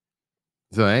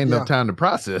 So ain't Yeah. enough time to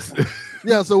process.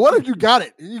 Yeah, so what if you got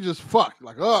it and you just fucked?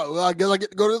 Like, oh, well, I guess I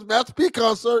get to go to this Master P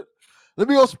concert. Let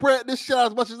me go spread this shit out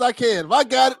as much as I can. If I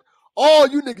got it, all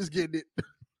you niggas getting it.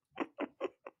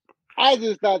 I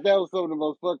just thought that was some of the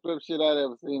most fucked up shit I'd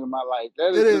ever seen in my life. That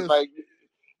It is just is. like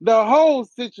the whole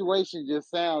situation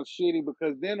just sounds shitty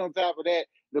because then on top of that,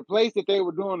 the place that they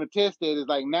were doing the test at is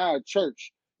like now a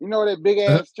church. You know that big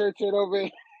ass church head over there?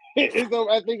 It's over,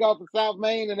 I think off of South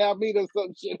Main and Alameda or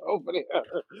some shit over there.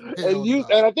 Hell no.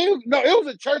 And I think it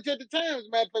was a church at the time, as a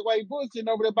matter of fact, while he bullshitting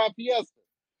over there by Fiesta.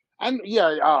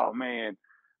 Oh man.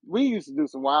 We used to do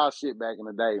some wild shit back in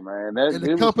the day, man. And the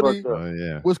It was company- fucked up. Oh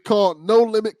yeah, Was called No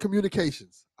Limit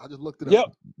Communications. I just looked it up. Yep,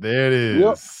 there it is.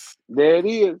 Yep. there it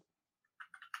is.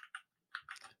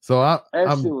 So That shit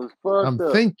I'm was fucked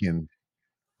up. thinking.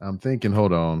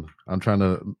 Hold on, I'm trying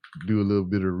to do a little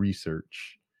bit of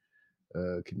research.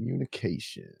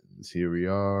 Communications. Here we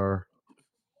are.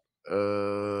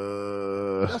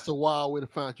 That's a wild way to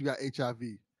find out you got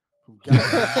HIV.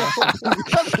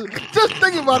 Just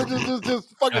thinking about it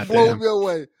just fucking blows me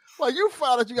away. Like you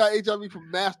found out you got HIV from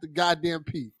Master Goddamn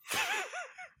P.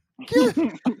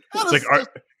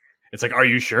 It's like, are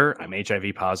you sure? I'm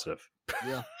HIV positive.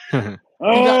 Yeah.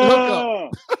 Ah!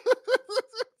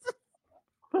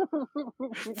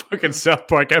 Fucking South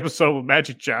Park episode with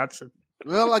Magic Johnson.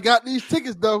 Well, I got these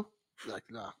tickets though. Like,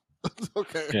 nah.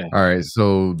 Okay. Yeah. All right,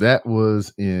 so that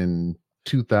was in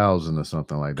 2000 or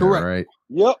something like that, Correct. right?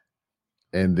 Yep.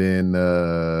 And then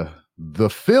the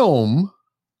film,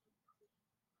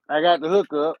 I got the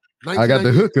hookup. I got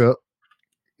the 1998. hookup.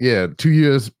 Yeah, 2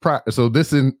 years prior. So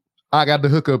I got the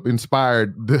hookup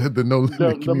inspired the No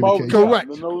Limit Communication. Correct.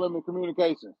 The No Limit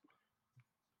Communication.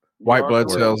 White You are blood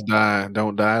correct. cells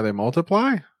don't die, they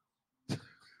multiply?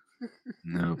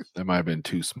 No, that might have been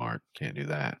too smart. Can't do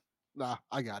that. Nah,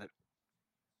 I got it.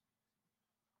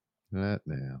 That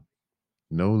now.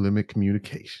 No Limit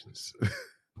Communications.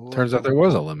 Boy, Turns out there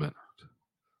was a limit.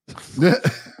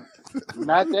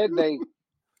 Not that day.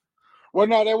 Well,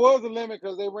 no, there was a limit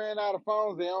because they ran out of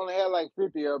phones. They only had like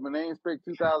 50 of them, and they didn't expect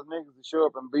 2,000 niggas to show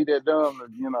up and be that dumb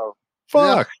to,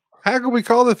 Fuck. How can we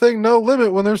call the thing no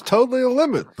limit when there's totally a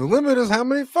limit? The limit is how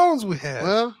many phones we have.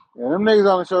 Well, Yeah, them niggas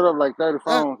only showed up like 30 That-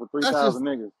 phones for that's 3,000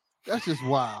 niggas. that's just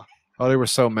wild. Oh, they were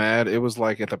so mad. It was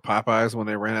like at the Popeyes when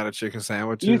they ran out of chicken You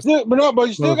sandwiches. still, but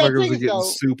you still got Motherfuckers were tickets getting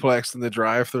though. suplexed in the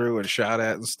drive-through and shot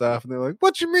at and stuff. And they're like,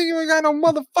 "What you mean you ain't got no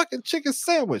motherfucking chicken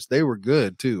sandwich?" They were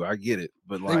good too. I get it,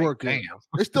 but like, were good. damn,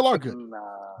 They still are good. Nah.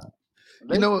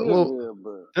 You know what, still well, good,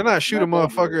 but they're not shoot a Not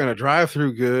that motherfucker good. in a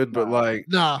drive-through good, but Nah. like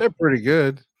Nah. they're pretty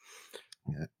good.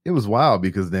 It was wild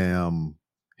because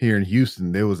here in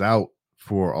Houston, they was out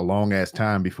for a long ass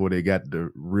time before they got the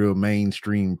real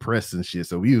mainstream press and shit.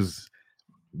 So we was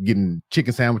getting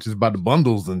chicken sandwiches by the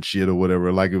bundles and shit or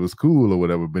whatever, like it was cool or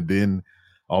whatever. But then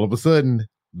all of a sudden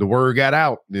the word got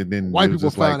out, and then White it was people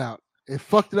just like found out. It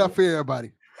fucked it up for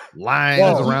everybody. lines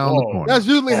Whoa, around the whoa. corner. That's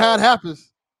usually how it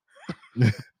happens.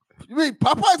 You mean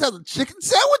Popeyes has a chicken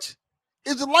sandwich?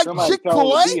 Is it like somebody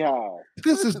told Chick-fil-A? the Beehive.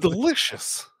 This is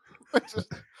delicious.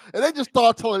 And they just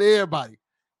start telling everybody.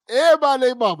 Everybody and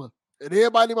their mama. And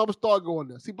everybody and their mama start going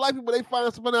there. See, black people, they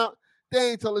find something out,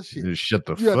 they ain't telling shit. Just shut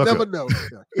the You'll fuck never up. know.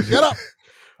 Shut up.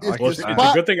 I like It's Well, this the it's a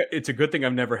spot. good thing. It's a good thing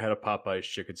I've never had a Popeye's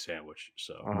chicken sandwich.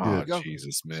 So, Oh, you go.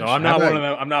 Jesus, man. so I'm not one of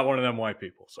them. I'm not one of them white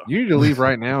people. So You need to leave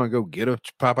right now and go get a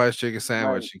Popeye's chicken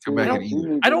sandwich Right, and come see, back and you eat it.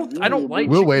 need I to- don't. you I don't need like to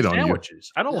We'll chicken wait on you.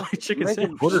 sandwiches. I don't like chicken make,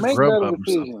 sandwiches. Order make Grubhub better or something.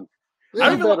 decisions. Yeah,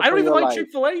 I don't better for even your like life.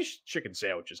 Chick-fil-A chicken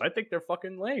sandwiches. I think they're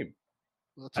fucking lame.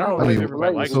 Well, I don't I know mean, if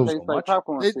everybody likes so- them so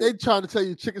much. they trying to tell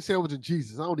you chicken sandwich and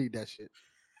Jesus. I don't need that shit.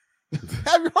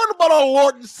 Have you heard about our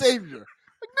Lord and Savior?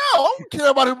 Like, no, I don't care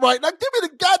about him right now. Give me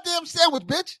the goddamn sandwich,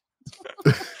 bitch.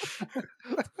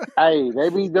 Hey, they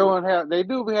be doing they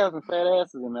do be having some fat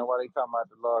asses in there while they talking about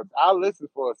the Lord. I'll listen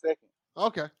for a second.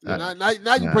 Okay. Yeah, Nah.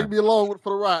 now you bring me along with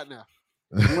for the ride now.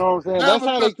 You know what I'm saying? Now That's I'm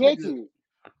how they catch invested. you.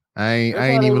 I ain't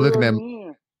That's how they even looking reel at you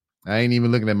in. I ain't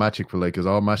even looking at my Chick-fil-A because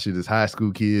all my shit is high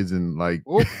school kids and like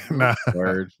Oop. nah.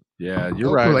 Word. Yeah, you're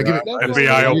Okay, right. like, Rob. That's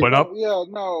FBI what- open up. Yeah,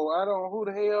 no, I don't. Who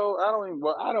the hell? I don't even.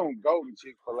 Well, I don't go to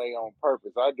Chick-fil-A on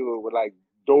purpose. I do it with like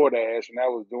DoorDash, and that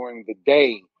was during the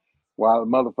day while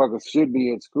motherfuckers should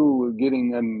be at school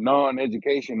getting a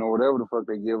non-education or whatever the fuck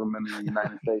they give them in the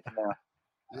United States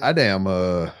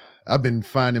now. I've been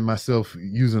finding myself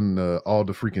using all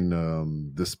the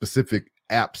freaking the specific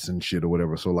apps and shit or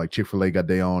whatever. So like Chick-fil-A got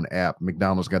their own app,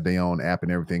 McDonald's got their own app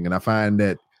and everything. And I find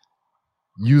that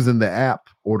using the app,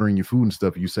 ordering your food and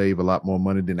stuff, you save a lot more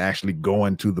money than actually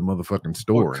going to the motherfucking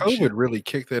store. Well, and shit. COVID really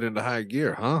kicked that into high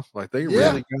gear, huh? Like they Yeah.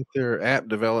 really got their app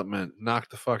development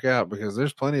knocked the fuck out because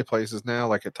there's plenty of places now,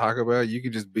 like at Taco Bell, you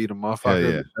can just beat a motherfucker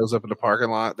yeah. that shows up in the parking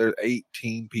lot. There's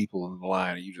 18 people in the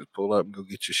line, and you just pull up and go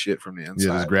get your shit from the Yeah,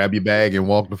 inside. just grab your bag and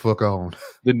walk the fuck on.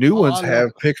 The new Oh, ones I love have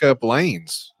it. pickup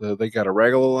lanes. They got a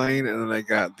regular lane, and then they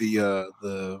got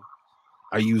the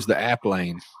I use the app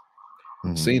lane.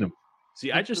 Mhm. Seen them.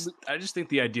 See, I just think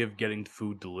the idea of getting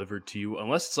food delivered to you,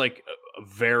 unless it's like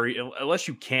unless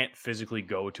you can't physically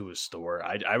go to a store,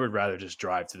 I would rather just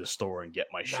drive to the store and get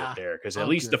my shit Nah, there because I'm at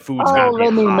least good. the food's not Oh,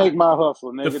 let me hot. make my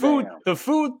hustle, nigga. The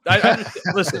food.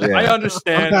 Listen, Yeah. I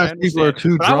understand. Sometimes people are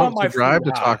too but I want drunk to my drive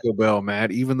food to hot. Taco Bell,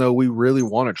 Matt. Even though we really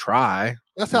want to try,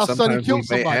 That's and how Sonny sometimes killed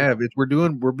we may somebody. have it.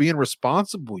 We're being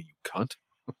responsible, you cunt.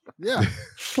 Yeah.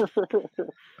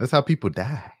 That's how people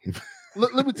die.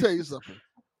 Let me tell you something.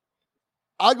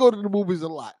 I go to the movies a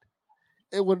lot.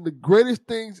 And one of the greatest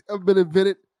things ever been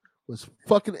invented was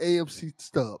fucking AMC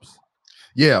stubs.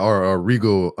 Yeah, or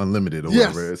Regal Unlimited or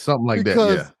Yes, whatever. It's something like that.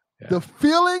 because Yeah. the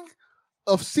feeling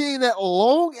of seeing that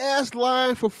long ass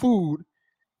line for food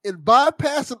and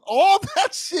bypassing all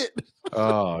that shit.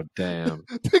 Oh, damn.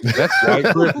 That's white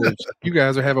privilege. You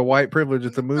guys are having white privilege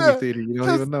at the movie Yeah, theater. You don't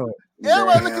just- even know it.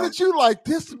 Everybody looking at you like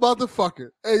this motherfucker.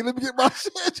 Hey, let me get my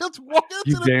shit. Just walk into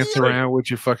You the dance theater. around with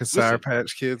your fucking Sour Listen.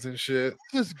 Patch Kids and shit.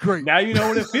 Just great. Now you know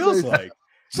what it feels Amazing. like.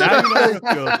 So Now you know that-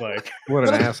 what it feels like. What an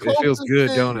But ass. it's It feels closest good,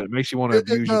 thing- don't it? It makes you want to It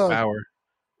abuse your does. power.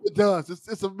 It does.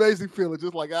 It's amazing feeling.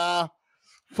 Just like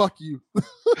fuck you.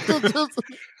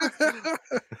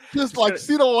 just like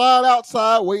see the line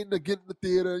outside waiting to get in the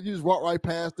theater. You just walk right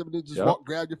past them and then just Yep. walk,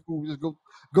 grab your food, just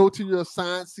go to your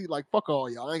assigned seat. Like fuck all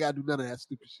y'all. I ain't gotta do none of that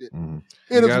stupid shit. Mhm.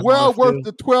 It You is guys well wanna worth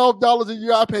the $12 a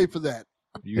year I pay for that.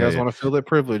 You guys Yeah. want to feel that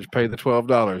privilege? Pay the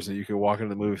 $12 and you can walk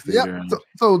into the movie theater. And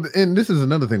So, and this is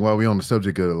another thing while we're on the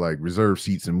subject of like reserved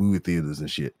seats and movie theaters and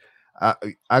shit.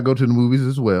 I go to the movies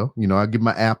as well. You know, I get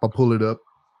my app, I pull it up,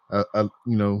 I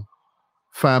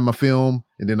find my film,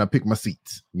 and then I pick my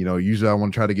seats. You know, usually I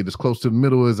want to try to get as close to the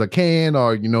middle as I can,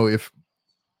 or if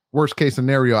worst case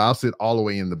scenario, I'll sit all the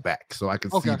way in the back so I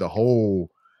can see Okay. the whole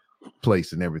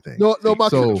place and everything. No, my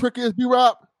So- trick is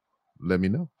B-Rob. Let me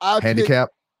know. I pick Handicap.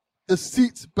 the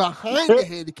seats behind the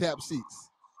handicap seats.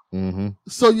 Mm-hmm.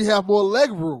 So you have more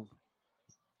leg room.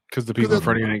 because the people in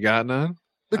front of you ain't got none.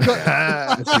 Because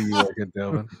I see you working,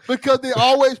 Delvin. because they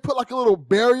always put like a little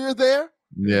barrier there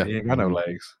Yeah. He ain't got no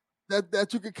legs.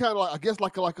 that you can kind of like, I guess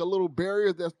like a little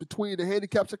barrier that's between the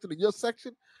handicap section and your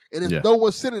section, and if Yeah. no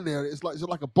one's sitting there, it's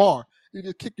like a bar. You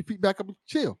just kick your feet back up and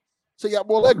chill. So you got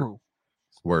more leg room.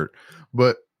 Word.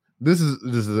 But this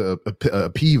is a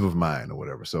peeve of mine or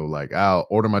whatever. So like I'll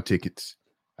order my tickets,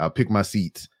 I'll pick my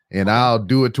seats, and I'll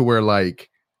do it to where like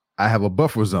I have a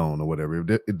buffer zone or whatever.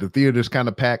 If the theater's kind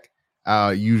of packed,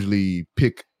 I'll usually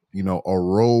pick, a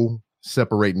row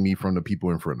separating me from the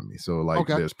people in front of me. So like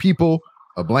Okay. there's people,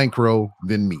 a blank row,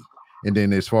 then me. And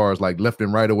then as far as like left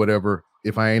and right or whatever,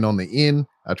 if I ain't on the end,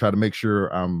 I try to make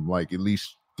sure I'm like at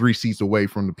least 3 seats away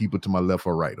from the people to my left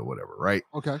or right or whatever, right?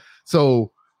 Okay.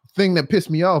 So thing that pissed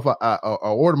me off, I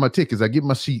order my tickets, I get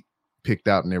my seat picked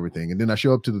out and everything, and then I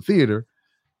show up to the theater,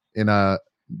 and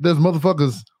there's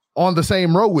motherfuckers on the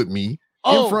same row with me,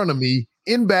 in front of me,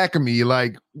 in back of me,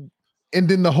 like, and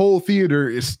then the whole theater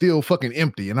is still fucking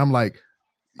empty, and I'm like,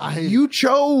 I hate you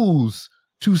chose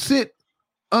to sit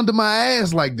under my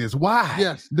ass like this. Why?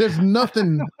 Yes. There's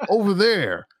nothing over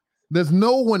there. There's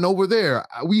no one over there.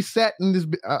 We sat in this.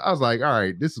 I was like, all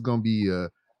right, this is gonna be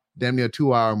damn near a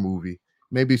 2-hour movie.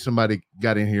 Maybe somebody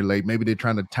got in here late. Maybe they're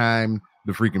trying to time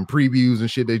the freaking previews and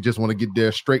shit. They just want to get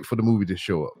there straight for the movie to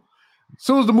show up. As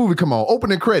soon as the movie come on,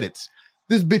 opening credits,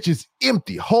 this bitch is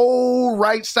empty. Whole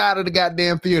right side of the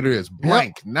goddamn theater is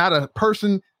blank. Not a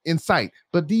person in sight.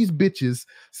 But these bitches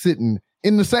sitting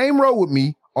in the same row with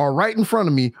me, or right in front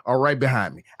of me, or right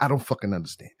behind me. I don't fucking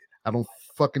understand it. I don't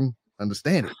fucking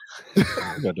understand it.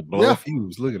 You got to blow a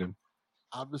fuse. Look at him.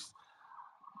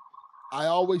 I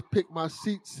always pick my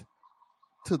seats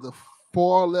to the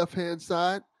far left-hand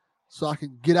side so I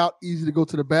can get out easy to go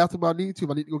to the bathroom if I need to.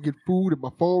 If I need to go get food and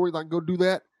my phone rings, I can go do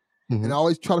that. And I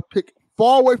always try to pick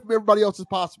far away from everybody else as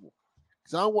possible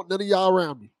because I don't want none of y'all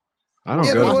around me. I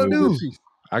don't go to movies.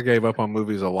 I gave up on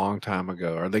movies a long time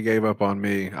ago, or they gave up on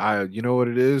me. You know what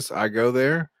it is? I go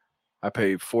there. I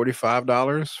pay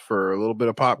 $45 for a little bit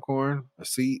of popcorn, a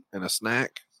seat, and a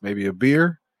snack, maybe a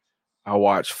beer. I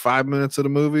watch 5 minutes of the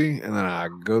movie, and then I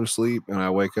go to sleep, and I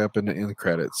wake up in the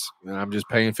credits. And I'm just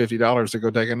paying $50 to go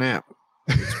take a nap.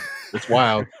 It's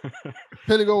wild.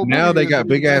 Now they got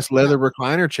big-ass leather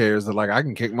recliner chairs that, like, I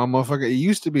can kick my motherfucker. It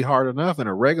used to be hard enough in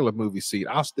a regular movie seat.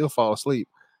 I'll still fall asleep.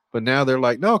 But now they're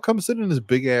like, no, come sit in this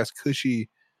big-ass cushy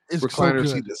recliner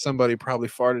seat that somebody probably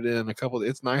farted in a couple.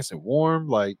 It's nice and warm.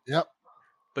 Like,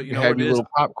 but you have your little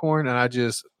popcorn, and I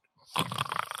just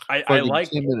I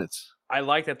like 10 minutes. I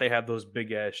like that they have those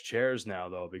big ass chairs now,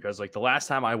 though, because like the last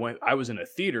time I was in a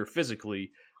theater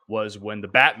physically was when the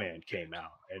Batman came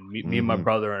out, and me and my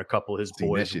brother and a couple of his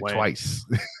boys went twice.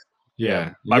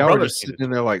 My brother just sitting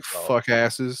in there like fuck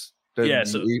asses. So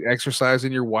you exercise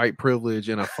in your white privilege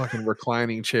in a fucking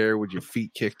reclining chair with your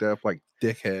feet kicked up like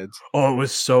dickheads. Oh, it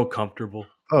was so comfortable.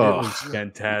 Oh, it was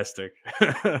fantastic.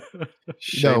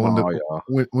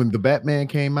 When the Batman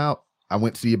came out, I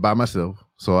went to see it by myself,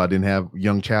 so I didn't have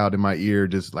young child in my ear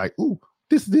just like, ooh,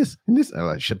 this, and this. And I'm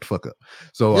like, shut the fuck up.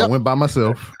 So I went by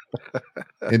myself,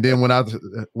 and then when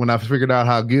I figured out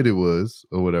how good it was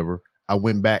or whatever, I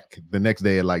went back the next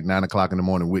day at like 9 o'clock in the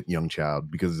morning with young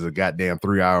child because it's a goddamn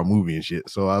 3-hour movie and shit.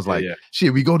 So I was like,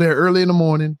 shit, we go there early in the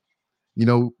morning,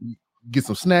 get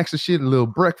some snacks and shit, a little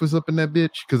breakfast up in that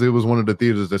bitch because it was one of the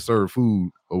theaters that served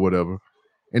food or whatever.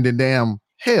 And then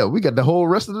hell, we got the whole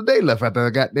rest of the day left after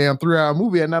a goddamn 3-hour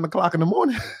movie at 9 o'clock in the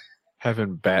morning.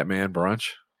 Having Batman brunch.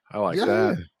 I like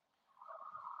that.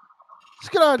 It's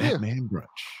a good idea. Batman brunch.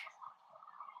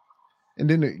 And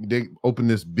then they opened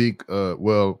this big,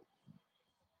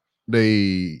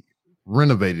 they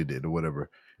renovated it or whatever.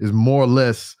 It's more or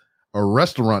less a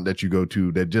restaurant that you go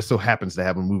to that just so happens to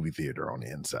have a movie theater on the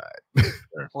inside.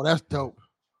 Oh, that's dope.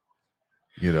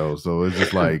 So it's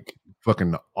just like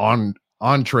fucking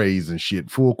entrees and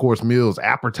shit, full course meals,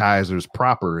 appetizers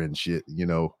proper and shit,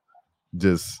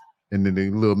 just, and then the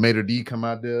little maitre d' come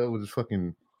out there with his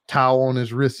fucking towel on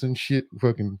his wrist and shit.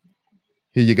 Fucking,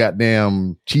 here you got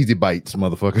damn cheesy bites,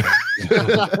 motherfucker.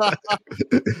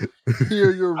 Here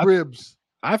are your ribs.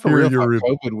 I for real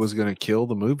thought COVID was going to kill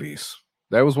the movies.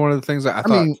 That was one of the things that I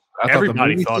thought. I thought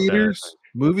everybody the thought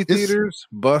movie theaters,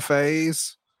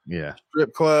 buffets,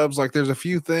 strip clubs. Like, there's a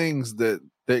few things that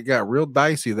got real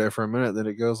dicey there for a minute. Then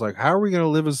it goes like, how are we going to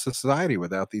live as a society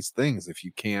without these things if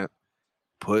you can't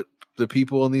put the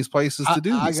people in these places to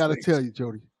do? I got to tell you,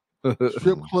 Jody.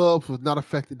 Strip clubs was not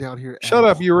affected down here. Shut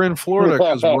up! You were in Florida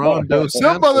because Ron Dos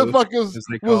Some motherfuckers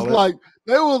was like,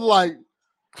 they was like,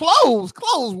 clothes.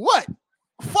 What?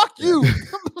 Fuck you!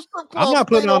 I'm not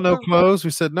putting on no clothes. We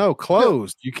said no,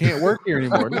 closed. You can't work here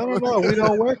anymore. No, we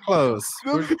don't wear clothes.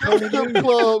 Strip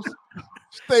clubs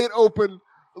stayed open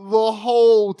the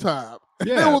whole time.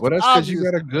 Yeah, well, that's because you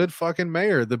got a good fucking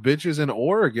mayor. The bitches in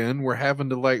Oregon were having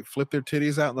to like flip their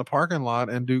titties out in the parking lot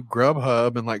and do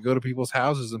Grubhub and like go to people's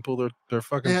houses and pull their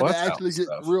fucking butts out. Actually get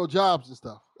real jobs and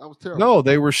stuff. That was terrible. No,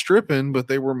 they were stripping, but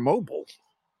they were mobile.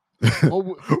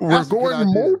 We're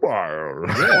going mobile.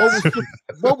 Yes.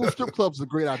 Mobile strip clubs is a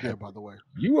great idea, by the way.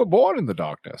 You were born in the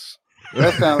darkness.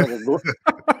 That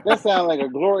sounds like a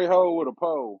glory hole with a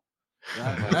pole.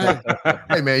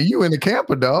 Hey man, you in the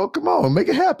camper, dog? Come on, make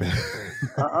it happen.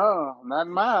 Not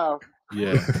in my house.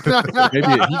 Yeah, maybe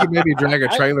you can maybe drag a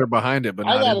trailer behind it, but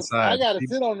not inside. I gotta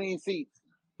sit on these seats.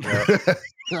 Yeah,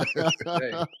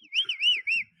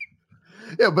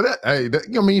 but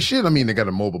shit. I mean, they got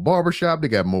a mobile barbershop, they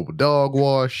got mobile dog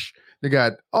wash, they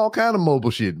got all kind of mobile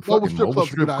shit. Mobile Fucking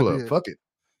strip club. Fuck it.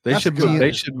 They should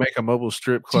make a mobile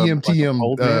strip club.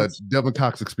 TM Devin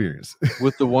Cox experience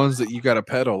with the ones that you got to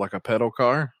pedal, like a pedal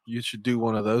car. You should do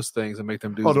one of those things and make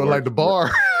them do. Oh, they're like the bar.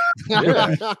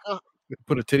 Yeah.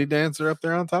 Put a titty dancer up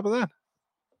there on top of that.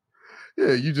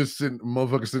 Yeah, you just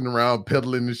motherfucker sitting around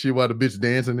pedaling and shit while the bitch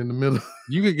dancing in the middle.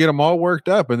 You could get them all worked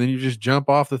up, and then you just jump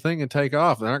off the thing and take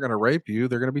off. They're not going to rape you.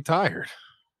 They're going to be tired.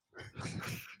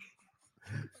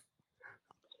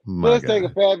 Let's take a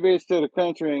fat bitch to the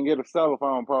country and get a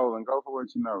telephone pole and go for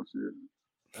what you know. Shit.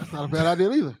 That's not a bad idea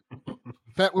either.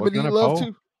 Fat What women kind need of love pole?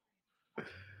 too.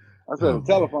 I said a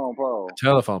telephone pole.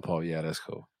 Telephone pole. Yeah, that's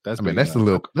cool. That's I mean, big that's a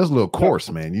enough. little coarse,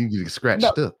 man. You get scratched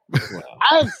up.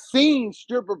 I've seen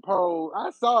stripper pole. I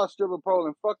saw a stripper pole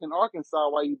in fucking Arkansas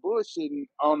while you bullshitting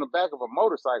on the back of a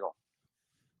motorcycle.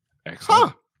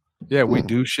 Excellent. Yeah, we Hmm.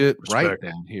 do shit right Respect.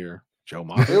 down here, Joe It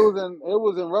Moffitt.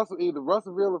 was in either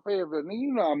Russellville or Fayetteville. Nigga,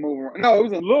 you know I'm moving around. No, it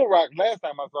was in Little Rock last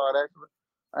time I saw it. Actually,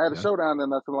 I had a Yeah. show down there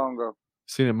not too long ago.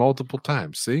 Seen it multiple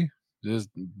times. See, just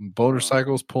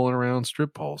motorcycles pulling around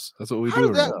strip poles. That's what we How do.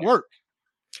 does that around work?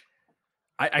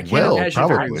 I can't Well, imagine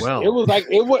very probably. well. It was like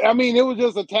it was. I mean, it was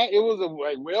just it was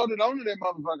like welded onto that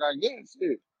motherfucker. I guess.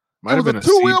 Shit. Might It have was been a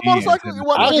two-wheel CD motorcycle? antenna. It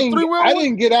wasn't like a three-wheel I one?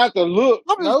 didn't get out the look.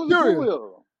 I'm No, it was just a curious.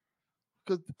 two-wheel.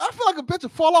 Because I feel like a bitch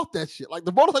would fall off that shit. Like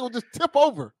the motorcycle would just tip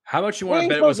over. How much you We want to ain't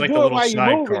bet it was supposed like to the do it little while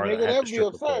you moving, sidecar nigga. that had the That'd be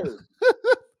stripper pole? absurd.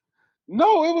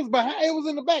 No, it was behind. It was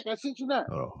in the back. I shit you not.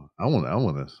 Oh, I want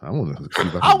to see if I I want can to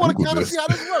kind Google of this. see how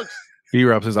this works. He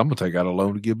says, "I'm gonna take out a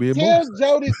loan to give me a Tell motorcycle."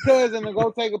 Jody's cousin to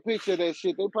go take a picture of that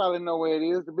shit. They probably know where it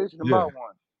is. The bitch in Yeah. bought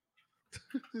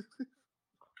one.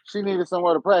 She needed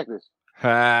somewhere to practice.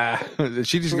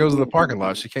 She just goes to the parking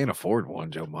lot. She can't afford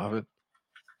one, Joe Moffitt.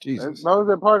 Jesus. As long as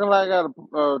that parking lot got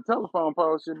a telephone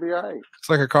pole, should be all right. It's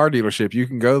like a car dealership. You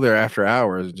can go there after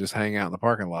hours and just hang out in the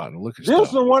parking lot and look at This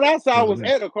stuff. one, what I saw was Mhm.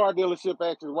 at a car dealership.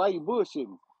 Actually, why you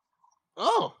bullshitting?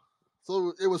 Oh,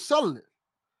 so it was selling it.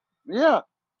 Yeah,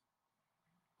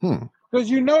 Hmm. because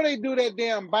you know they do that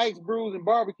damn bikes, brews, and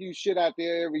barbecue shit out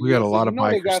there every We year. got a So lot you of know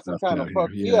they biker got some stuff kind down of here. fuck.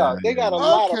 Yeah, Yeah, they got a yeah.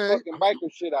 lot of Okay. fucking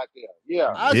biker shit out there.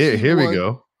 Yeah, I Yeah, see here we one.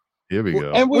 go. Here we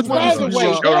go. and Which which one by is the this? way,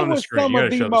 Show Show it that on the was screen. some You of gotta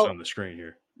the show this most. on the screen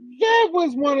here. That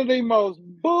was one of the most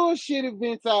bullshit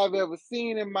events I've ever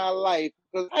seen in my life.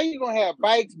 Because how you gonna have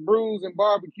bikes, brews, and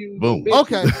barbecues, Boom. and bitches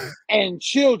Okay, and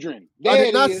children? I There did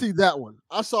it not is. see that one.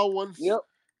 I saw one Yep.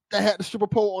 that had the stripper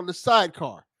pole on the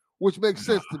sidecar, which makes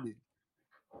sense to me.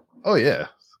 Oh yeah.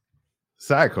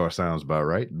 Sidecar sounds about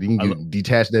right. You I can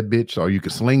detach that bitch, or you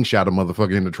can slingshot a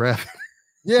motherfucker into traffic.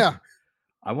 Yeah,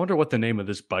 I wonder what the name of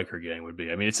this biker gang would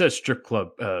be. I mean, it says strip club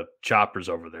choppers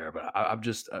over there, but I'm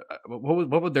just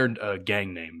what would their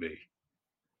gang name be?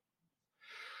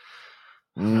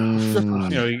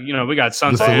 You know, we got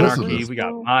Sons The of Anarchy, Solicitors. we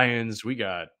got Lions, we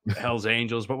got Hell's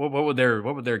Angels. But what would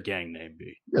their gang name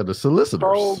be? Yeah, the solicitors.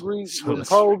 Pole grease, the Solicitors.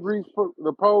 pole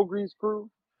grease crew.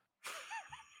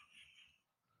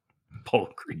 Pole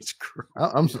Grease Crew.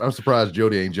 I'm surprised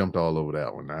Jody ain't jumped all over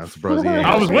that one. I'm surprised he ain't.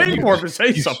 I was waiting for him to say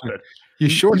You- something. You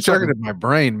short-circuited my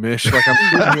brain, Mish. Like I'm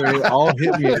sitting here, it all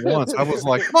hit me at once. I was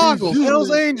like, Mongols,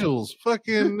 Hell's Angels,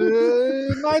 fucking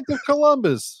Knights of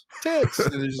Columbus, tits.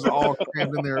 And it's just all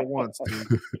crammed in there at once,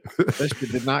 dude. That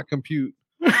shit did not compute.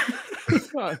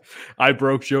 I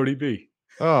broke Jody B.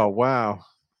 Oh, wow.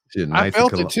 Shit, I Knights of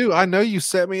felt it Colum- too. I know you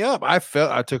set me up. I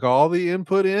took all the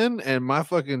input in, and my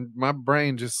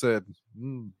brain just said,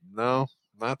 no,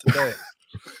 not today.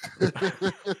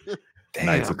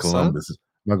 Knights of Damn, Columbus.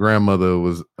 My grandmother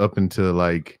was up until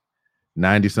like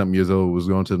 90 something years old, was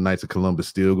going to the Knights of Columbus,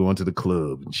 still going to the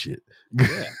club and shit.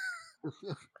 Yeah.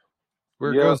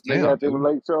 Where it Yeah, goes they down. got them in dude.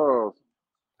 Lake Charles.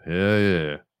 Yeah,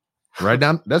 yeah.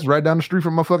 That's right down the street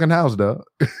from my fucking house, dog.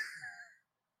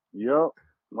 Yep.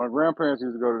 My grandparents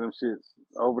used to go to them shits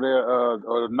over there,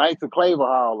 or the Knights of Claver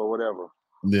Hall or whatever.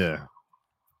 Yeah.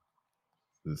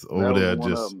 It's That over was there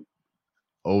one of just them.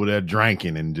 over there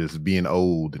drinking and just being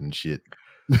old and shit.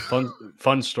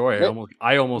 Fun story. They-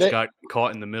 I almost they- got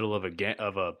caught in the middle of a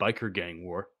biker gang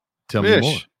war. Tell me more.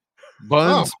 Mish,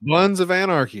 Buns of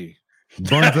Anarchy.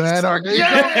 Buns of Anarchy. There you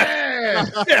Yeah!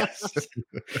 Yes.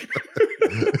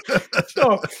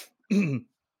 So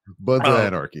Buns of Oh.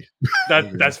 Anarchy.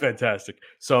 that's fantastic.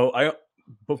 So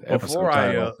Episode before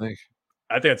title, I think.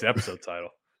 I think it's the episode title,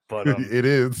 but It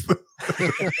is.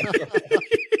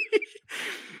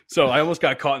 so I almost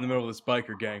got caught in the middle of this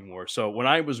biker gang war. So when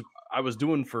I was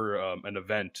doing for an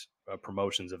event, a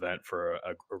promotions event for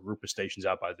a group of stations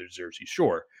out by the Jersey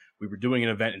Shore. We were doing an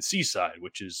event in Seaside,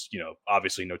 which is, you know,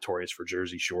 obviously notorious for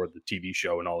Jersey Shore, the TV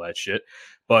show and all that shit.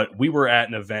 But we were at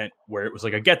an event where it was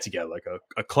like a get together, like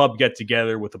a club get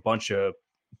together with a bunch of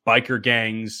biker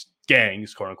gangs,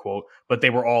 quote unquote, but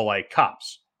they were all like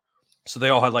cops. So they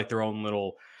all had like their own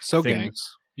little So thing.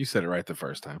 gangs. You said it right the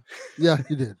first time. Yeah,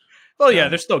 you did. Well, yeah,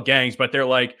 they're still gangs, but they're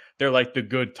like the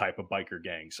good type of biker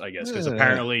gangs, I guess, because Yeah.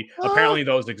 apparently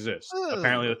those exist.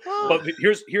 Apparently, but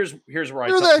here's where I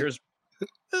Who are tell, they? here's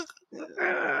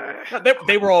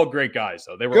they were all great guys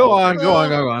though. They were Go all on, great go guys. on,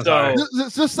 go on. So- Sorry.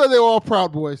 Just say they were all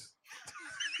Proud Boys.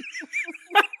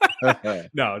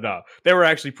 No, they were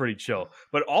actually pretty chill.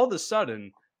 But all of a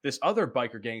sudden, this other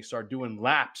biker gang started doing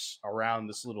laps around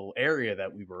this little area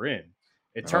that we were in.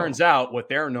 It turns out what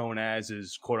they're known as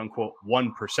is quote unquote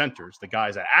 1%ers, the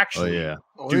guys that actually yeah.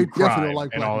 do they definitely crime don't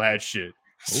like and black all people. that shit.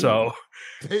 So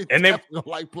They And they- definitely don't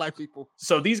like black people.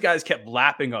 so these guys kept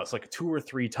lapping us like 2 or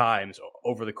 3 times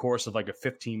over the course of like a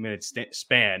 15-minute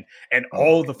span, and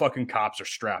all the fucking cops are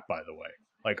strapped. By the way,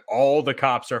 like all the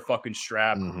cops are fucking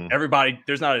strapped. Mhm. Everybody,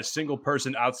 there's not a single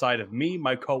person outside of me,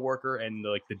 my coworker, and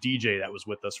like the DJ that was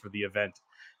with us for the event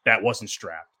that wasn't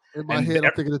strapped. In my And head,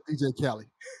 I'm thinking of DJ Khaled.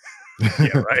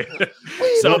 Yeah, right.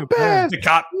 So the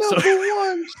cop,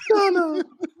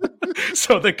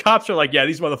 so the cops are like, yeah,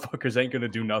 these motherfuckers ain't gonna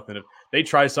do nothing. If they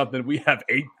try something, we have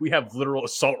literal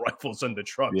assault rifles in the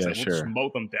trucks, Yeah, and we'll sure. just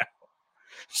mow them down.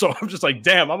 So I'm just like,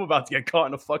 damn, I'm about to get caught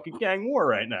in a fucking gang war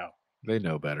right now. They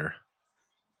know better.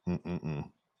 Mm-mm-mm.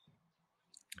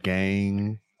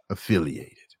 Gang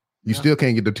affiliated. You still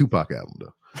can't get the Tupac album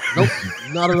though. Nope,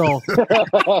 not at all.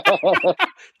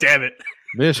 Damn it.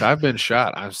 Mish, I've been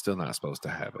shot. I'm still not supposed to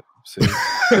have it. See,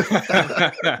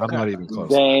 I'm not even close.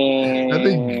 Damn. I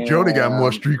think Jody got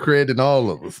more street cred than all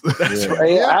of us. That's Yeah. right.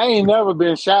 Hey, I ain't never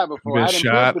been shot before. Been I done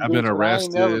shot, put the I've been bitch, but I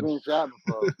ain't never arrested. been shot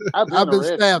before. I've been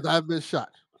arrested. stabbed. I've been shot.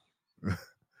 I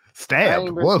Stabbed.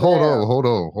 ain't been What? Hold stabbed.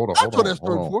 on. I told that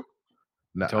story before.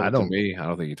 No, Told I it to don't. me. I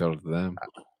don't think you told it to them.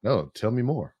 No, tell me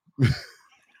more.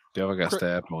 Devil got Cra-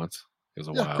 stabbed once. It was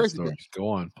a Yeah, wild crazy story. bitch. Go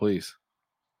on, please.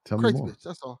 Tell me Crazy more. bitch.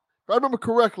 That's all. If I remember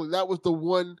correctly, that was the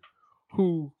one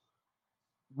who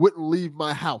wouldn't leave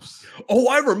my house. Oh,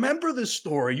 I remember this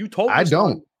story. You told I us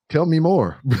don't. Tell me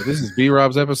more. This is B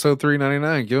Rob's episode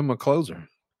 399. Give him a closer.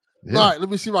 Yeah. All right, let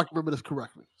me see if I can remember this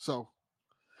correctly. So,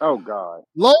 Oh God.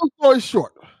 long story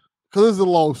short, because this is a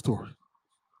long story.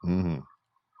 Mhm.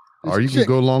 This Or you chick- can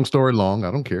go long story long.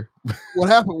 I don't care. What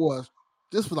happened was,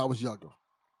 this was when I was younger.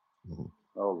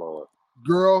 Oh Lord.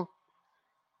 Girl,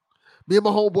 me and my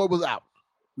homeboy was out.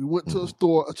 We went to a Mhm.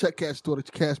 store, a check cash store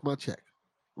to cash my check,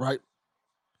 right?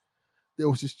 There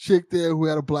was this chick there who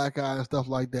had a black eye and stuff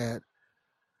like that.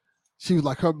 She was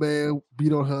like, her man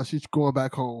beat on her. She's going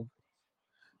back home.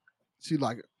 She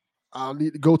like, I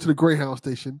need to go to the Greyhound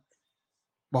station.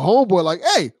 My homeboy like,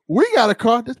 hey, we got a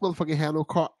car. This motherfucker had no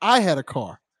car. I had a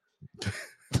car.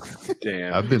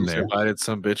 Damn. I've been you there. Invited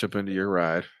some bitch up into your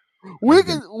ride. We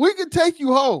can take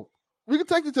you home. We can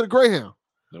take you to the Greyhound.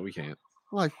 No, we can't.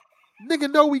 Like,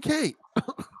 nigga, no, we can't.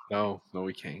 No,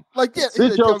 we can't. Like, yeah, he Sit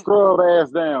said, your "Tell me-" scrub ass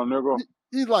down, nigga.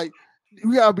 he's like,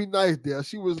 we gotta be nice there.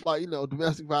 She was like,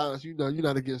 domestic violence. You're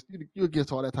not against. You're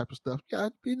against all that type of stuff. Yeah,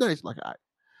 be nice. Like, all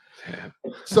right. Damn.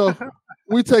 So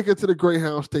we take her to the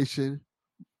Greyhound station.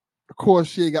 Of course,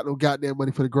 she ain't got no goddamn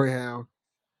money for the Greyhound.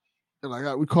 And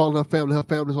like, we calling her family. Her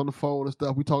family's on the phone and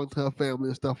stuff. We talking to her family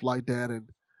and stuff like that. And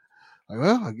like,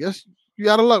 well, I guess you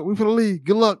out of luck. We finna leave.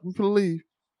 Good luck. We finna leave.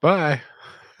 Bye.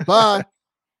 Bye.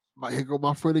 Here go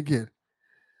my friend again.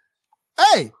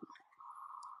 Hey,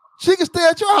 she can stay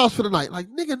at your house for the night. Like,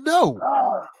 nigga, no.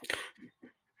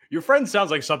 Your friend sounds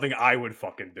like something I would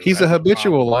fucking do. He's a That's the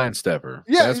habitual problem. line stepper.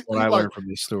 Yeah, That's what he's I like- learned from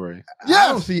this story. I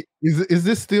don't Yes, see. Is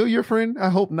this still your friend? I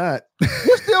hope not.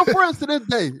 we're still friends to this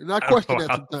day. And I I don't question know that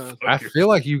how sometimes. the I fuck feel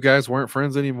like you guys weren't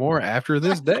friends anymore after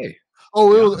this day.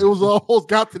 Oh, it was almost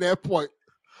got to that point.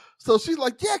 So she's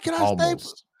like, yeah, can I stay?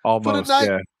 Almost. Almost, night-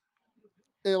 yeah.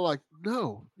 And like,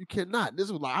 no, you cannot.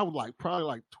 This was like, I was like probably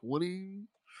like 20,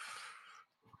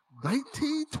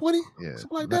 19, 20, Yeah.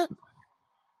 something like that.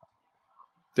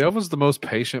 Delvin's the most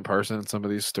patient person in some of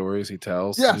these stories he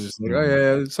tells. Yes. He's just like, oh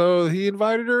yeah, so he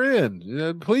invited her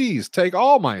in. Please take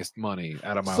all my money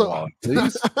out of my So- wallet.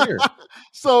 Please. Here.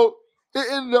 So it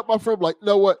ended up my friend like, you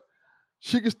know what?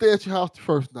 She can stay at your house the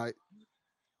first night.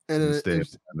 And then Instead,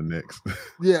 if, the next.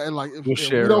 yeah, and like if, We'll if we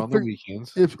share don't on the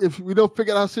weekends. if we don't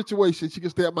figure out her situation, she can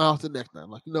stay at my house the next night.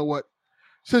 Like, you know what?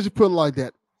 Since you put it like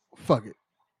that, fuck it.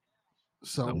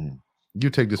 So Mm. You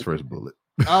take this first bullet.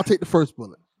 I'll take the first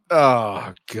bullet.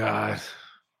 Oh God.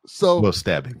 So Well,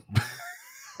 stabbing.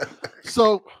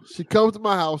 So she comes to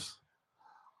my house.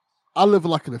 I live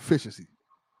like an efficiency.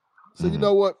 So you Mhm.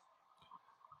 know what?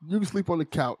 You can sleep on the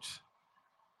couch.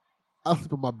 I'll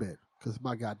sleep on my bed because it's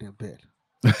my goddamn bed.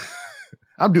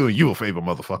 I'm doing you a favor,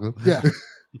 motherfucker. Yeah.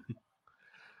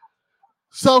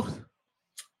 So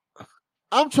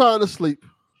I'm trying to sleep.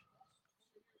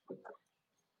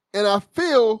 And I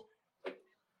feel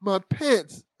my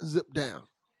pants zip down.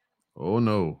 Oh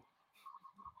no.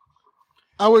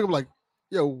 I wake up like,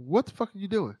 yo, what the fuck are you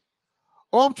doing?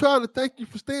 Oh, I'm trying to thank you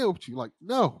for staying with you. Like,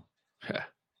 no,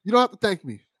 you don't have to thank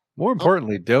me. More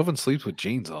importantly, Delvin sleeps with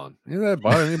jeans on. Does that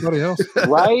bother anybody else?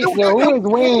 Right? Yo, who is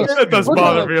wearing? That does what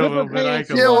bother kind me of a little zipper bit. I pants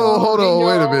ain't you gonna Yeah, well, got hold in on, your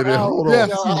wait a own minute, house hold with on. your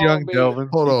This is own young bed? Delvin.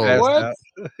 Hold He on. passed What? out.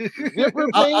 Zipper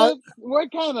I- pants?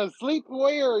 What kind of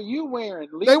sleepwear are you wearing?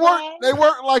 They Levi's?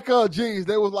 weren't like jeans.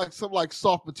 They was like some like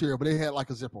soft material, but they had like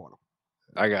a zipper on them.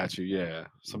 I got you. Yeah,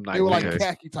 some night They were like pants.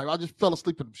 khaki type. I just fell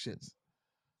asleep in them shits.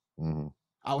 Mhm.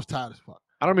 I was tired as fuck.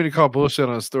 I don't mean to call bullshit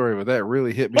on a story, but that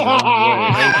really hit me the wrong way.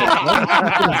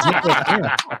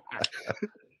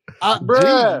 I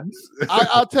Bruh.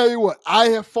 I'll tell you what. I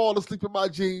have fallen asleep in my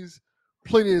jeans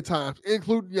plenty of times,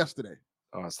 including yesterday.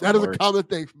 Oh, it's the That is a worst. common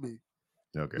thing for me.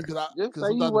 Okay. Just Because say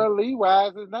you sometimes- wear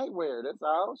Levi's as nightwear. That's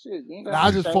all. Shit. You ain't Nah,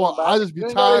 I just shame fall- about I it. just be You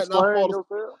ain't gotta tired and I explain fall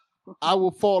yourself. I will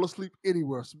fall asleep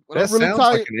anywhere. So when That I'm really sounds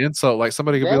tired, like an insult. Like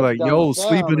somebody could be That like, don't "Yo, sound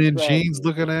sleeping in attractive. jeans,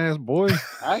 looking ass boy."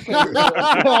 I can't.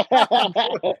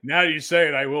 Now you say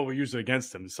it, I will use it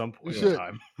against him at some point You in should.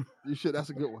 time. you should. That's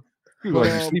a good one. You're like,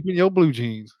 But, "You sleep in your blue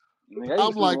jeans." Nigga, I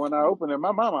used to like- when I opened at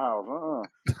my mama house.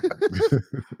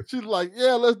 She's like,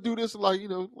 yeah, let's do this. Like,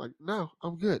 like, no,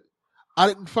 I'm good. I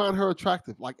didn't find her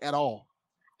attractive, like, at all.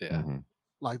 Yeah, Mhm.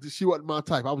 Like, she wasn't my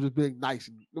type. I was just being nice.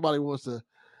 And nobody wants to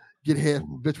get head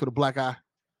from a bitch with a black eye.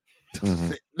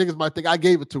 Mhm. Niggas might think I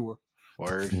gave it to her.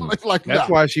 word. like That's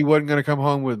nah. why she wasn't going to come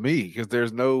home with me because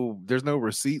there's no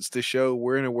receipts to show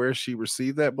when and where she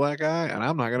received that black eye, and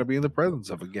I'm not going to be in the presence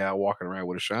of a gal walking around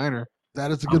with a shiner.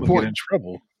 That is a I'm good gonna get point. in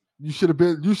trouble. You should have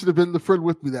been the friend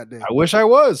with me that day. I wish I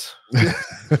was.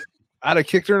 I'd have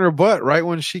kicked her in her butt right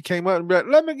when she came out and be like,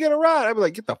 "Let me get a ride." I'd be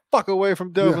like, "Get the fuck away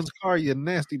from Delvin's car, you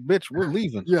nasty bitch. We're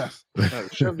leaving." Yes.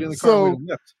 Shoved you in the So- car. And we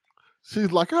left.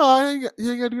 She's like, oh, you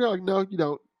ain't got to do that. Like, no, you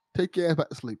don't. Take your ass back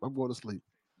to sleep. I'm going to sleep.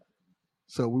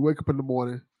 So we wake up in the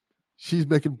morning. She's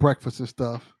making breakfast and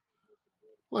stuff.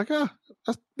 Like,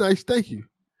 that's nice. Thank you.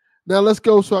 Now let's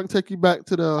go so I can take you back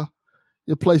to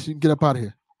your place and you can get up out of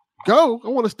here. Go. I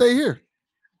want to stay here.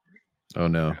 Oh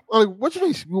no. I'm like, what you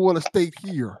mean you want to stay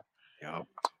here? Yup.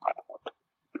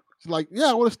 She's like,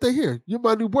 yeah, I want to stay here. You're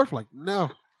my new boyfriend. Like, no.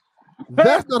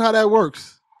 That's not how that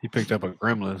works. He picked up a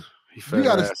gremlin. He fed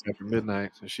gotta- her ass after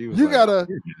midnight, so she was. You like, gotta-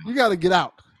 "You're down." You got to get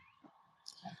out.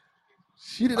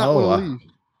 She did not Oh, want to leave.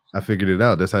 I figured it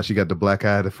out. That's how she got the black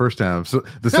eye the first time. So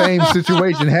the same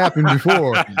situation happened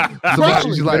before. Somebody,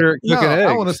 she's like, Better no, cooking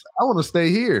I want eggs." to stay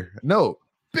here. No,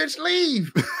 bitch,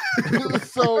 leave.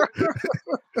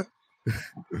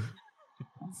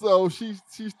 So she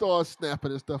starts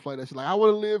snapping and stuff like that. She's like, I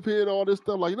want to live here and all this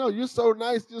stuff. Like, no, you're so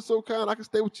nice, you're so kind. I can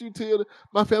stay with you till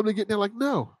my family get there. Like,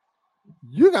 no,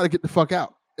 you got to get the fuck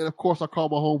out. And of course, I call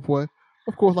my homeboy.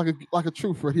 Of course, like a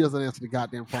true friend, he doesn't answer the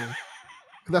goddamn phone.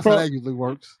 'Cause that's how that usually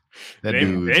works. That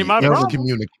Ain't- dude, ain't my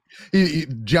problem.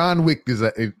 John Wick is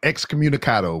an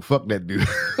excommunicado. Fuck that dude.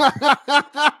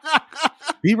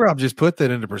 B-Rob just put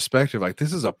that into perspective. Like,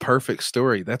 this is a perfect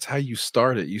story. That's how you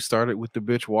start it. You start it with the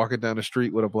bitch walking down the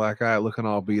street with a black eye, looking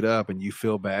all beat up, and you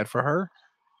feel bad for her.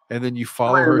 And then you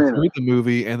follow Wait a her minute. through the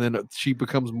movie, and then she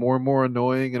becomes more and more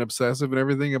annoying and obsessive and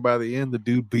everything. And by the end, the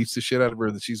dude beats the shit out of her,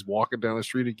 and she's walking down the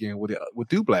street again with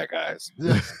two black eyes.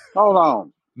 Hold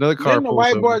on. Another car Didn't the pulls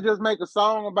white over. boy just make a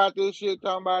song about this shit,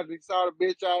 talking about he saw the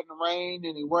bitch out in the rain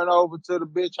and he went over to the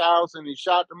bitch house and he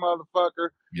shot the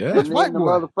motherfucker. Yeah, Which And white then the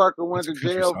boy? motherfucker went That's to a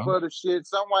country jail song. for the shit.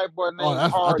 Some white boy named Oh, I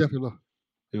Hardy. definitely know.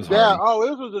 it was Yeah,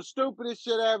 Hardy. it was the stupidest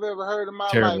shit I've ever heard in my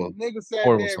Terrible. life. Nigga sat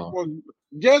Horrible there, song. was,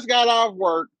 just got off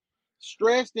work,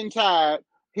 stressed and tired.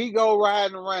 He go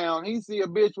riding around. He see a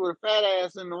bitch with a fat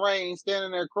ass in the rain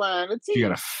standing there crying. She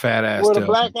got a fat ass. with a Delvin.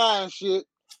 black eye and shit.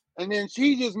 And then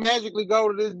she just magically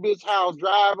go to this bitch house,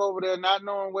 drive over there, not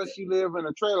knowing where she live in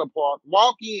a trailer park,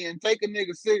 walk in, take a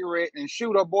nigga cigarette, and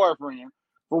shoot her boyfriend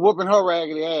for whooping her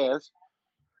raggedy ass.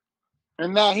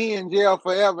 And now he in jail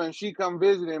forever, and she come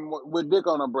visit him with dick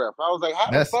on her breath. I was like, how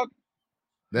That's- the fuck?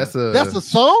 That's That's a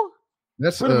song?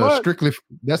 pretty much. strictly.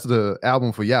 That's the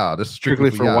album for y'all. That's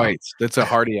Strictly for y'all. whites. That's a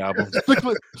Hardy album.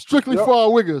 Strictly Yep. for our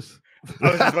wiggers.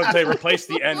 I was just about to say replace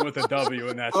the N with a W,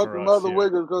 and that's Fuck for them us. other yeah.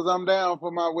 wiggers, because I'm down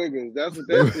for my wiggers. That's what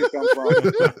that shit come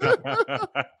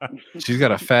from. She's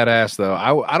got a fat ass though.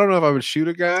 I don't know if I would shoot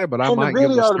a guy, but I In the might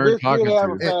give him a video, the stern bitch talking did have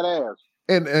a to. fat ass.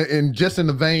 And just in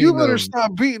the vein You better of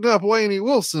stop beating up Lainey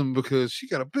Wilson because she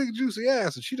got a big juicy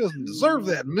ass and she doesn't deserve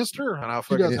that, mister. And I'll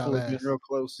She does fucking have pull ass. it real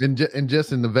close. and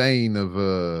just in the vein of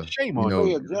Shame you on know,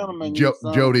 Be a gentleman, Jo- you son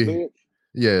of a Jody. bitch.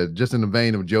 yeah, just in the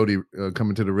vein of Jody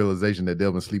coming to the realization that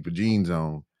Delvin sleep with jeans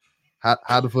on.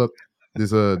 How the fuck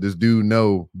this dude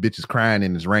know bitches crying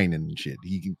and it's raining and shit?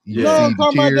 He can Yeah. No, see I'm the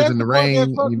talking about tears that's in the the part rain.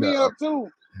 that fucked you me know. up too.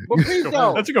 But Pete,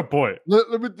 though, That's a good point.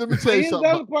 Let me tell you here's the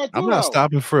something. other part too, I'm not though.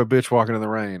 stopping for a bitch walking in the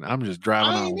rain. I'm just driving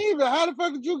I on. ain't either. How the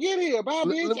fuck did you get here? Bye,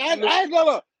 Let- bitch. let-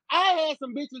 I I had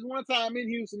some bitches one time in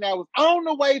Houston that was on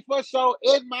the way for show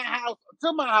at my house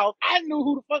to my house. I knew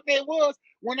who the fuck they was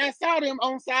when I saw them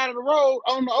on side of the road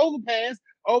on the overpass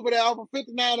over there off of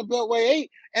 59 and Beltway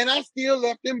 8, and I still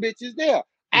left them bitches there.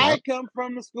 I come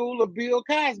from the school of Bill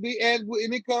Cosby, and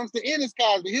when it comes to Ennis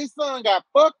Cosby, his son got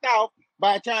fucked off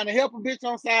by trying to help a bitch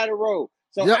on side of the road.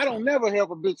 So I don't never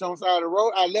help a bitch on side of the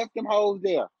road. I left them hoes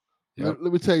there. Let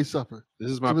me tell you something. This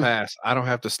is my pass. I don't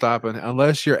have to stop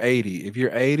unless you're 80. If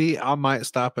you're 80, I might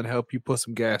stop and help you put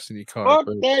some gas in your car. Fuck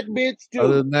that bitch too.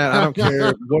 Other than that, I don't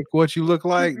care what you look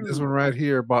like. This one right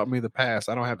here bought me the pass.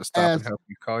 I don't have to stop and help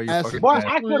you call your fucking boy, pass.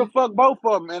 I could have fucked both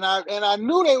of them, and I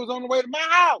knew they was on the way to my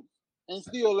house, and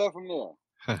still left them there.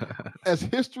 As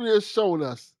history has shown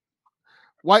us,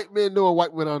 white men know a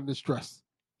white man under distress.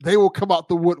 They will come out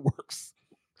the woodworks.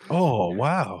 Oh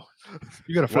wow!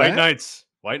 You got a White Knights.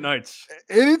 White Knights.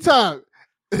 Anytime.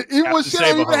 Even when shit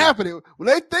ain't even home. happening. When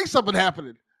they think something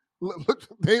happening, look,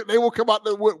 they will come out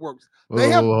the woodworks.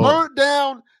 They have burned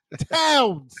down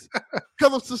towns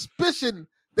because of suspicion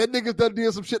that niggas done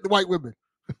did some shit to white women.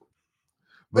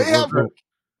 They have.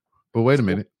 But wait a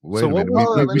minute. Wait a minute.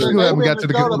 We still haven't got to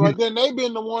the. But then they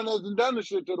been the one that's done the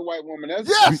shit to the white woman. That's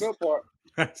the good part.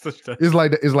 It's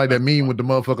like that meme with the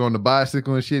motherfucker on the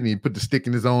bicycle and shit, and he put the stick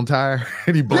in his own tire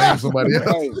and he blames somebody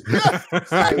else.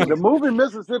 Hey, the movie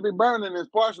Mississippi Burning is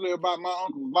partially about my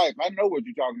uncle's life. I know what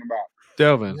you're talking about,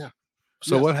 Delvin. Yeah.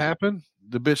 So what happened?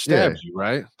 The bitch stabbed you,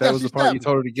 right? That was the part you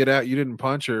told her to get out. You didn't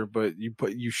punch her, but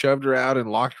you shoved her out and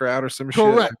locked her out or some shit.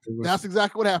 Correct. That's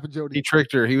exactly what happened, Jody. He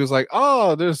tricked her. He was like,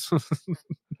 "Oh, there's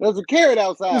a carrot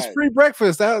outside. There's free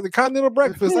breakfast out, the continental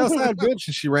breakfast outside, bitch."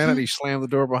 And she ran out. He slammed the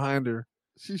door behind her.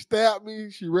 She stabbed me.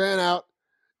 She ran out,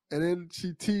 and then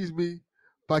she teased me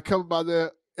by coming by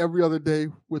there every other day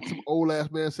with some old ass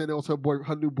man saying that was her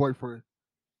new boyfriend.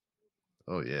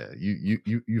 Oh yeah,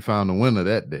 you found the winner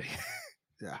that day.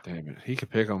 Yeah, damn it, he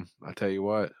could pick them. I tell you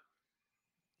what,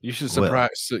 you should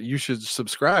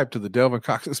subscribe to the Delvin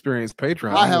Cox Experience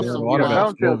Patreon. I have some. I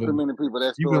don't tell too many people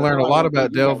that. You can learn a lot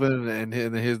about Delvin and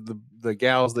the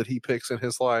gals that he picks in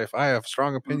his life. I have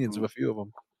strong opinions of a few of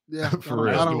them. Yeah, for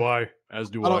real. As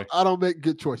do I. I don't make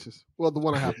good choices. Well, the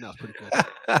one I have now is pretty good.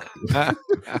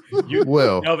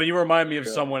 Delvin, you remind me of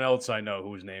someone else I know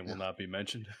whose name will not be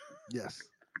mentioned. Yes.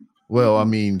 Well, I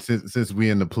mean, since we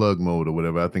in the plug mode or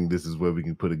whatever, I think this is where we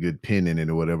can put a good pin in it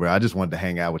or whatever. I just wanted to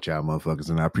hang out with y'all motherfuckers,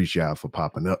 and I appreciate y'all for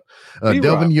popping up.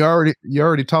 Delvin, you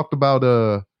already talked about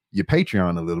your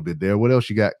Patreon a little bit there. What else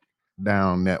you got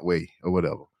down that way or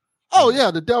whatever? Oh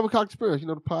yeah, the Delvin Cox Experience. You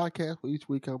know, the podcast where each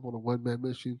week I'm on a one-man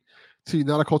mission to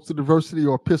unite our cultural diversity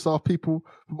or piss off people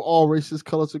from all races,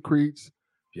 colors, and creeds.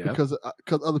 Yeah. Because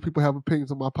other people have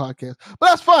opinions on my podcast. But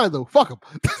that's fine though. Fuck them.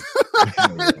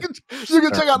 You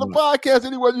can check out the podcast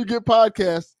anywhere you get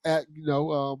podcasts at.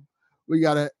 We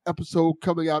got an episode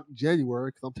coming out in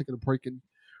January because I'm taking a break in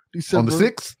December. On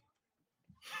the 6th?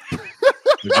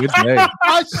 Good day.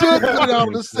 I should put it out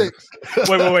on the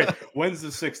 6th. Wait. When's the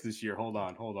 6th this year? Hold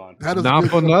on. That is not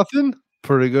for nothing.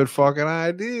 Pretty good fucking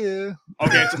idea.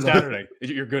 Okay, it's a Saturday.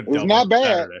 You're good. It's not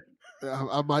bad.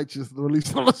 I might just release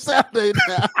it on a Saturday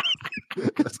now.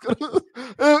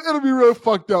 It'll be real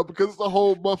fucked up because it's a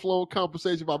whole month-long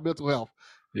conversation about mental health.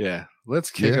 Yeah, let's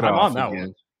kick it off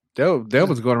again.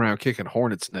 Delvin's going around kicking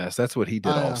hornets' nests. That's what he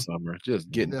did all summer,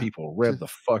 just getting people revved the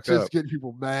fuck up. Just getting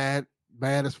people mad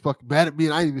as fuck, mad at me,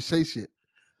 and I didn't even say shit.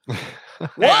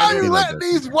 Why are you letting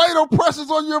these white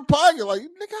oppressors on your pocket? Like,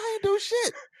 nigga, I ain't do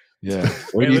shit. Yeah.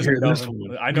 Hey, listen,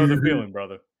 Delvin, I know the feeling,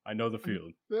 brother. I know the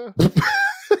feeling. Yeah.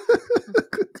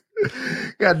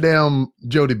 Goddamn,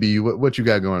 Jody B, what you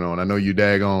got going on? I know you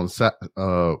daggone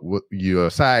you're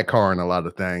sidecarring a lot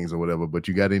of things or whatever, but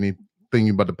you got anything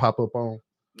you about to pop up on?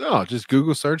 No, just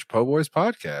Google search Po Boys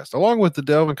Podcast. Along with the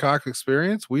Delvin Cox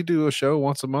Experience, we do a show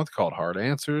once a month called Hard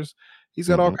Answers. He's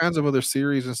got all kinds of other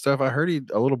series and stuff. I heard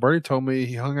a little birdie told me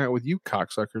he hung out with you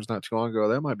cocksuckers not too long ago.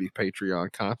 That might be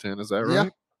Patreon content. Is that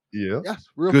right? Yeah. Yes,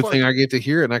 real good fun. thing I get to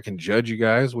hear it and I can judge you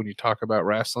guys when you talk about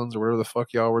wrestlings or whatever the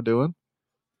fuck y'all were doing.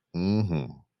 Mm-hmm.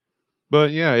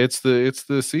 But yeah, it's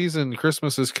the season.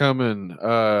 Christmas is coming.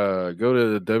 Go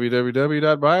to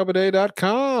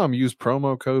www.biobidet.com. Use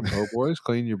promo code POBOYS.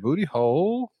 Clean your booty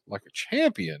hole like a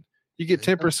champion. You get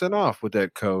 10% off with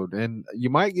that code, and you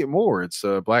might get more. It's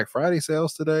Black Friday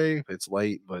sales today. It's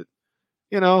late, but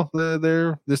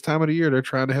they're this time of the year. They're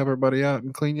trying to help everybody out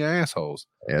and clean your assholes.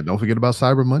 Yeah, don't forget about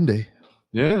Cyber Monday.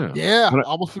 Yeah, I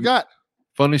almost forgot.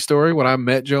 Funny story. When I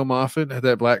met Joe Moffat at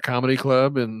that Black Comedy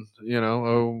Club, and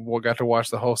got to watch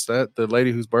the whole set. The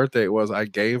lady whose birthday it was, I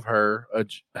gave her a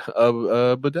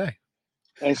bidet.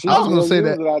 And she was going to say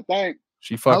that. I think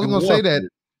she fucking. I was going to say that.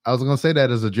 I was gonna say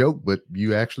that as a joke, but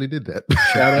you actually did that.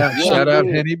 Shout out,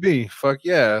 Yeah. Henny B. Fuck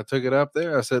yeah, I took it up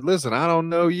there. I said, listen, I don't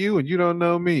know you and you don't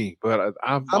know me, but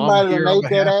I'm Somebody here to on make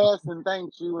that behalf of ass and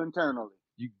thank you internally.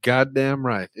 you. Goddamn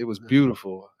right, it was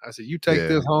beautiful. I said, you take Yeah.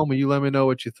 this home and you let me know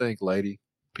what you think, lady.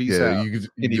 Peace Yeah, out. you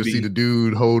Henny can see B. the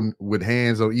dude holding with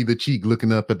hands on either cheek,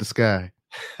 looking up at the sky.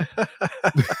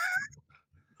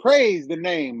 Praise the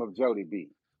name of Jody B.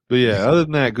 But yeah, other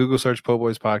than that, Google search Po'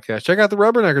 Boys podcast. Check out the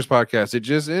Rubberneckers podcast. It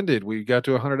just ended. We got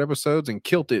to 100 episodes and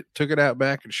killed it. Took it out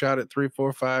back and shot it 3,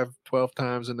 4, 5, 12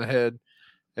 times in the head.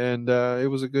 And it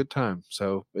was a good time.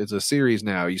 So it's a series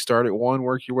now. You start at one,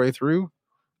 work your way through.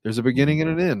 There's a beginning and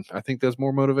an end. I think that's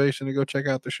more motivation to go check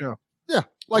out the show. Yeah,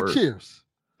 like Word. Cheers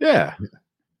Yeah.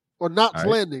 or Knots All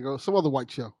right. Landing or some other white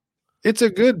show. It's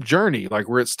a good journey, like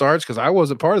where it starts, because I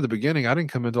wasn't part of the beginning. I didn't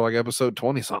come into like episode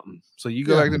 20 something. So you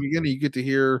go Yeah. back to the beginning, you get to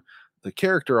hear the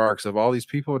character arcs of all these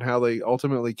people and how they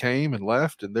ultimately came and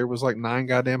left. And there was like 9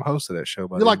 goddamn hosts of that show.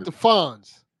 By You're the like end the of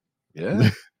Fonz. Yeah.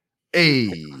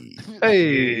 Hey,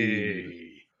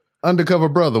 Hey. undercover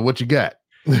brother, what you got?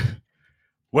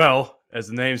 Well, as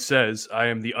the name says, I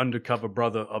am the undercover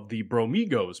brother of the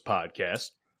Bromigos podcast.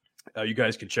 You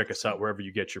guys can check us out wherever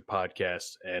you get your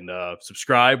podcasts and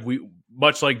subscribe. We,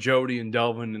 much like Jody and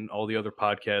Delvin and all the other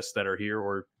podcasts that are here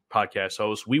or podcast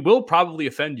hosts, we will probably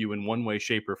offend you in one way,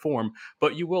 shape, or form,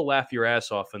 but you will laugh your ass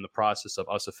off in the process of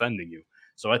us offending you.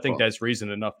 So I think that's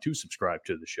reason enough to subscribe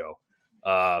to the show.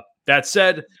 That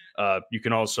said, you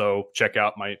can also check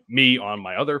out me on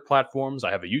my other platforms. I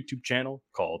have a YouTube channel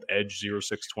called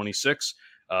Edge0626.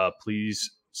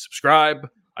 Please subscribe.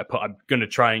 I'm going to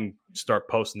try and start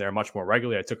posting there much more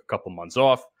regularly. I took a couple months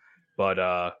off,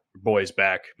 but boy's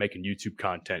back making YouTube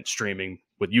content, streaming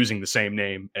with using the same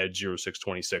name,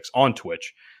 Edge0626 on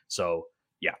Twitch. So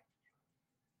yeah.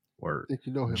 Word. I think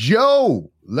you know him.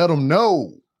 Joe, let them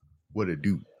know what it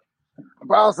do.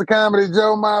 Boss of Comedy,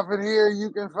 Joe Moffett here.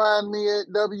 You can find me at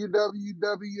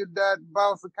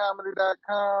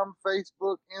www.bossofcomedy.com,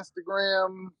 Facebook,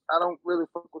 Instagram. I don't really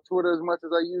fuck with Twitter as much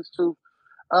as I used to.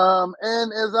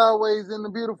 And as always, in the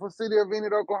beautiful city of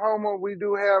Enid, Oklahoma, we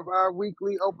do have our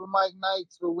weekly open mic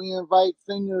nights where we invite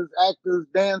singers, actors,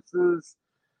 dancers,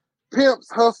 pimps,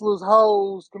 hustlers,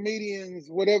 hoes, comedians,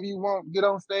 whatever you want. Get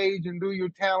on stage and do your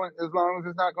talent as long as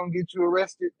it's not going to get you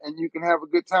arrested and you can have a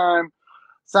good time.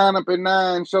 Sign up at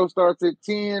 9. Show starts at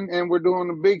 10. And we're doing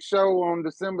a big show on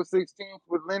December 16th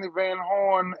with Lenny Van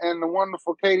Horn and the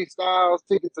wonderful Katie Styles.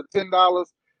 Tickets are $10,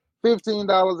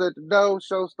 $15 at the door.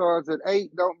 Show starts at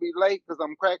 8. Don't be late because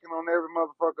I'm cracking on every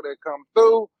motherfucker that comes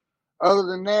through. Other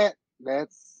than that,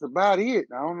 that's about it.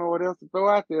 I don't know what else to throw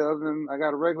out there other than I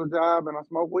got a regular job and I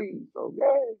smoke weed. So,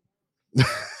 yay.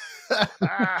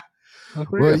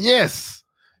 Well, yes.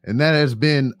 And that has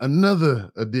been another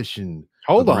edition.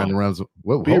 Hold of on. Random Rounds.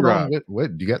 What? Be Hold right. on.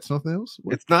 What? You got something else?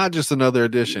 What? It's not just another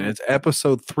edition. It's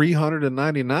episode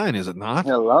 399, is it not?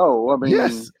 Hello. I mean,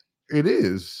 Yes, it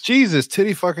is. Jesus,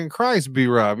 titty fucking Christ,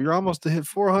 B-Rob. You're almost to hit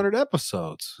 400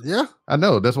 episodes. Yeah. I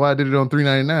know. That's why I did it on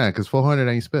 $3.99 because 400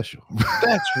 ain't special.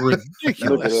 That's ridiculous.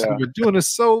 Look at that. You've been doing this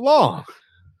so long.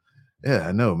 Yeah,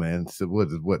 I know, man. So what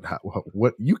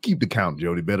you keep the count,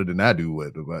 Jody, better than I do.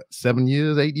 What, about 7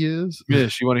 years, 8 years?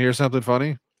 Mish, you want to hear something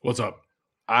funny? What's up?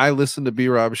 I listened to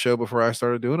B-Rob's show before I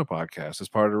started doing a podcast. It's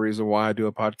part of the reason why I do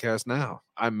a podcast now.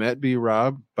 I met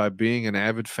B-Rob by being an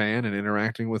avid fan and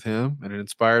interacting with him, and it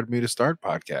inspired me to start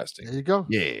podcasting. There you go.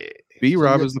 Yeah.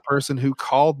 B-Rob So you- is the person who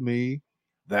called me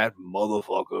that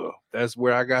motherfucker. That's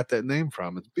where I got that name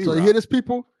from. It's B-Rob. So you hear this,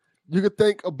 people? You could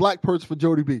thank a black person for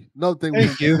Jody B. Another thing we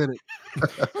Thank you. presented.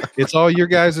 It's all your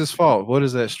guys' fault. What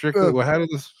is that? Strictly? Well, how did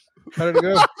it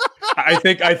go? I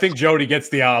think Jody gets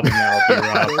the album now.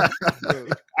 B-Rob.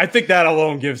 I think that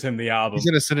alone gives him the album. He's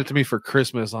gonna send it to me for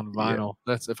Christmas on vinyl.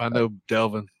 That's if I know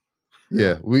Delvin.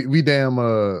 Yeah. We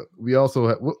we also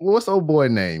have, what's old boy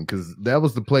name? Because that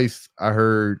was the place I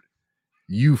heard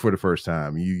you for the first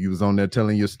time. You was on there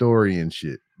telling your story and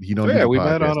shit. You don't. Oh, do yeah, the we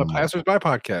met podcast on a no more. passersby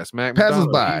podcast. Mac Passersby,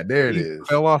 McDonald. there it He is.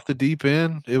 Fell off the deep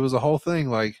end. It was a whole thing.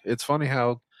 Like it's funny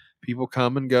how people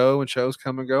come and go and shows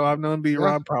come and go. I've known B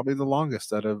Rob probably the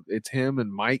longest out of it's him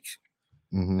and Mike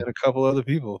Mhm. and a couple other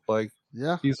people. Like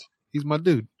Yeah. he's my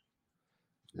dude.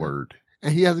 Word.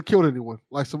 And he hasn't killed anyone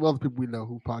like some other people we know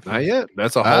who podcast. Not yet.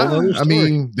 That's a whole other story. I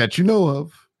mean, that you know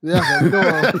of. Yeah, that we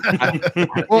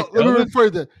know of. Well, let me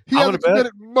rephrase that. He I'm hasn't gonna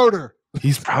bet. committed murder.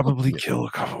 He's probably killed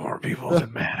a couple more people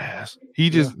than Matt has. He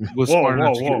just was Whoa, smart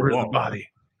enough to whoa, get rid of whoa. the body.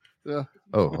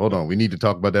 Oh, hold on. We need to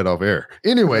talk about that off air.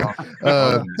 Anyway,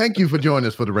 thank you for joining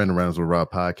us for the Random Rounds with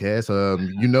Rob podcast.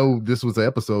 You know, this was an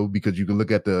episode because you can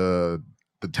look at the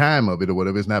the time of it or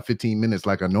whatever. It's not 15 minutes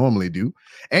like I normally do.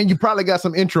 And you probably got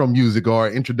some intro music or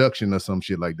introduction or some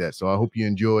shit like that. So I hope you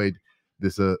enjoyed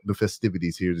this the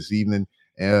festivities here this evening.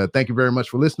 Thank you very much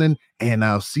for listening, and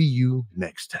I'll see you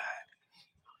next time.